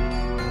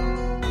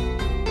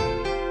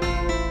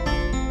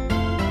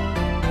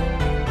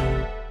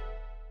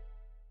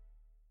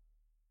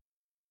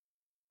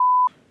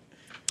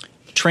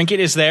 Trinket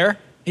is there.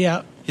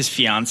 Yeah. His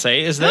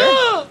fiance is there.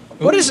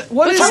 What is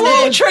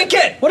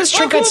Trinket? What is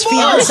Trinket's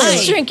fiance?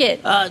 Hi,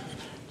 Trinket.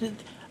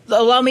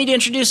 Allow me to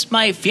introduce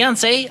my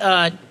fiance,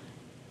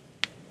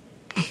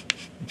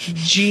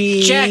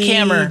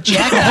 Jackhammer.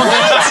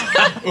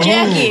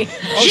 Jackie.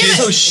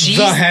 So she's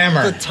the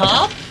hammer. the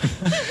top?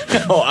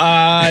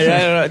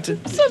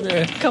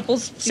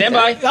 Couples. Stand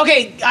by.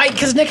 Okay,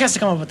 because Nick has to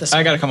come up with this.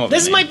 I gotta come up with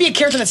This a might name. be a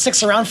character that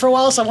sticks around for a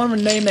while, so I want him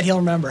a name that he'll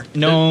remember.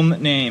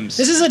 Gnome names.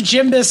 This is a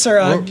Jimbus or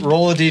a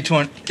Roll a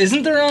d20.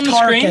 Isn't there on the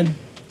Tarkin.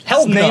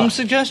 screen name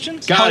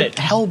suggestions? Got it.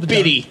 Helbda.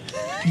 Biddy.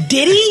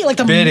 Diddy? Like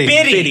the Biddy.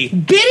 Biddy.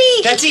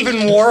 Biddy? That's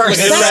even worse.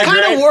 That's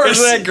kind of worse.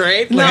 Isn't that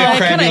great? No, Like a I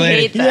crabby kind of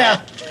lady. hate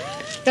that. Yeah.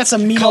 That's a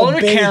mean Call old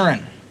her Biddy.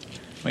 Karen.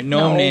 My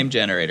gnome No. name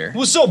generator.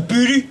 What's up,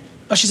 Biddy?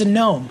 Oh, she's a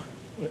gnome.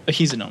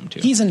 He's a gnome too.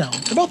 He's a gnome.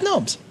 They're both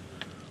gnomes.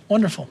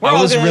 Wonderful. We're I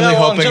all was getting really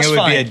along hoping it just would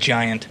be a fine.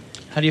 giant.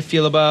 How do you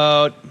feel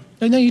about?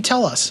 No, you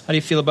tell us. How do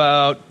you feel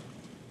about?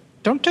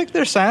 Don't take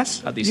their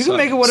sass. How'd these You can suck?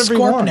 make it whatever you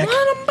want. Scorpnick.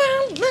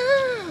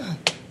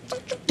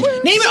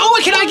 Name it.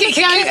 Oh, can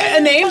I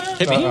a name?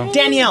 Hit me.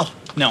 Danielle.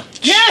 No.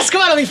 Yes,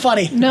 come on, it'll be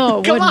funny.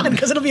 No, come wouldn't. on,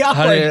 because it'll be How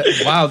awkward. do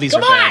you, wow, these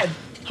Come are bad. on.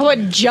 How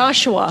about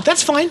Joshua?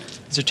 That's fine.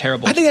 These are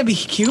terrible. I think that'd be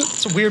cute.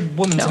 It's a weird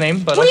woman's No. name,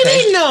 but What do okay.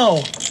 you mean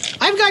no?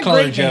 I've got Call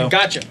her great Joe. names.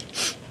 Gotcha.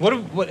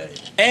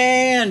 What?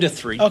 And a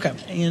 3. Okay.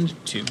 And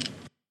 2.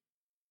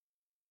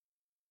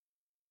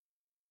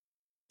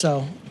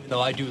 So No,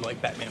 I do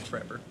like Batman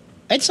Forever.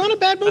 it's not a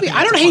bad movie. think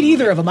I don't it's a hate fun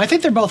either of them. I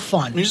think they're both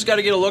fun. You just got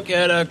to get a look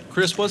at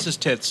Chris. What's his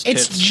tits?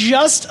 It's Tits.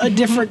 just a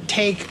different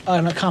take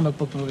on a comic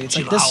book movie. It's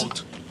like Chill this.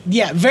 out.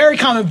 Yeah, very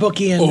comic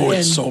booky and, Oh,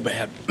 it's and so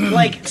bad.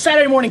 like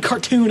Saturday morning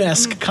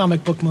cartoon-esque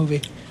comic book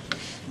movie.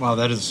 Wow,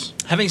 that is.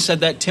 Having said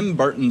that, Tim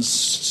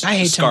Burton's I hate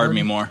Tim scarred Burton.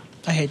 me more.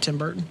 I hate Tim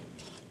Burton.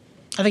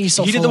 I think he's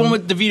so He did full the of-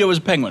 one with DeVito as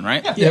a penguin,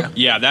 right? Yeah.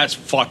 Yeah, that's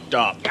fucked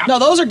up. No,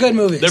 those are good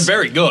movies. They're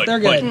very good. They're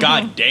good. But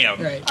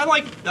goddamn. Right. I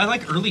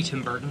like early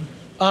Tim Burton.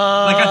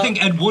 Like I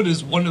think Ed Wood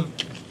is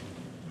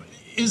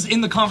is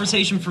in the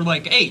conversation for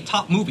like, hey,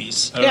 top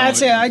movies. Yeah, I'd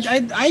say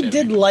I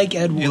did like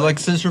Ed Wood. You like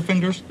Scissor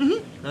Fingers?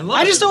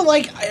 I just don't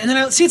like. And then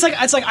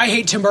it's like I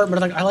hate Tim Burton,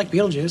 but I like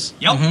Beetlejuice.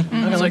 Yep. I It's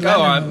don't like,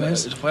 Batman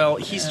movies. well,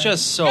 he's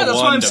just so Yeah, that's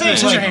what I'm saying.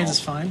 one-dimensional. Scissorhands is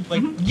fine.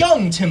 Like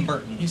young Tim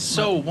Burton. He's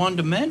so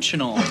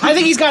one-dimensional. I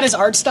think he's got his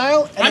art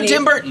style. And I'm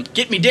Tim Burton.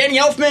 Get me Danny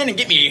Elfman and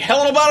get me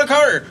Helena Bonham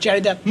Carter.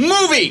 Johnny Depp.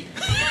 Movie.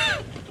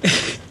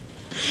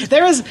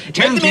 There is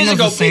Tarantino's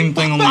the same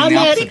thing, only in on the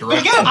that opposite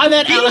direction. on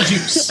that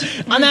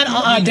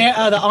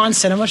the On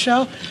Cinema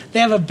show. They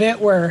have a bit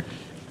where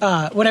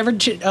whenever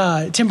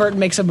Tim Burton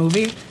makes a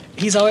movie,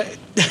 he's always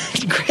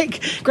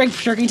Greg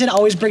Turkington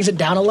always brings it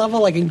down a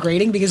level, like in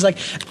grading, because like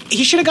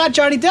he should have got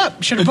Johnny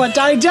Depp, should have put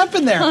Johnny Depp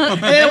in there.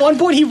 And then at one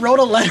point he wrote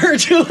a letter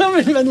to him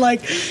and been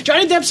like,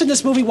 Johnny Depp's in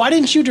this movie, why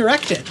didn't you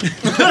direct it?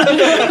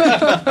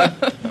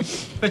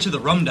 Bet you the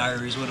Rum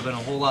Diaries would have been a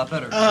whole lot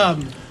better.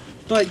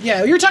 But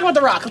yeah, you were talking about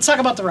The Rock.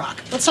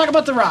 Let's talk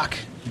about The Rock.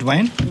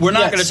 Dwayne? We're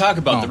not Yes. going to talk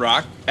about Oh. The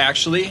Rock,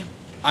 actually.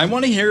 I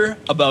want to hear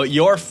about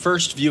your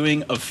first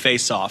viewing of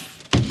Face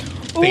Off.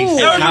 Ooh,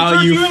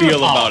 How you feel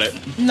about it.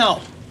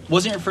 no.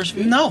 Wasn't your first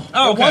viewing? No,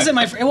 Oh, it okay. wasn't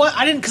my.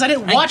 I didn't because I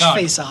didn't watch God.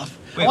 Face Off.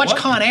 I Wait, watched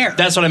what? Con Air.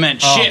 That's what I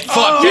meant. Shit,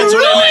 fuck, you that's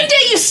what I ruined meant.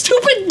 it, you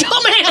stupid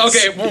dumbass.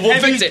 Okay, well, we'll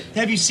have fix you, it.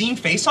 Have you seen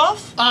Face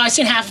Off? I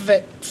seen half of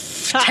it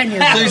 10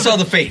 years So you ago. saw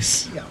the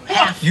face.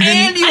 Half. You didn't.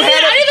 And you I had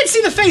didn't even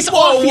see the face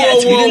off Whoa,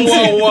 yet.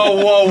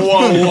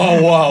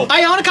 whoa.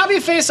 I own a copy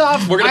of Face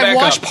Off. We're gonna I back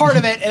watched up. part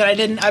of it,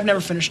 and I've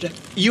never finished it.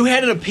 You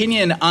had an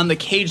opinion on the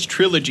Cage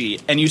trilogy,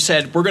 and you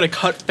said, we're going to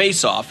cut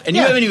Face Off, and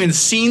you Yeah. haven't even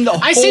seen the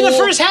whole... I seen the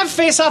first half of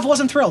Face Off.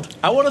 Wasn't thrilled.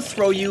 I want to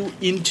throw you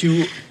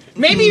into...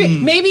 Maybe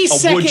wood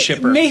second.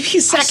 chipper. Maybe I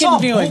saw second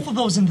viewing. both of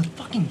those in the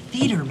fucking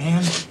theater,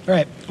 man.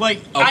 Right.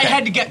 Like I Okay.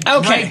 had to get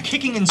Okay. Greg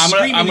kicking and I'm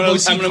gonna- screaming I'm to gonna- go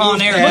see I'm gonna Con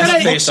move Air. past It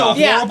looked Face so Off.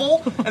 Yeah.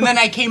 horrible. And then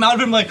I came out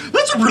and I'm like,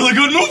 that's a really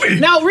good movie.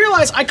 Now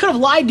realize I could have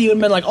lied to you and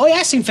been like, "Oh yeah,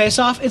 I seen Face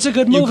Off. It's a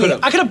good movie." could've.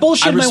 I could have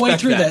bullshitted I my way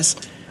respect through that. this.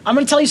 I'm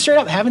going to tell you straight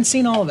up. Haven't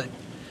seen all of it.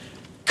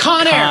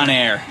 Con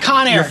Air.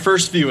 Your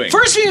first viewing.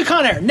 First viewing of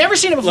Con Air. Never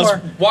seen it before.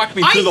 Let's walk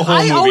me through the whole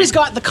I movie. always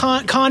got the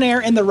Con Air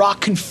and The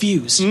Rock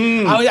confused.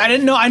 I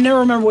didn't know. I never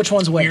remember which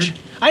one's which. Weird.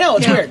 I know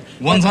it's weird.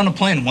 One's on a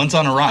plane, one's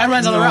on a rock.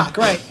 Everyone's on The Rock,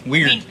 right?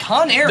 Weird.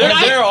 Con Air.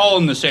 They're all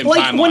in the same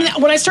Like timeline.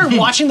 when I started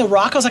watching The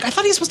Rock, I was like, I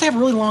thought he was supposed to have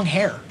really long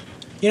hair.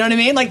 You know what I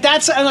mean? Like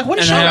that's. I'm like, what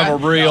is and she?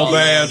 have a real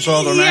bad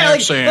southern Yeah, like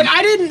accent.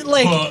 I didn't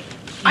like.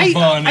 I think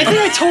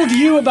I told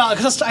you about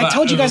because I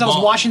told you guys I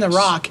was watching The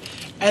Rock,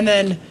 and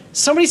then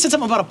somebody said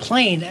something about a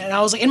plane, and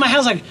I was like in my head, I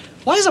was like,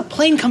 why does a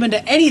plane come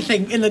into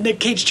anything in the Nick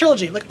Cage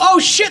trilogy? Like, oh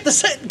shit,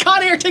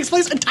 Con Air takes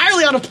place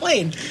entirely on a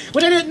plane,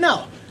 which I didn't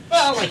know.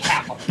 Well, like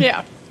half of them.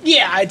 Yeah.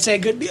 Yeah, I'd say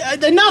good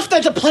enough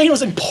that the plane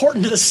was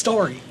important to the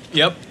story.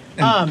 Yep.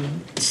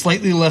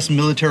 Slightly less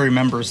military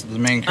members of the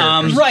main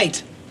characters.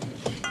 Right.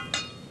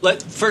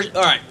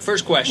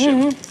 First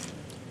question.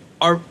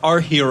 Our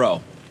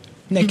hero,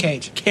 Nick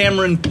Cage,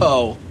 Cameron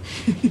Poe.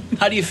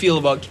 How do you feel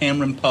about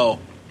Cameron Poe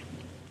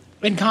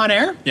in Con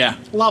Air? Yeah,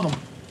 love him.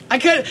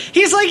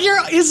 He's like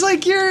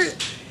your.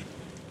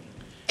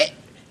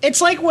 It's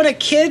like when a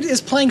kid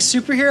is playing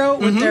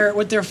superhero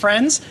with their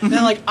friends. And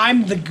they're like,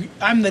 I'm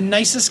the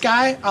nicest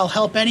guy. I'll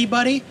help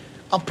anybody.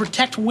 I'll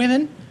protect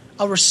women.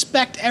 I'll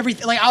respect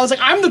everything. Like I was like,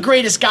 I'm the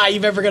greatest guy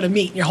you've ever gonna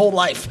meet in your whole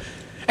life.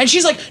 And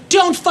she's like,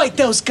 don't fight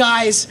those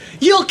guys.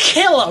 You'll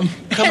kill them.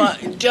 Come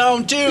on,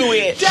 don't do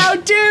it.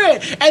 Don't do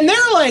it. And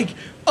they're like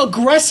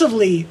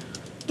aggressively,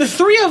 the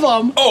three of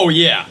them. Oh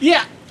yeah,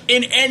 yeah.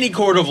 In any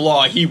court of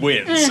law, he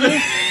wins.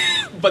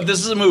 But this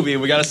is a movie.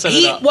 We got to set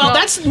it up. Well,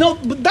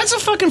 that's a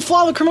fucking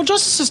flaw of the criminal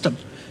justice system.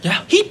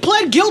 Yeah. He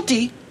pled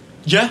guilty.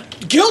 Yeah.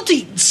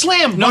 Guilty.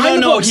 Slam.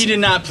 No. He did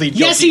not plead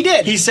guilty. Yes, he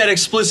did. He said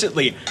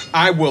explicitly,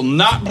 "I will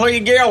not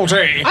plead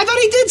guilty." I thought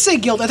he did say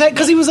guilty. I thought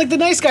because he was like the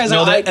nice guy.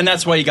 No, and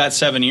that's why he got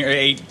 7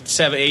 years,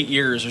 8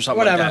 years or something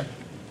whatever. like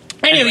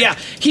that. Anyway, yeah,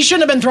 he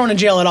shouldn't have been thrown in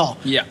jail at all.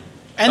 Yeah.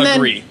 And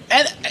agree.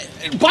 And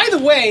by the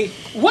way,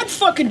 what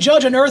fucking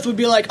judge on earth would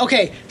be like,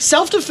 okay,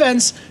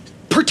 self-defense,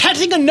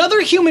 protecting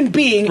another human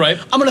being, right.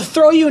 I'm going to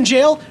throw you in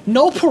jail,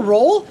 no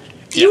parole?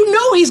 Yeah. You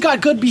know he's got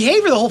good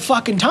behavior the whole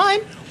fucking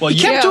time. Well, he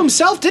kept to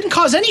himself, didn't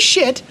cause any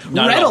shit,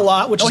 read a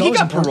lot, which is he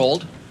got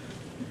paroled.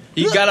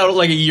 He got out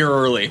like a year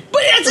early.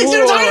 But that's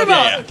what I'm talking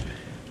about. Yeah.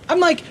 I'm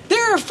like,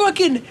 there are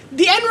fucking,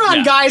 the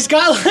Enron guys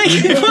got like,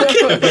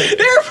 fucking,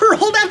 they were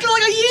paroled after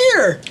like a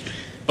year.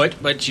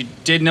 But you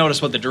did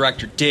notice what the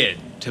director did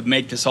to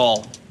make this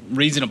all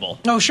reasonable.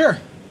 Oh, sure.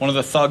 One of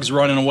the thugs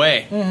running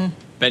away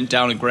bent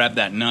down and grabbed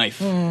that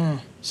knife.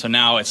 So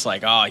now it's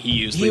like, he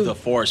used lethal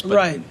force,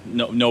 but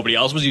nobody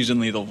else was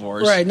using lethal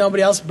force. Right,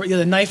 nobody else, but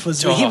the knife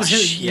was... Oh, he was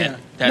shit. Yeah.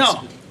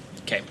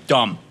 Okay,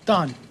 dumb.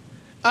 Done.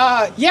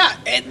 Yeah,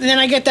 and then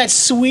I get that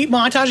sweet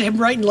montage of him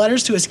writing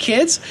letters to his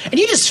kids, and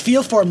you just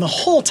feel for him the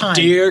whole time.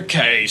 Dear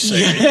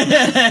Casey,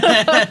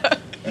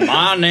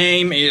 my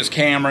name is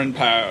Cameron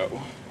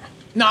Poe.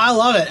 No, I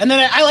love it. And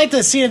then I like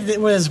the scene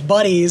with his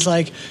buddy. He's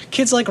like,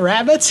 kids like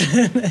rabbits?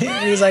 And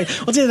he's like,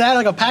 what's either that or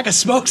like a pack of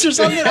smokes or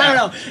something? I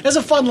don't know. It's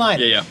a fun line.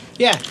 Yeah.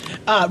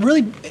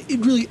 It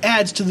really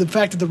adds to the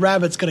fact that the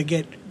rabbit's going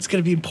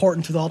to be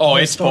important to the whole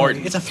it's story.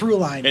 important. It's a through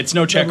line. It's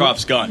no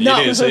Chekhov's gun. No.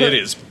 It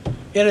is.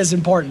 It is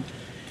important.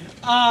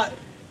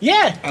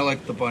 Yeah. I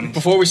like the bunnies.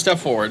 Before we step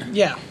forward,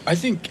 yeah, I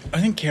think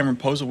Cameron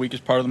Poe's the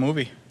weakest part of the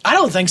movie. I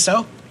don't think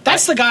so.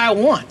 That's the guy I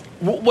want.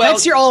 Well,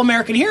 that's your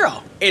all-American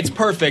hero. It's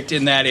perfect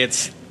in that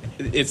it's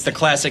the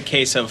classic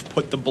case of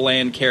put the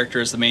bland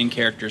character as the main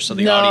character so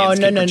the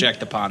audience can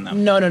project upon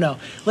them. No.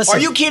 Listen. Are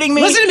you kidding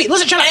me? Listen to me.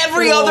 Listen, shut up.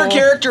 Every other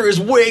character is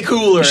way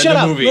cooler in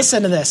the movie.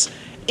 Listen to this.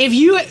 If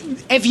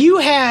you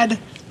had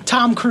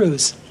Tom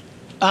Cruise,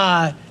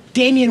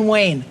 Damian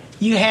Wayne,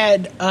 you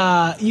had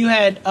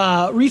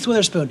Reese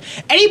Witherspoon.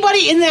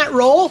 Anybody in that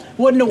role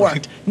wouldn't have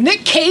worked.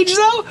 Nick Cage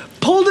though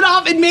pulled it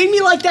off and made me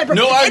like that.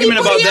 No argument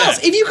about that.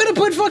 If you could have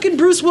put fucking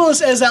Bruce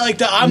Willis as that,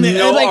 like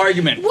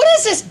argument. What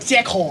is this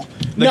dickhole?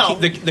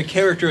 The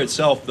character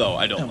itself though,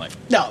 I don't like.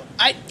 No,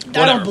 I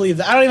don't believe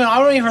that. I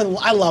don't even.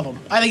 I love him.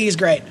 I think he's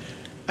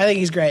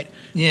great.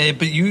 Yeah,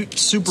 but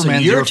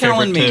Superman's you're your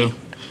telling favorite me.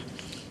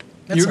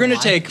 too. You're going to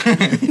take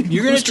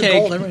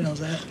Gold, everybody knows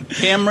that.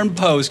 Cameron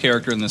Poe's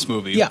character in this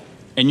movie,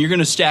 and you're going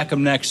to stack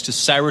him next to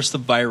Cyrus the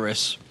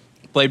Virus,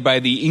 played by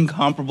the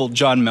incomparable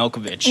John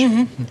Malkovich,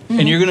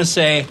 and you're going to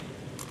say,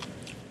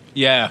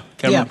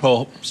 Cameron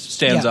Poe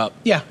stands up.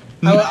 Yeah.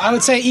 I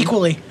would say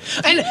equally,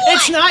 and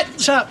it's not.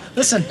 Shut up.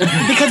 Listen,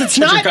 because it's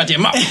not.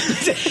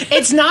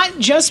 It's not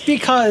just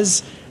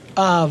because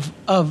of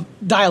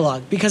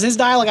dialogue. Because his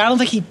dialogue, I don't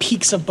think he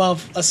peaks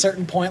above a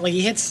certain point. Like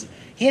he hits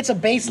a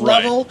base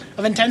level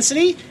of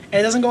intensity, and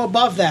it doesn't go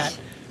above that.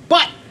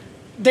 But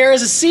there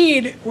is a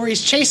scene where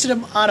he's chasing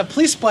him on a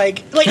police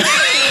bike. Like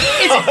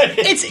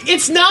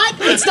it's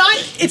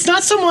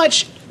not so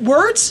much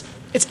words.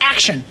 It's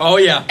action. Oh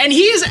yeah, and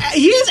he is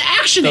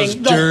actioning those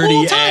the dirty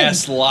whole time.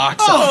 ass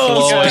locks.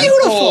 It's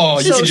beautiful. Oh,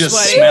 you can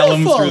just smell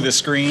him through the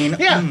screen.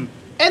 Yeah.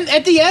 And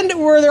at the end,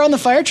 where they're on the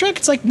fire truck,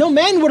 it's like no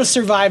man would have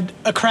survived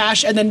a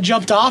crash and then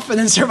jumped off and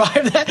then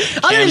survived that.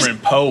 Cameron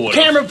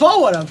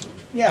Poe would have.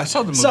 Yeah. I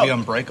saw the movie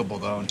Unbreakable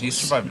though, and he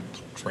survived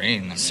a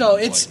train. So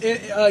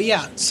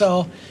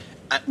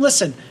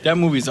listen. That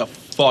movie's a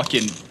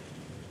fucking.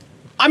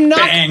 I'm not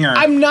banger.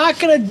 I'm not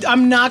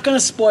gonna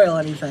spoil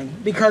anything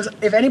because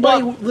if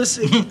anybody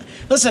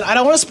listen, I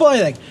don't want to spoil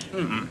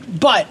anything.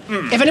 But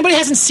if anybody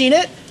hasn't seen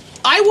it,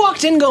 I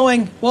walked in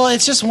going, well,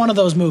 it's just one of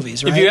those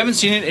movies, right? If you haven't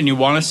seen it and you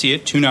want to see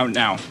it, tune out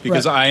now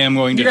because I am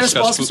going to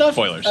discuss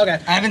spoilers. Okay,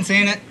 I haven't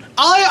seen it.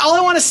 All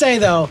I want to say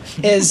though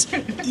is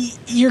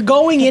you're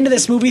going into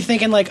this movie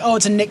thinking like, oh,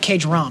 it's a Nick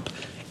Cage romp.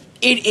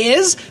 It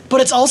is, but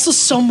it's also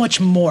so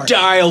much more.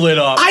 Dial it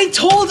up. I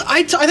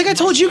think I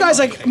told you guys,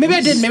 like, maybe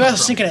I didn't. Maybe I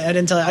was thinking it. I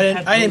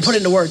didn't put it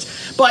into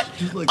words. But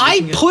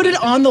I put it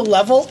on the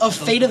level of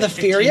Fate of the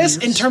Furious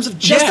in terms of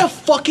just a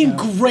fucking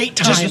great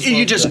time.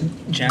 You just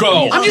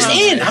go. I'm just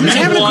in. I'm just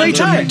having a great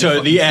time.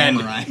 To the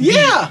end.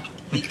 Yeah.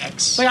 The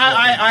X. Like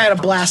I had a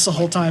blast the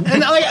whole time,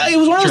 and like it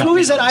was one of those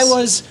movies that I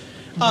was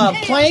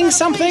playing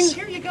something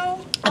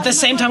at the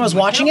same time I was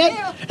watching it,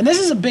 and this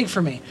is a big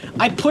for me.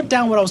 I put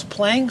down what I was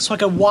playing so I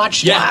could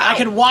watch. I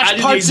could watch I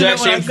did parts the of it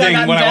exact same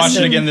thing when I watched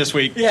it again this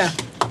week. Yeah.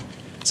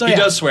 So he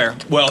does swear.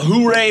 Well,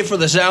 hooray for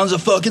the sounds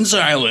of fucking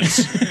silence.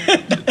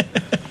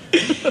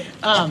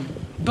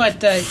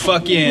 But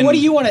fucking. What do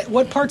you want to?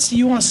 What parts do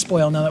you want to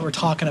spoil now that we're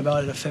talking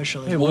about it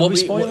officially? Hey, what were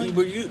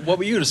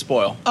you to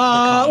spoil?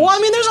 Well, I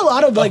mean, there's a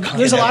lot of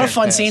there's a lot of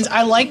fun scenes.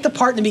 I like the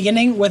part in the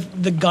beginning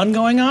with the gun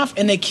going off,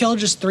 and they kill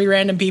just 3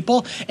 random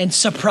people, and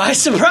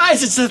surprise,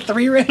 surprise, it's the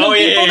 3 random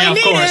people they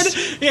needed.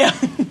 Course. Yeah,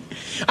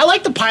 I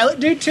like the pilot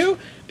dude too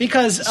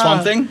because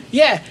Swamp Thing.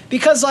 Yeah,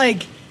 because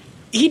like.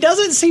 He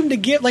doesn't seem to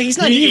give he's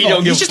not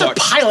evil. He's just a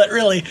pilot,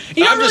 really.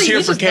 I'm just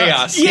here for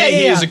chaos. Yeah.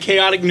 He's a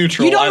chaotic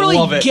neutral. You don't really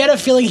love it. get a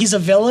feeling he's a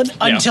villain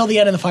until the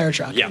end of the fire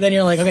truck. Yeah. Then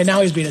you're like, okay,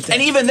 now he's being attacked.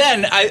 And even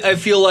then, I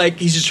feel like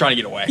he's just trying to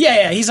get away.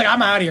 Yeah. He's like,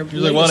 I'm out of here.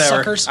 He's like, whatever.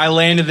 Suckers. I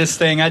landed this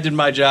thing. I did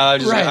my job. I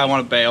just Right. like, I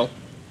want to bail.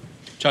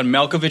 John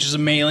Malkovich is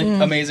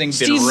amazing.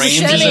 Steve Ben Rames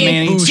is Buscemi.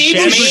 amazing. Steve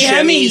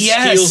Buscemi,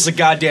 yes. steals the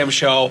goddamn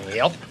show.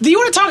 Yep. Do you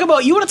want to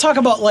talk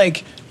about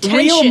like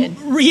Tension.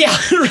 real? Yeah.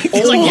 He's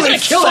like, you're gonna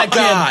kill that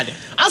God. kid.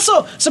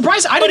 Also,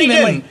 surprised I didn't he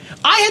even didn't. win.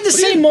 I had the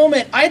same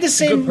moment.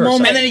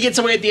 And then he gets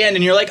away at the end,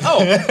 and you're like, oh,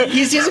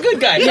 he's a good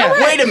guy. Yeah.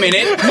 Wait a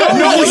minute.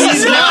 No,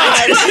 he's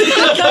not.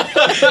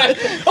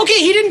 Okay,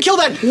 he didn't kill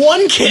that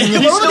one kid. He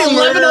What about still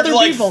 11 murdered, other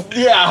like, people?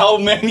 Yeah, how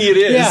many it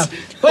is. Yeah.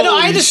 But no,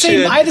 I had the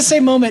Holy shit.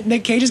 same moment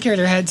Nick Cage's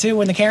character had too.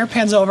 When the camera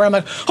pans over, I'm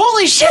like,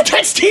 holy shit,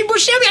 that's Steve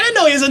Buscemi. I didn't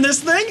know he was in this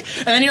thing.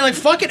 And then you're like,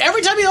 fuck it.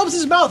 Every time he opens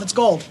his mouth, it's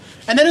gold.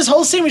 And then his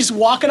whole scene was just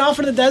walking off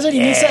into the desert. He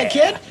meets that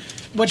kid.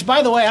 Which,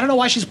 by the way, I don't know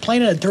why she's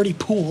playing in a dirty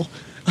pool.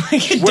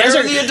 Like a Where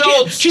are the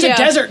adults? She's a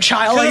desert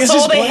child. That's it's all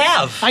just they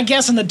have. I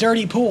guess in the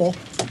dirty pool.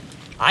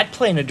 I'd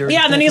play in a dirty.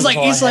 Yeah, and then pool he's if like,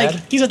 that's all I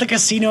had. he's at the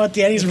casino at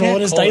the end. He's You rolling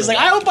can't his call dice. He's it like,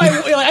 I hope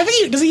I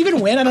think does he even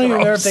win? I don't even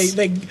remember if they.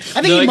 I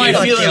think he Like, might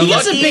have. you're He feeling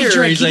gets a lucky, big or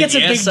drink. he's He like, gets a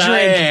big yes, drink. I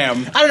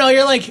am. I don't know.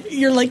 You're like,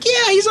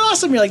 yeah, he's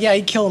awesome. You're like, yeah,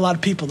 he killed a lot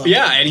of people though.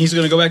 Yeah, and he's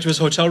going to go back to his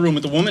hotel room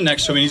with the woman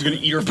next to him, and he's going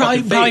to eat her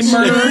Probably fucking face.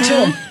 murder her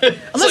too.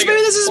 Unless like,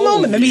 maybe this is his holy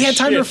moment. Maybe he had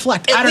time to shit.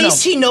 reflect. I At don't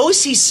least know. he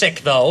knows he's sick,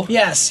 though.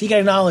 Yes, he can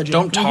acknowledge it.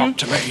 Don't talk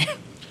to me.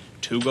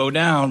 2 go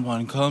down,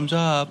 1 comes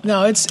up.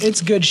 No,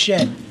 it's good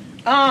shit.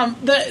 I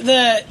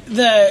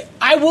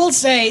will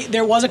say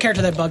there was a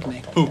character that bugged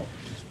me. Who?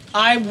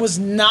 I was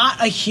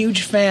not a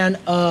huge fan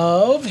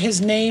of.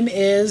 His name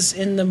is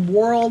in the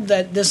world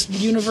that this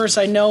universe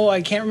I know.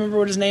 I can't remember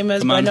what his name is,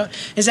 Come but I on. know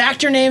his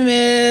actor name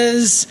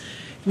is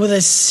with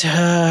a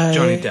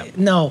Johnny Depp.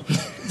 No,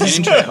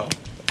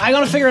 I'm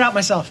gonna figure it out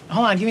myself.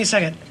 Hold on, give me a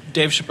second.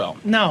 Dave Chappelle.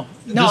 No,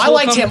 This I will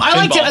liked come him. I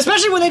liked him, pinball.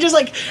 especially when they just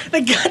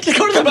they got to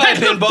go to the Goodbye, back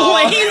of the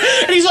pinball. plane,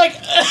 and he's like,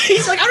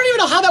 I don't even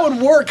know how that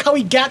would work, how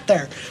he got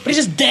there, but he's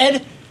just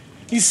dead.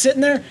 He's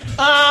sitting there.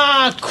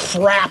 Ah,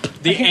 crap.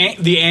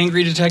 The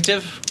angry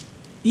detective?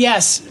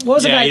 Yes. What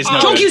was the Yeah, guy? he's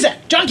not John good.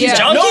 Cusack. John Cusack.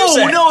 John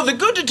Cusack. No, the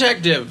good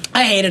detective.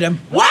 I hated him.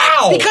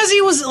 Wow. Because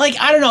he was like,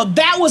 I don't know,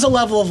 that was a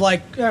level of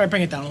like, all right,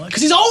 bring it down a little.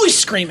 Because he's always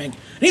screaming. And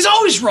he's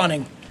always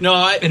running.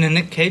 No, In a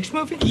Nick Cage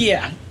movie?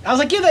 Yeah. I was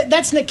like, yeah,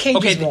 that's Nick Cage's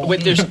okay. role.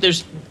 Wait,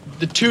 there's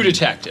the 2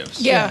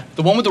 detectives. Yeah.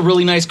 The one with the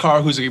really nice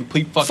car, who's a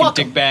complete fucking Fuck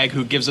him. dickbag,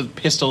 who gives a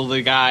pistol to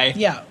the guy.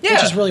 Yeah.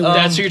 Which is really weird.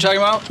 That's who you're talking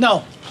about?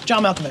 No,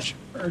 John Malkovich.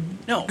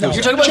 No, No.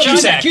 you're talking about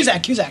Cusack.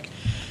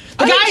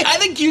 The guy. I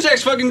think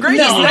Cusack's fucking great.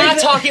 No, We're He's not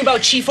talking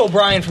about Chief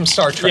O'Brien from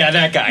Star Trek. yeah,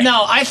 that guy.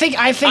 No, I think.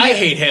 I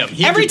hate him.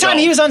 He every could time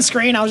go. he was on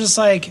screen, I was just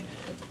like,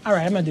 all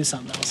right, I'm going to do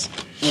something else.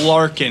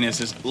 Larkin is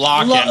his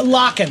Larkin.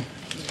 Locking.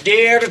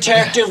 Dear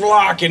Detective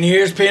Larkin,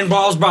 here's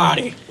Pinball's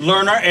body.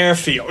 Lerner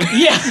Airfield.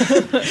 Yeah.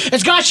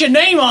 It's got your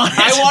name on it.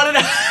 I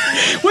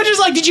wanted. Which is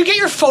like, did you get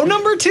your phone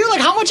number too?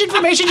 Like, how much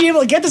information did you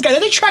able to get this guy?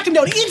 Then they tracked him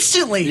down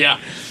instantly. Yeah.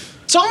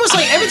 So almost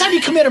like every time you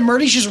commit a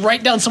murder, you just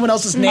write down someone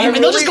else's name,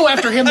 and they'll just go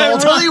after him the whole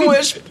time. I really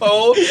wish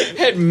Poe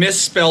had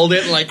misspelled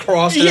it and like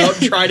crossed it out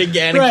and tried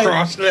again and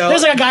crossed it out.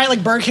 There's like a guy at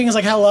like Burger King is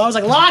like, hello. I was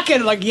like,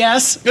 Locken. Like,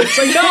 yes. It's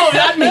like, no,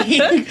 not me.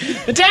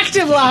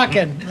 Detective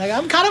Locken. Like,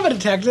 I'm kind of a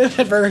detective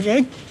at Burger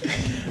King.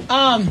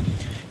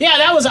 Yeah,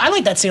 I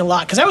like that scene a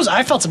lot because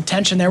I felt some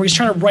tension there. Where he's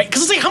trying to write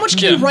because it's like, how much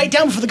can you write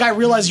down before the guy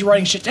realizes you're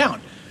writing shit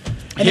down?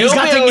 And then he's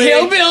got the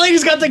hillbilly.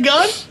 He's got the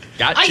gun.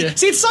 Gotcha.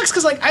 See, it sucks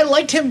because like I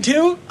liked him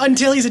too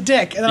until he's a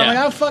dick, and then I'm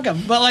like, oh fuck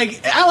him. But like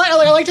I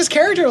liked his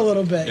character a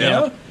little bit, you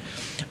know.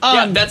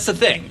 Yeah, that's the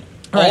thing.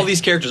 right. All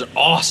these characters are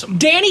awesome.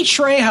 Danny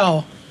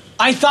Trejo,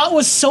 I thought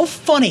was so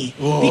funny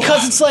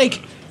because it's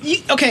like,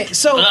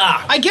 so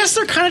I guess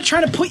they're kind of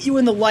trying to put you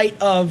in the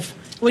light of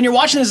when you're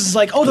watching this. It's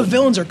like, oh, the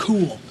villains are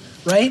cool.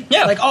 Right?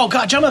 Yeah. Like, oh,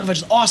 God, John Malkovich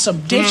is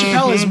awesome. Dave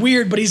Chappelle is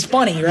weird, but he's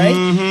funny, right?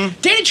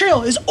 Danny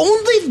Trejo is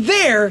only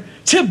there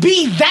to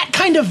be that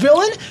kind of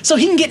villain so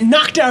he can get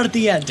knocked out at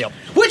the end. Yep.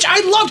 Which I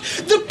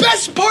loved. The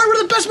best part, one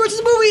of the best parts of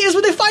the movie is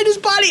when they find his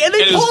body and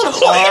they And pull his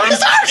him away and arm.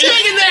 his arm's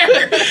hanging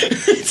there.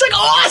 It's like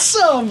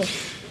awesome.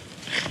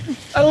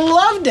 I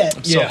loved it.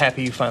 I'm so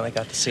happy you finally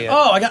got to see it.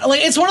 Oh, I got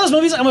like it's one of those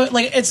movies.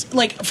 It's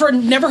like for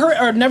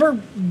never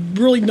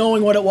really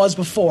knowing what it was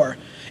before.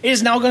 It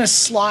is now going to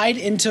slide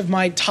into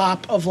my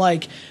top of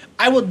like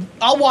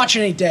I'll watch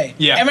it any day.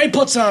 Yeah, everybody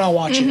puts it on, I'll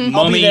watch it. Mummy,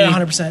 I'll be there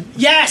 100%.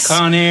 Yes,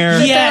 Con Air,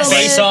 yes,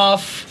 Face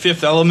Off,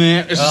 Fifth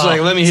Element. It's just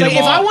like let me hit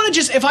them all.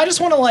 If I just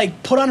want to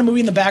like put on a movie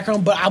in the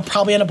background, but I'll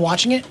probably end up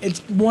watching it.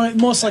 It's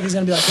most likely it's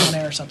going to be like Con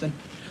Air or something.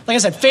 Like I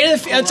said,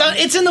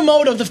 it's in the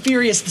mode of the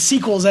Furious, the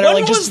sequels that are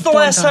like just. When was the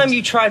last time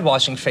you tried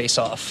watching Face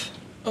Off?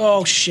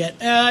 Oh shit!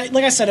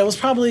 Like I said, it was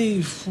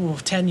probably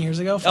 10 years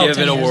ago. Give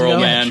it a whirl,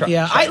 man.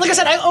 Yeah, like I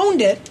said, I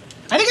owned it.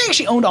 I think I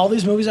actually owned all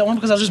these movies at once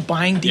because I was just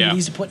buying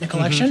DVDs to put in a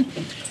collection,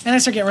 and I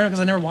started getting rid of it because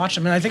I never watched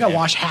them. And I think I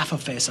watched half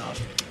of Face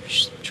Off. You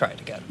should try it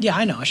again. Yeah,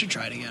 I know. I should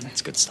try it again.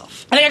 It's good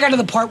stuff. I think I got to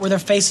the part where their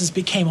faces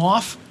became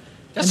off.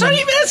 That's not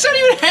even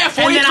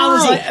halfway and then through. I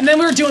was like, and then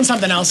we were doing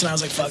something else, and I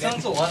was like, "Fuck it."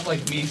 Sounds a lot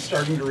like me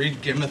starting to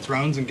read Game of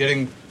Thrones and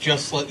getting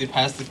just slightly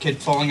past the kid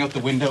falling out the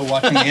window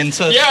watching the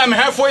incest. Yeah, I'm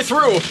halfway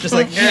through. Just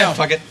like,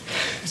 fuck it.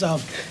 So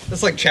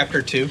that's like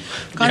chapter 2.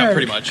 Yeah,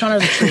 pretty much. Con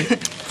Air's a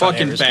treat.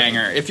 Fucking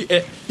banger. If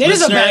it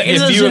is a banger.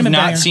 If you have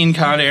not seen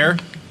Con Air,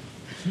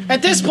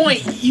 at this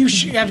point you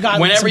should have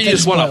gotten. Whenever you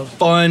just want a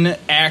fun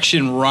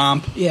action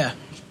romp,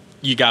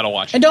 you gotta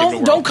watch it.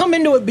 And don't come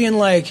into it being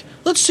like,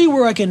 let's see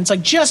where I can. It's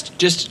like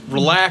just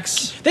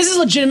relax. This is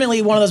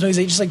legitimately one of those movies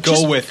that you just like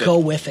go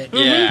with it.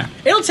 Yeah,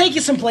 it'll take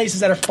you some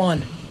places that are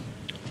fun.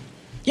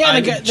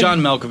 Yeah, John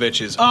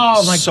Malkovich is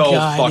so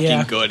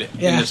fucking good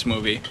in this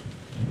movie.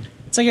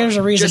 It's like there's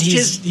a reason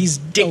just his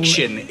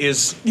diction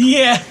is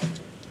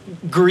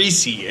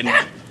greasy and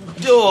it's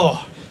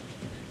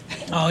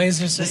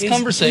just this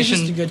conversation.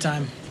 It's just a good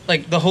time.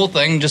 Like the whole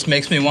thing just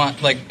makes me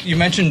want. Like you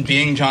mentioned,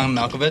 being John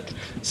Malkovich.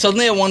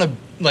 Suddenly, I want a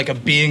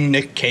being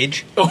Nick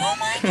Cage. Oh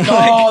my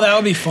god! that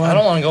would be fun. I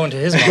don't want to go into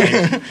his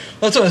mind.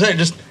 That's what I said.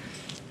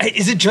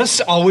 Is it just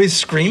always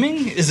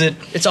screaming?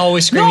 It's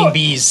always screaming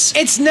bees.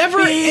 It's never.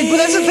 But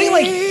that's the thing.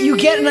 Like you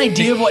get an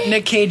idea of what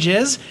Nick Cage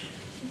is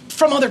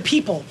from other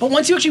people, but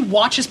once you actually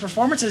watch his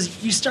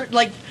performances, you start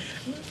like.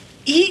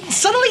 He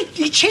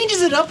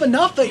changes it up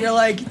enough that you're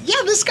like,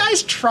 yeah, this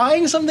guy's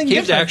trying something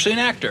different. He's actually an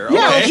actor.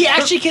 Yeah, okay. like he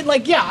actually can,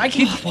 like, I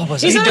can.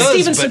 He's not a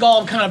Steven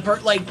Seagal kind of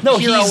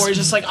hero where he's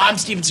just like, I'm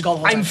Steven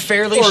Seagal. I'm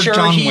fairly sure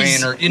John he's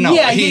Wayne or he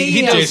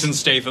does. Jason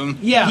Statham.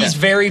 Yeah, he's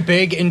very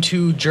big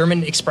into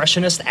German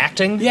expressionist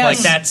acting. Yes. Like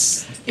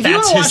that's. If you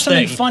want to watch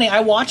something funny, I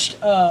watched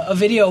a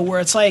video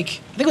where it's like,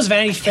 I think it was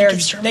Vanity Fair.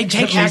 They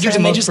take actors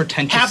and they just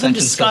have them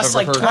discuss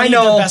like 20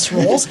 of their best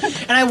roles.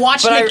 And I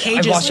watched Nick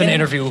Cage's. I watched an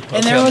interview,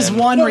 and there was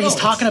one where he's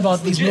talking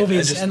about these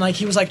movies, and like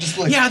he was like,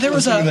 yeah, there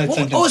was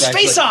it's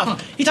Face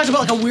Off. He talked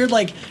about like a weird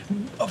like,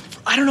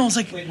 I don't know, it's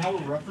like,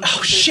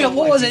 oh shit,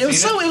 what was it? It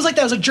was like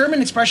that was a German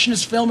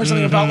expressionist film or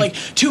something about like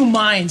two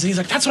minds, and he's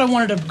like, that's what I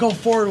wanted to go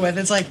forward with.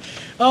 It's like,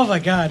 oh my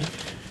god,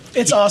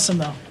 it's awesome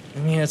though. I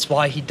mean, it's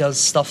why he does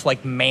stuff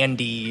like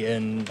Mandy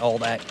and all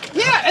that.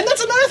 Yeah, and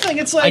that's another thing.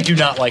 It's like I do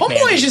not like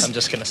Mandy. I'm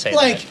just gonna say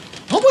that.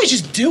 Homeboy's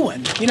just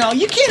doing. You know,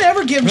 you can't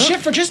ever give him shit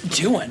for just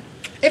doing.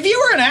 If you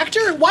were an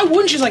actor, why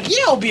wouldn't you? Like,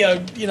 yeah, I'll be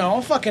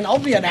I'll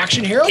be an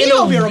action hero.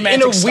 I'll be a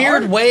romantic star. In a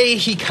weird way,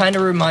 he kind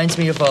of reminds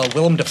me of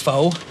Willem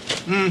Dafoe,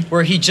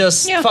 where he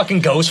just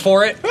fucking goes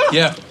for it.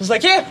 Yeah. He's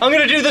like, yeah, I'm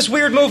gonna do this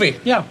weird movie.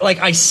 Yeah. Like,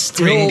 I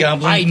need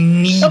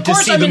to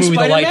see the movie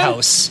The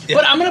Lighthouse.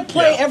 But I'm gonna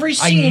play every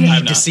scene I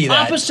need to see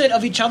that. opposite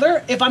of each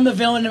other if I'm the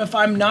villain and if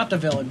I'm not the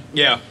villain.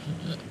 Yeah.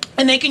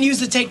 And they can use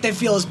the take they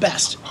feel is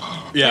best.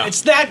 Yeah.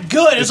 It's that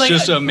good. It's like,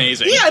 just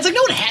amazing. Yeah, it's like,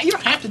 no, you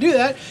don't have to do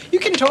that. You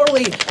can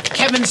totally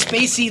Kevin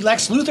Spacey,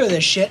 Lex Luthor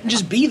this shit and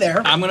just be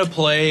there. I'm going to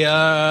play,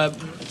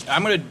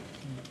 I'm going to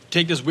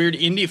take this weird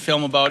indie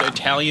film about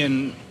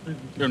fucking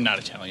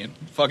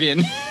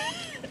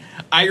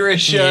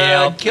Irish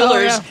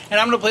killers, and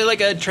I'm going to play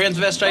like a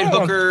transvestite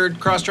hooker,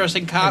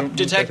 cross-dressing cop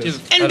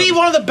detective. And be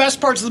one of the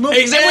best parts of the movie.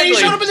 Exactly. And when you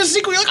showed up in the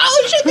sequel, you're like,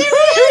 oh shit, there he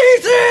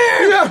is!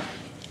 there! Yeah.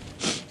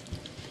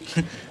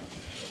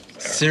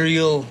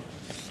 Cereal.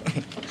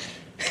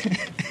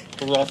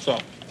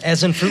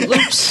 As in Fruit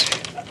Loops?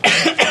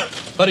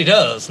 But he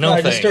does,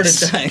 I just started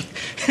dying.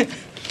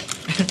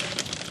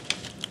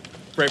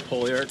 Great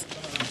pull, Eric.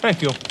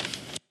 Thank you.